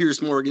to the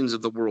Piers Morgans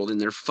of the world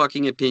and their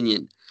fucking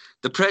opinion.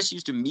 The press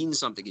used to mean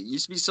something. It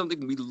used to be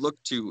something we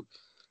looked to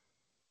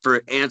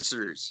for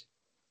answers.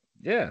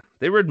 Yeah,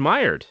 they were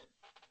admired,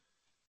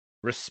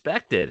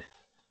 respected.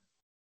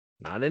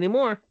 Not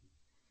anymore.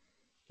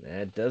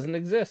 That doesn't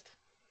exist.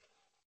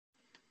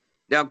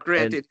 Now,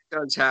 granted, it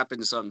does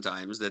happen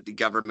sometimes that the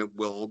government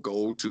will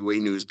go to a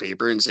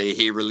newspaper and say,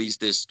 hey, release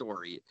this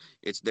story.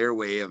 It's their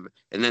way of,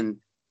 and then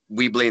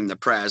we blame the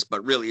press,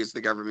 but really it's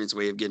the government's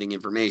way of getting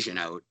information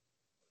out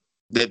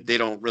that they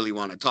don't really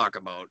want to talk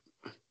about.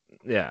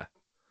 Yeah.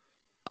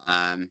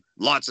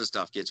 Lots of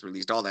stuff gets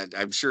released, all that.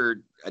 I'm sure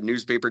a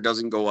newspaper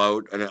doesn't go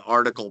out, an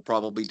article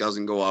probably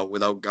doesn't go out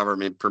without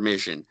government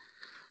permission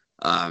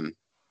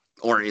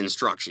or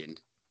instruction.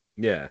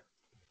 Yeah.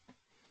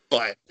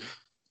 But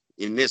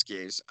in this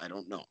case, I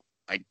don't know.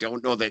 I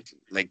don't know that,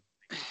 like,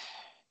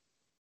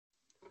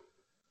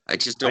 I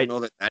just don't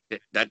know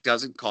that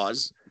doesn't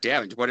cause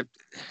damage. What if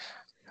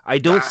I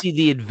don't see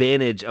the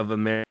advantage of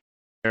America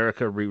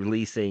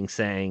releasing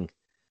saying,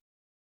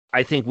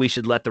 I think we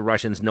should let the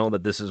Russians know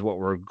that this is what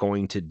we're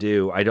going to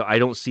do. I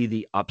don't see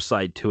the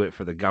upside to it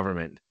for the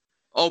government.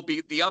 Oh,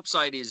 the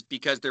upside is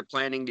because they're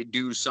planning to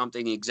do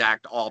something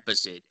exact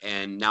opposite.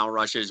 And now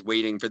Russia is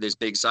waiting for this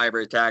big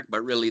cyber attack.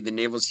 But really, the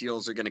naval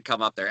SEALs are going to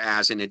come up their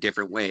ass in a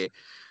different way.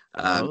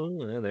 Yeah,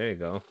 there you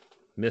go.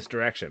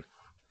 Misdirection.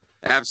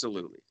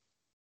 Absolutely.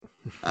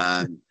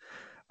 I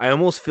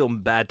almost feel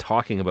bad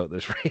talking about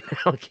this right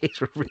now in case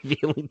we're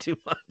revealing too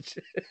much.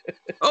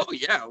 Oh,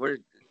 yeah.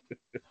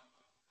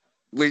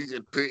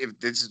 If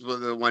this is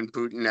the one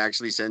Putin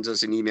actually sends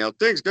us an email.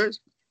 Thanks, guys.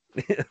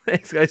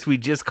 Thanks, guys. We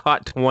just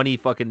caught 20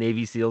 fucking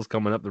Navy SEALs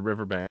coming up the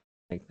riverbank.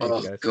 Thanks,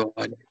 guys.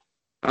 God.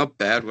 How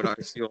bad would I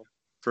feel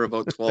for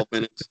about 12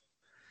 minutes?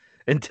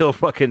 Until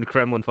fucking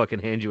Kremlin fucking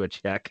hands you a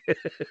check.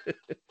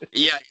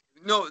 Yeah.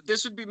 No,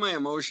 this would be my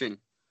emotion.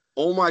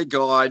 Oh, my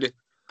God.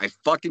 I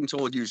fucking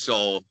told you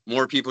so.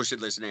 More people should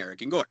listen to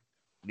Eric and Gord.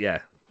 Yeah.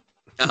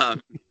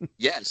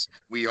 Yes,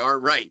 we are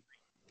right.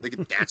 Like,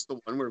 that's the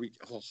one where we...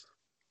 Oh,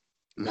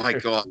 my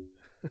God.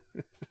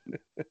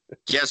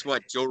 Guess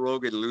what? Joe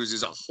Rogan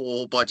loses a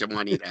whole bunch of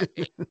money that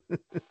day.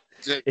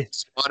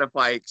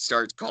 Spotify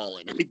starts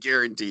calling. I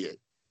guarantee it.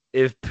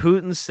 If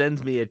Putin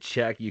sends me a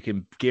check, you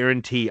can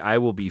guarantee I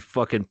will be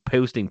fucking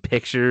posting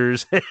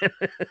pictures.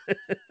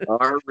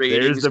 Our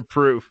ratings. There's the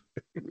proof.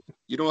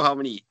 You know how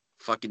many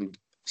fucking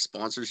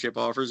sponsorship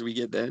offers we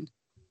get then?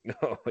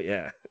 Oh,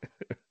 yeah.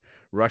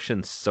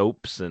 Russian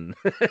soaps and...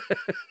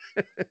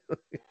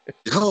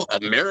 Oh,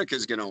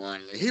 America's going to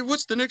want it. Hey,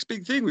 what's the next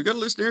big thing? We got to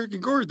listen to Eric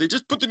and Gord. They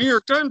just put the New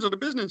York Times out of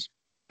business.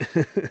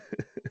 Sorry.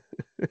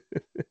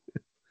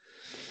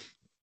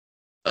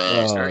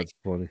 That's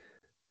funny.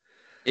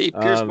 Hey,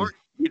 Piers Morgan,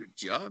 you need a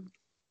job?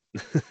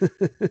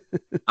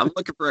 I'm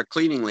looking for a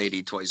cleaning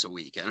lady twice a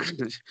week.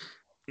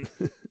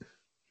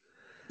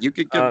 You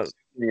could come to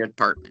the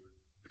apartment.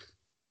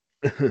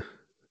 I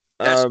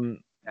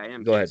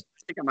am. Go ahead.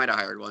 I think I might have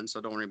hired one,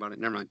 so don't worry about it.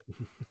 Never mind.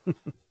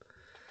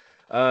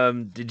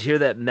 Did you hear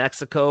that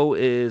Mexico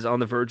is on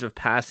the verge of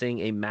passing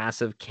a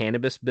massive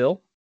cannabis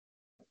bill?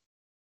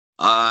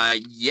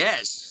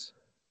 Yes.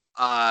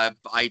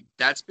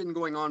 That's been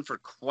going on for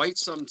quite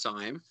some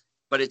time,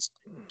 but it's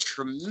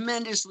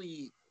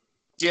tremendously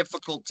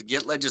difficult to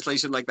get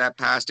legislation like that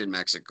passed in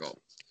Mexico.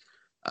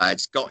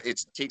 It's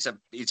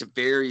a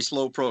very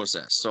slow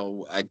process.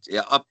 So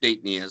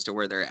update me as to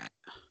where they're at.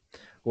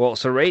 Well,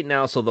 so right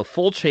now, the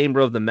full chamber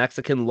of the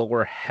Mexican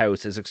lower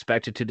house is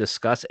expected to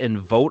discuss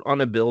and vote on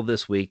a bill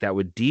this week that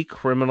would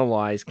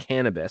decriminalize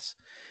cannabis,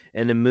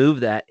 and a move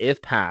that, if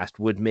passed,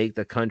 would make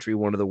the country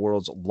one of the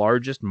world's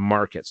largest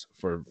markets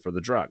for the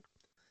drug.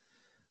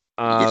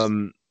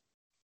 It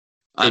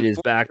is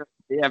back.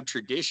 They have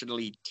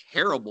traditionally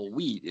terrible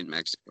weed in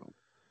Mexico.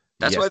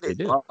 That's why they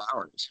love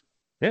ours.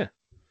 Yeah.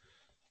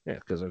 Yeah,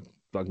 because they're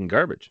fucking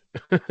garbage.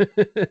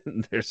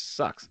 Theirs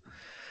sucks.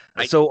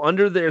 So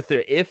under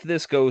if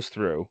this goes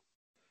through,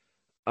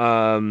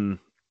 part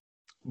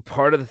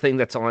of the thing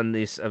that's on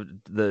this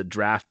the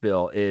draft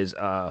bill is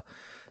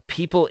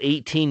people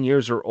 18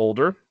 years or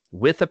older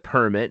with a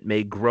permit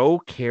may grow,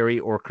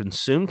 carry, or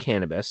consume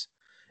cannabis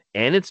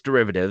and its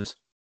derivatives,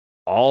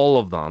 all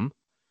of them.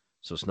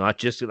 So it's not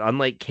just,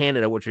 unlike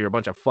Canada, which are a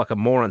bunch of fucking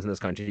morons in this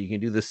country. You can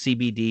do the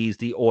CBDs,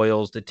 the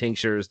oils, the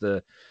tinctures,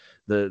 the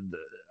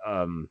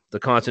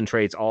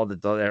concentrates,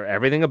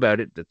 everything about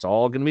it. It's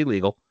all going to be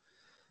legal.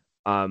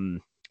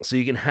 So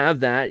you can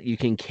have that. You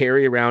can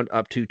carry around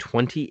up to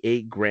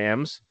 28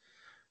 grams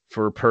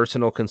for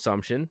personal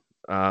consumption.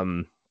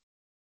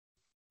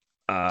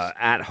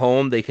 At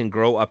home, they can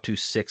grow up to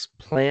 6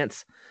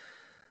 plants,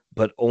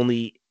 but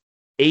only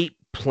 8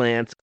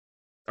 plants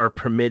are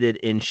permitted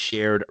in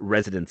shared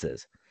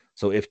residences.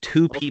 So if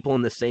 2 people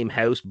in the same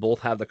house both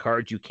have the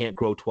cards, you can't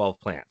grow 12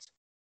 plants.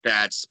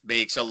 That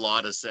makes a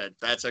lot of sense.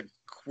 That's a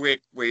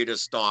quick way to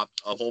stop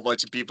a whole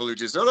bunch of people who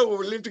just, oh, no,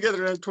 we live together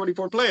and have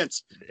 24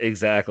 plants.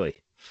 Exactly.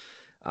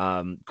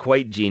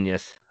 Quite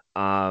genius.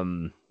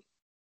 So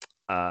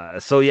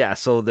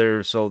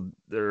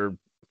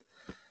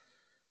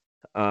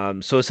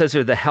it says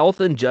here the Health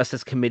and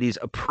Justice Committees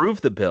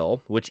approved the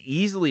bill, which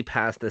easily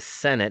passed the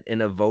Senate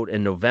in a vote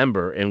in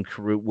November and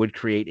would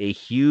create a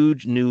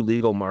huge new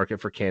legal market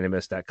for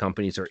cannabis that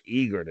companies are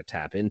eager to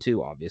tap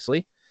into,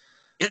 obviously.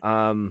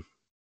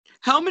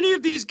 How many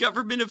of these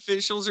government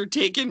officials are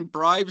taking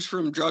bribes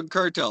from drug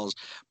cartels,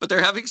 but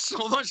they're having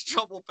so much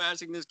trouble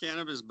passing this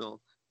cannabis bill?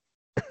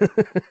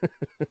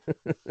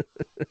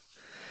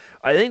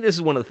 I think this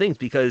is one of the things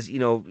because, you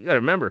got to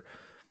remember,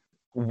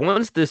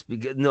 once this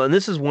and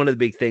this is one of the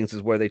big things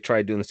is where they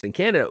tried doing this in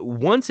Canada.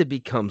 Once it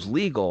becomes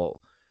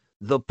legal,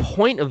 the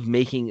point of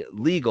making it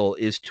legal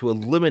is to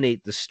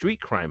eliminate the street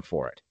crime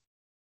for it.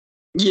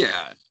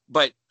 Yeah,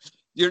 but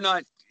you're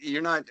not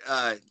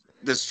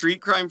the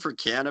street crime for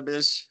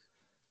cannabis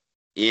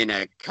in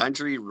a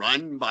country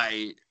run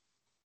by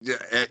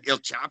El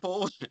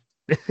Chapo.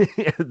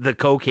 The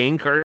cocaine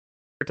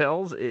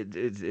cartels.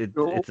 It's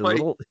a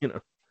little,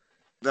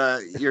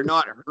 You're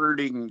not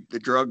hurting the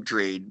drug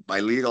trade by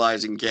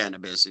legalizing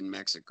cannabis in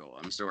Mexico.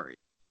 I'm sorry.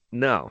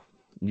 No,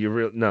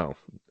 no.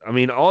 I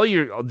mean,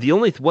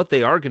 what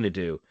they are going to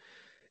do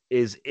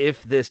is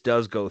if this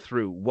does go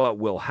through, what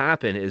will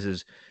happen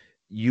is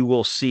you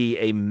will see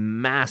a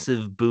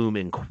massive boom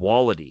in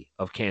quality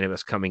of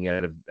cannabis coming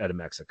out of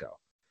Mexico,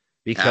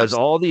 because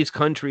all these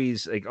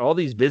countries, like all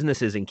these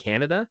businesses in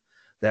Canada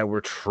that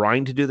were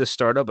trying to do the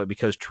startup, but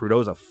because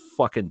Trudeau's a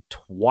fucking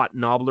twat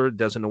nobbler,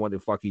 doesn't know what the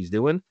fuck he's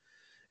doing,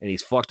 and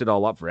he's fucked it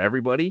all up for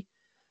everybody.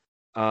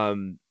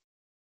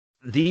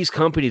 These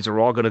companies are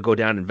all going to go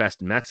down and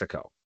invest in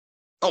Mexico.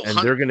 And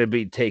they're going to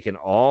be taking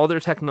all their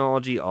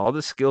technology, all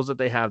the skills that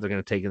they have. They're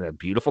going to take in that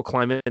beautiful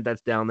climate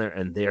that's down there,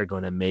 and they're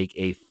going to make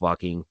a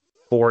fucking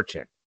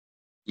fortune.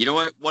 You know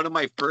what? One of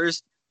my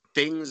first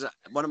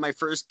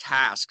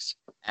tasks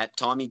at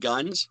Tommy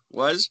Guns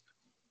was,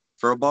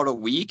 for about a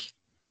week,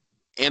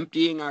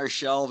 emptying our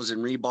shelves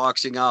and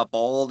reboxing up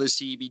all the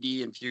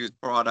CBD infused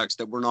products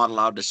that we're not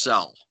allowed to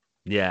sell.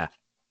 Yeah.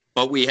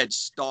 But we had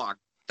stocked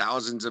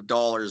thousands of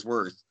dollars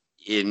worth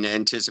in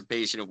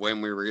anticipation of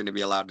when we were going to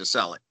be allowed to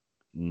sell it.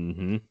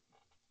 Mm-hmm.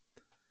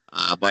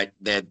 But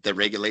the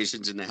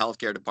regulations in the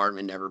healthcare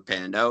department never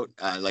panned out,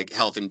 like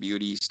health and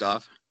beauty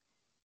stuff.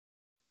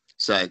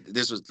 So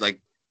this was like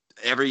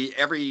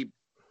every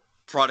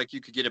product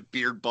you could get, a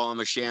beard balm,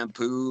 a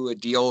shampoo, a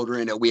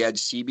deodorant. We had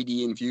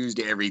CBD infused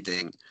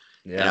everything.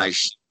 Yeah. And I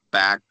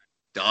back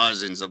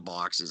dozens of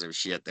boxes of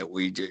shit that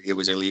it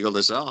was illegal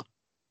to sell.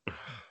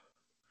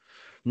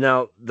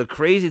 Now, the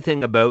crazy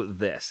thing about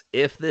this,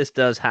 if this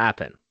does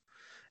happen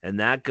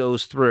and that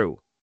goes through,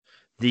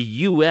 the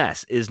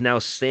U.S. is now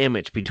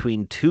sandwiched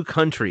between two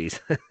countries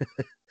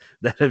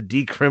that have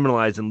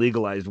decriminalized and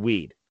legalized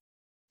weed.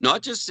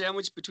 Not just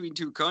sandwiched between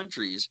two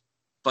countries,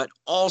 but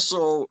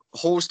also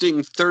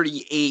hosting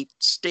 38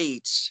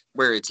 states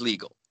where it's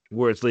legal.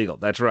 Where it's legal,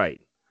 that's right.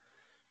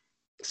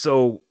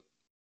 So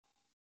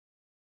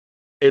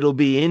it'll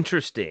be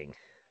interesting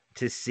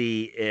to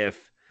see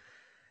if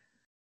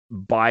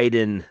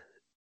Biden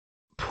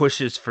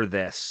pushes for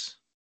this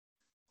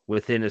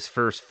within his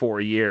first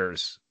 4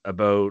 years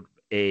about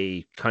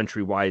a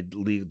countrywide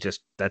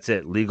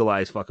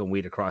legalize fucking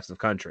weed across the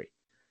country.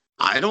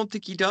 I don't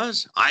think he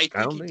does. I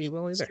don't think he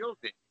will either.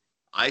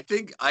 I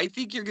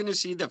think you're going to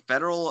see the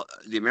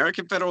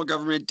American federal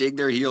government dig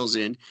their heels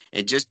in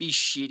and just be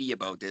shitty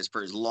about this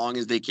for as long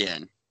as they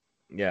can.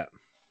 Yeah.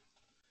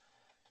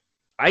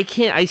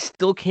 I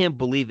still can't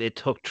believe it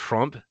took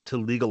Trump to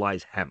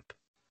legalize hemp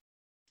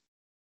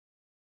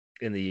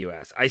in the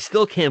U.S. I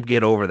still can't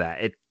get over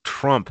that.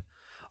 Trump,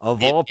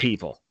 of all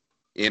people.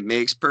 It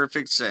makes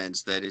perfect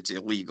sense that it's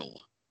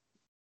illegal.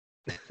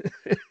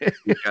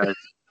 Because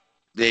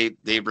they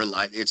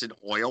rely, it's an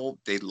oil,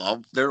 they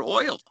love their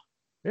oil.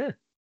 Yeah.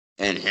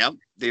 And hemp,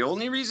 the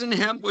only reason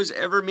hemp was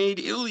ever made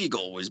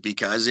illegal was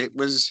because it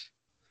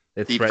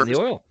threatened the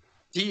oil.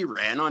 He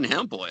ran on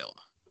hemp oil.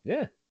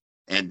 Yeah.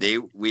 And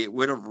we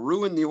would have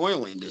ruined the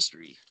oil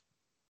industry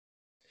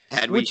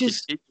had we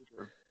continued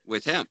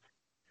with hemp.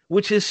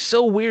 Which is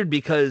so weird,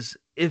 because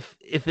if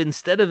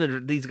instead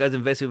of these guys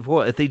investing in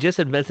oil, if they just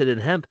invested in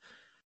hemp,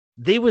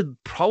 they would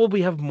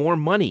probably have more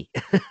money.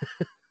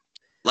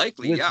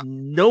 Likely, yeah.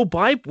 No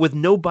bad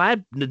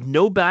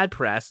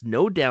press,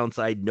 no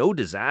downside, no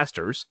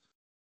disasters,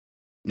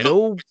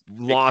 no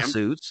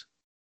lawsuits.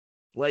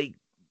 Like,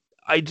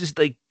 I just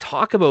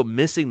talk about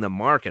missing the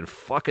mark and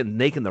fucking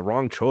making the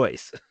wrong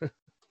choice.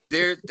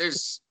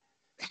 There's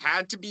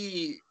had to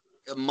be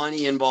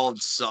money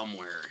involved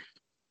somewhere.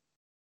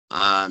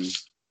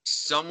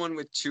 Someone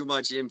with too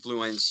much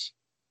influence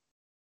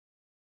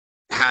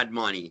had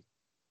money.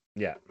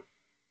 Yeah.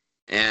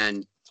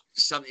 And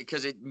something,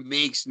 because it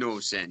makes no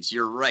sense.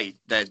 You're right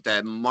that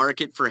the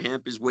market for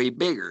hemp is way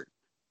bigger.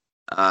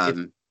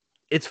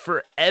 It's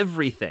for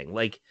everything.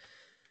 Like,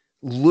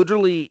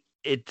 literally,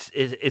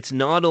 it's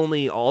not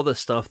only all the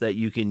stuff that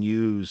you can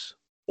use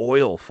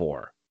oil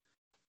for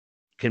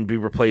can be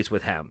replaced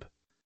with hemp.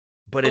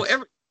 But Oh,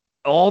 it's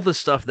all the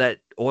stuff that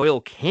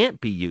oil can't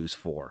be used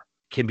for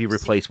can be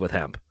replaced with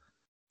hemp.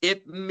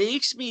 It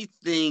makes me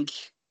think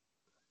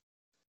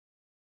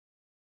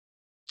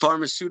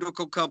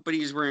pharmaceutical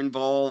companies were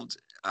involved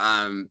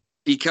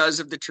because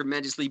of the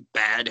tremendously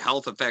bad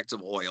health effects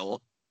of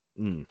oil,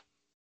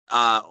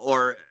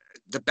 or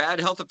the bad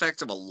health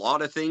effects of a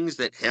lot of things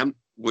that hemp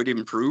would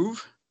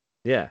improve.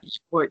 Yeah.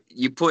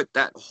 You put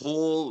that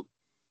whole,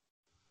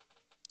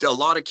 a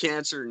lot of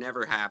cancer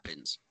never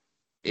happens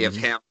if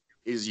hemp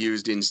is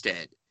used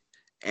instead.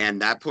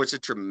 And that puts a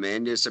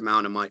tremendous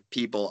amount of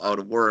people out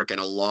of work and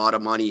a lot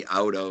of money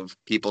out of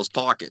people's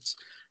pockets.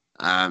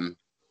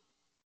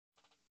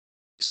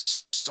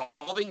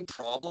 Solving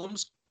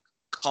problems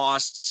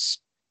costs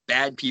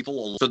bad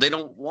people, so they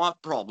don't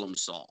want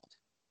problems solved.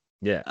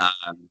 Yeah.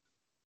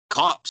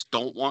 Cops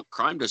don't want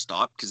crime to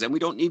stop because then we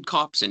don't need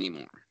cops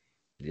anymore.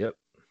 Yep.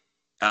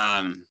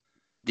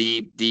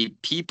 The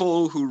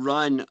people who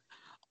run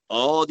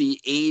all the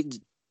aid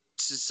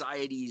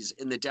societies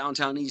in the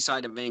downtown east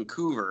side of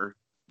Vancouver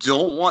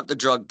don't want the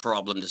drug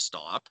problem to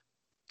stop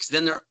because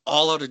then they're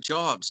all out of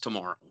jobs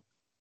tomorrow.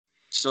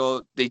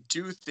 So they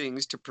do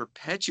things to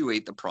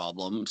perpetuate the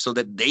problem so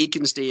that they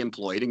can stay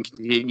employed and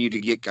continue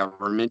to get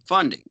government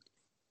funding.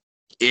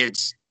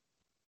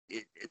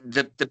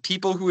 The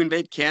people who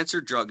invent cancer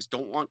drugs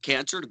don't want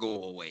cancer to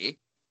go away.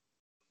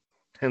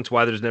 Hence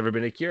why there's never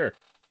been a cure.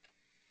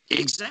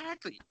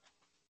 Exactly.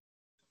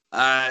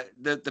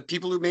 The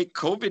people who make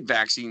COVID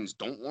vaccines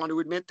don't want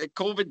to admit that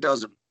COVID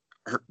doesn't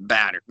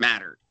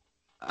matter.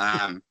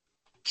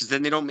 Because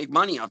then they don't make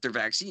money off their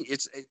vaccine.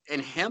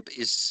 And hemp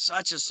is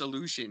such a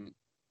solution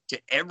to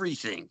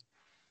everything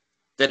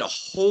that a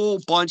whole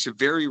bunch of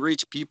very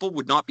rich people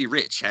would not be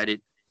rich had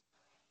it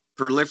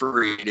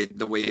proliferated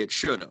the way it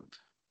should have.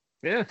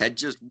 Yeah. Had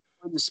just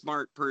one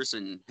smart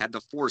person had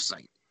the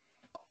foresight.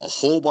 A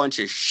whole bunch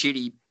of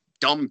shitty,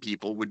 dumb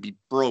people would be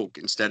broke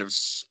instead of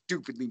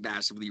stupidly,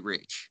 massively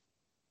rich.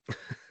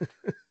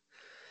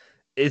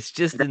 It's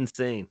just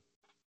insane.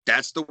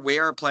 That's the way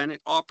our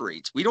planet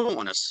operates. We don't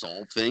want to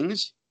solve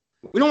things.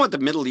 We don't want the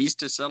Middle East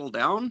to settle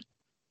down.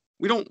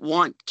 We don't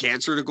want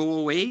cancer to go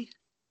away.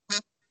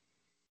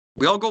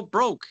 We all go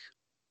broke.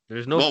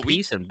 There's no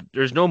peace and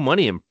there's no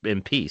money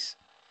in peace.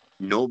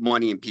 No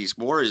money in peace.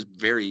 War is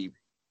very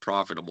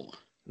profitable.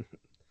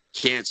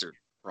 Cancer,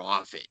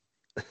 profit.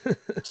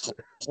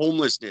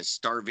 Homelessness,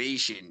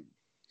 starvation.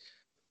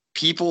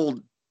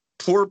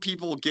 Poor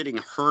people getting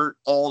hurt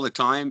all the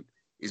time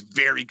is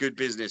very good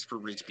business for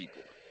rich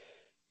people.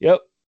 Yep.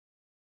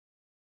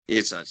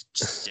 It's a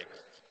sick.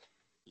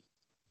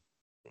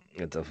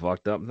 It's a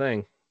fucked up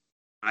thing.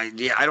 I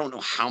don't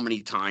know how many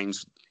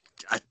times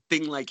a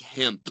thing like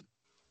hemp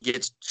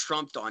gets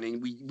trumped on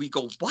and we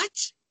go,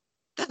 what?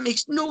 That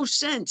makes no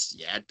sense.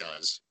 Yeah, it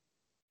does.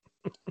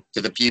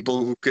 To the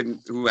people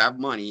who have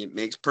money, it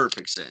makes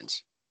perfect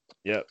sense.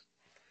 Yep.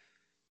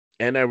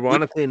 And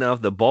ironically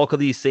enough, the bulk of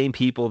these same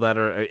people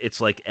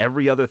it's like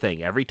every other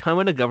thing. Every time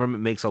when a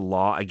government makes a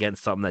law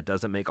against something that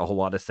doesn't make a whole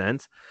lot of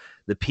sense,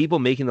 the people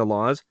making the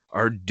laws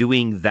are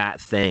doing that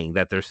thing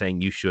that they're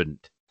saying you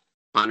shouldn't.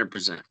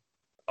 100%.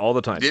 All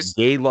the time.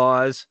 Gay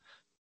laws.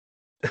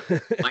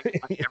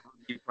 Might never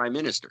be prime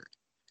minister.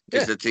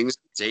 Because the things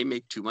they say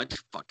make too much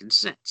fucking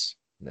sense.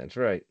 That's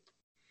right.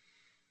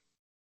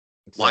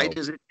 Why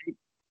does it take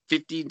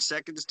 15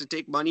 seconds to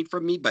take money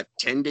from me, but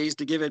 10 days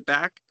to give it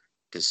back?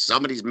 Because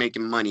somebody's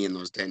making money in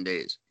those 10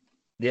 days.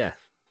 Yeah.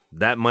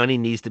 That money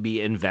needs to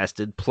be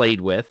invested,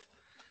 played with,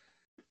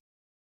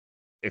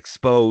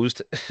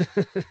 exposed,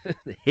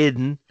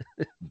 hidden,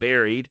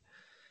 buried,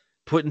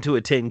 put into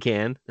a tin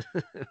can.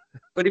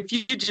 But if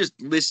you just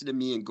listen to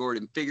me and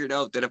Gordon, figured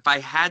out that if I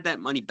had that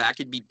money back,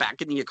 it'd be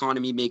back in the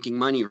economy making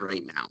money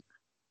right now.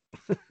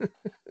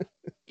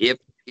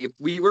 If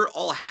we were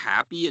all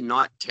happy and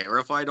not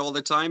terrified all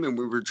the time and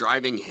we were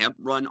driving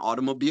hemp-run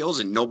automobiles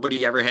and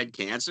nobody ever had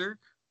cancer,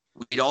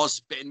 we'd all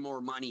spend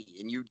more money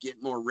and you'd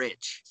get more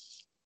rich.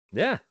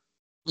 Yeah.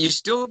 You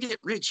still get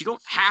rich. You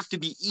don't have to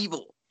be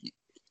evil.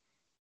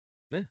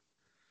 Yeah.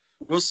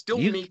 We'll still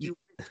make you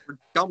rich for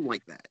dumb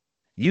like that.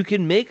 You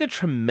can make a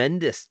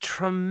tremendous,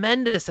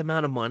 tremendous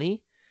amount of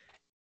money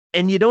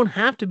and you don't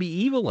have to be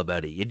evil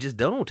about it. You just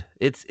don't.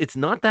 It's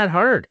not that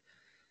hard.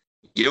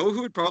 You know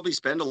who would probably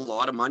spend a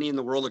lot of money in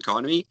the world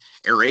economy?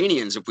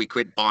 Iranians, if we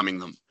quit bombing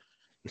them.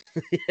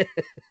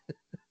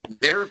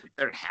 They're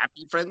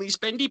happy, friendly,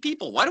 spendy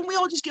people. Why don't we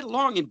all just get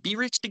along and be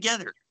rich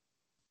together?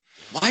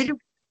 Why do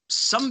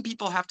some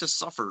people have to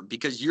suffer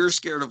because you're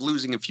scared of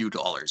losing a few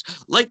dollars?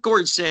 Like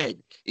Gord said,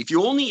 if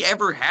you only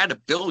ever had $1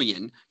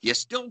 billion, you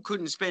still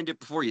couldn't spend it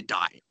before you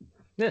died.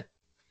 Yeah.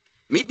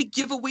 Maybe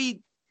give away,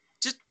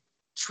 just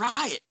try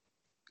it.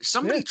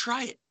 Somebody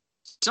try it.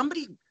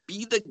 Somebody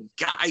be the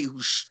guy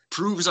who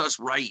proves us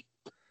right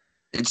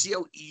and see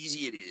how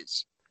easy it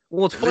is.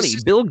 Well, it's funny.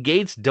 Bill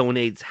Gates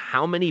donates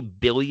how many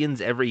billions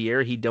every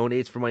year he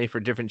donates for money for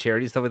different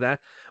charities, stuff like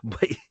that.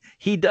 But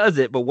he does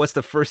it. But what's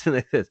the first thing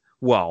that says?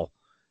 Well,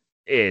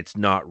 it's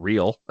not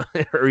real,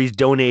 or he's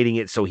donating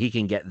it so he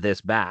can get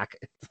this back.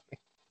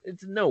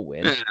 It's no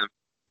win.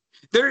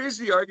 There is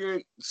the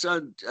argument,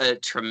 so a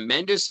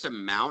tremendous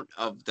amount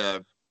of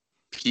the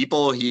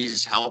people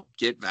he's helped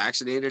get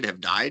vaccinated have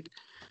died.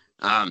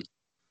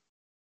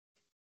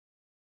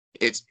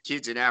 It's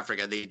kids in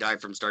Africa, they die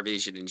from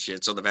starvation and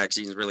shit, so the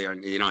vaccines really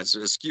aren't, it's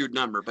a skewed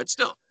number, but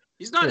still,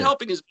 he's not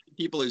helping as many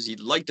people as he'd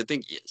like to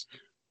think he is.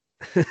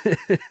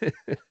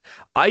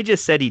 I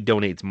just said he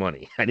donates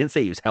money. I didn't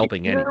say he was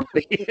helping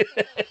anybody.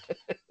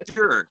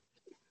 Sure,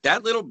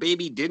 that little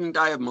baby didn't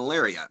die of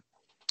malaria,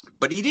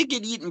 but he did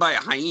get eaten by a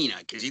hyena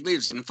because he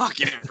lives in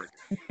fucking Africa.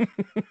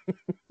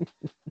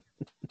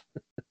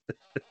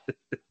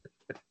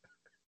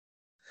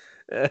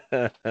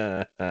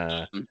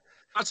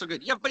 Not so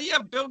good. Yeah, but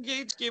Bill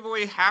Gates gave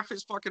away half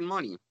his fucking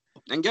money.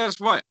 And guess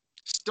what?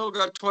 Still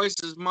got twice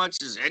as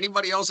much as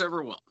anybody else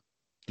ever will.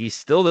 He's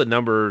still the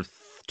number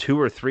 2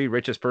 or 3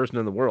 richest person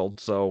in the world,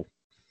 so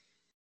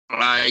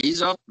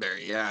he's up there.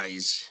 Yeah,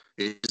 it's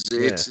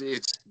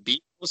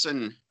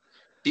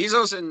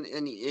Bezos and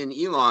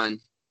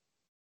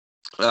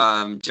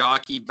Elon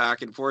jockey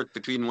back and forth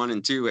between 1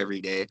 and 2 every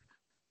day.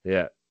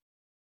 Yeah.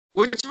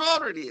 Which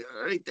already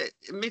it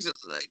makes it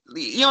like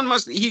Elon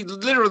Musk. He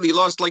literally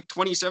lost like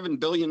 $27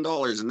 billion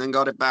and then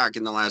got it back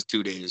in the last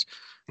 2 days.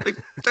 Like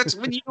that's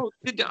when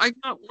I'm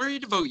not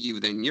worried about you.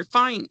 Then you're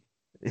fine.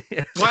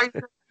 Yeah. Why?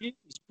 Who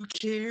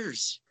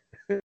cares?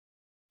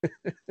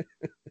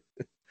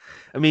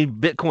 I mean,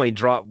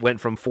 Bitcoin went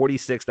from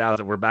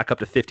 46,000. We're back up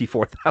to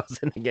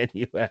 54,000 again,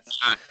 US.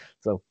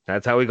 So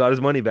that's how he got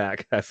his money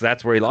back.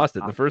 That's where he lost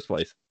it in the first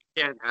place.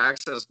 Can't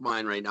access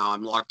mine right now.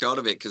 I'm locked out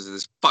of it because of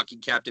this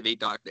fucking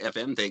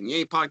Captivate.fm thing.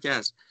 Yay,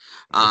 podcast.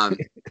 Fuck.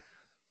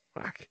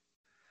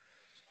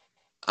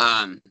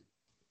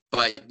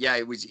 But yeah,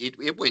 it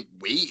went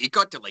it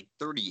got to like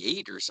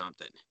 38 or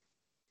something.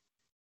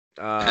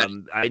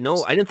 I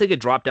know. I didn't think it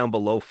dropped down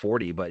below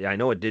 40, but I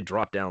know it did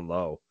drop down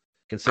low,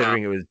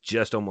 considering it was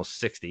just almost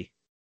 60.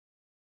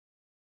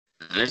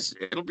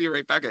 It'll be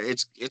right back.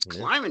 It's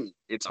climbing.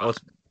 It's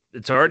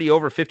already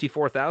over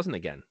 54,000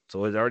 again.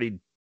 So it already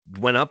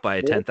went up by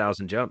a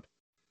 10,000 jump.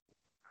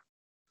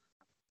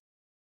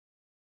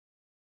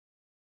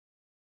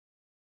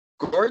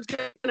 Gord's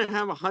gonna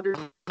have 100.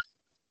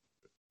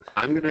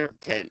 I'm gonna have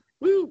 10.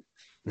 Woo!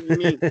 What do you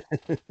mean?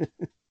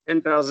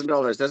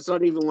 $10,000. That's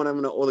not even what I'm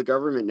gonna owe the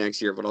government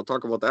next year, but I'll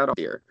talk about that all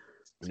year.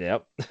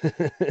 Yep.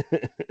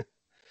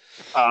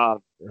 Oh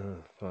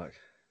fuck.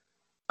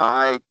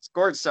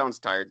 Gord sounds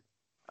tired.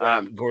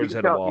 Gord's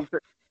hit a wall.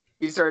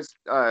 He starts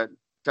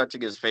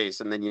touching his face,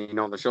 and then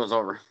the show's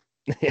over.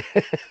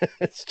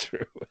 It's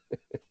true.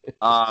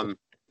 And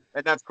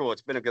that's cool.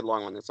 It's been a good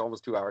long one. It's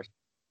almost 2 hours.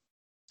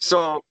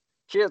 So,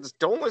 kids,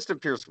 don't listen to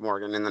Pierce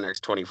Morgan in the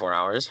next 24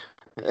 hours.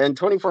 And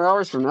 24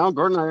 hours from now,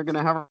 Gordon and I are going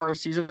to have our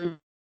season.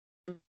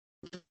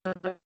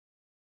 We're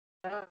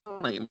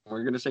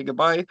going to say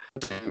goodbye.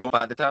 And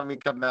by the time we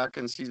come back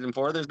in season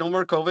 4, there's no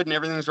more COVID and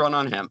everything's run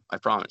on him. I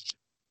promise.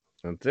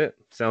 That's it.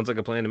 Sounds like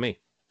a plan to me.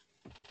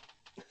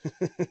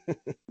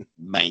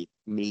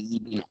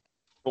 Maybe.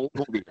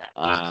 Don't be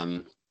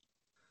that.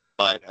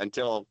 But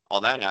until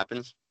all that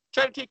happens,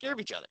 try to take care of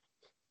each other.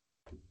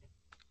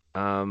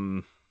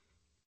 Let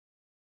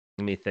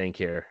me think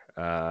here.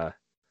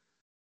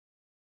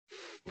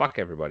 Fuck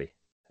everybody,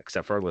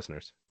 except for our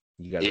listeners.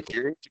 You guys. If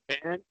you're in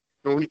Japan,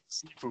 don't eat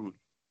seafood.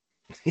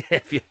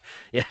 If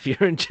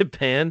you're in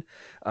Japan,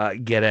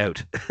 get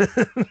out.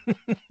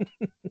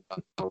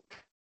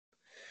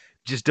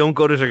 Just don't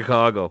go to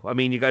Chicago. I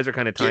mean, you guys are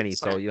kind of tiny,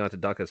 so you don't have to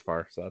duck as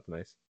far. So that's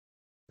nice.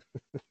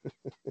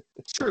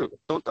 It's true.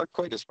 Don't duck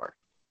quite as far.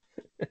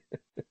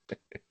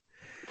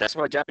 That's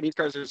why Japanese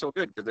cars are so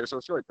good, because they're so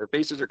short. Their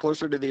faces are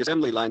closer to the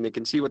assembly line. They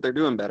can see what they're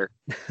doing better.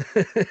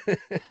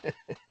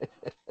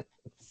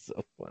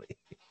 So funny.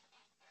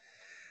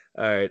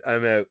 All right,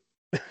 I'm out.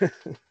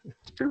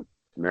 It's true.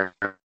 Good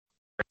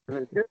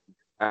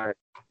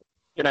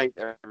night,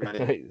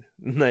 everybody.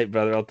 Night,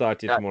 brother. I'll talk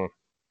to you tomorrow.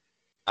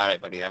 All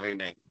right, buddy. Have a good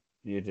night.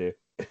 You too.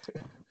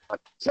 I'll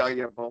tell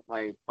you about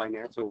my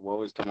financial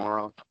woes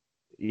tomorrow.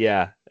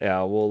 Yeah.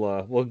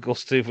 We'll go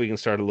see if we can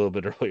start a little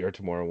bit earlier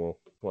tomorrow.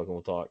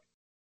 We'll talk.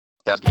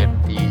 That's good.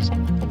 Peace. All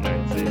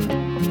right, see you.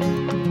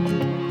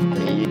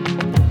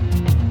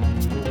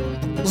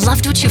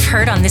 Loved what you've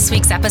heard on this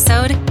week's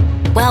episode?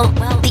 Well,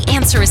 the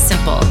answer is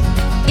simple.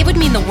 It would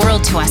mean the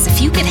world to us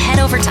if you could head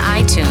over to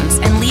iTunes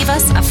and leave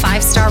us a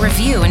 5-star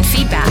review and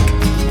feedback.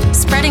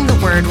 Spreading the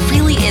word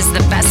really is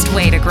the best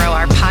way to grow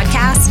our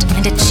podcast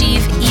and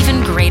achieve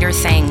even greater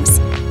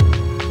things.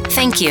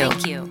 Thank you.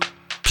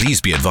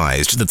 Please be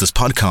advised that this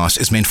podcast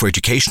is meant for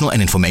educational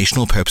and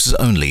informational purposes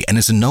only and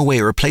is in no way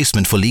a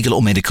replacement for legal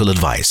or medical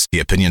advice. The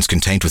opinions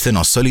contained within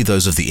are solely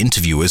those of the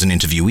interviewers and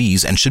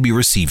interviewees and should be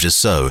received as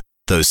so.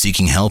 Those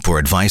seeking help or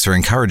advice are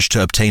encouraged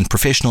to obtain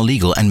professional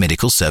legal and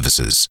medical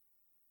services.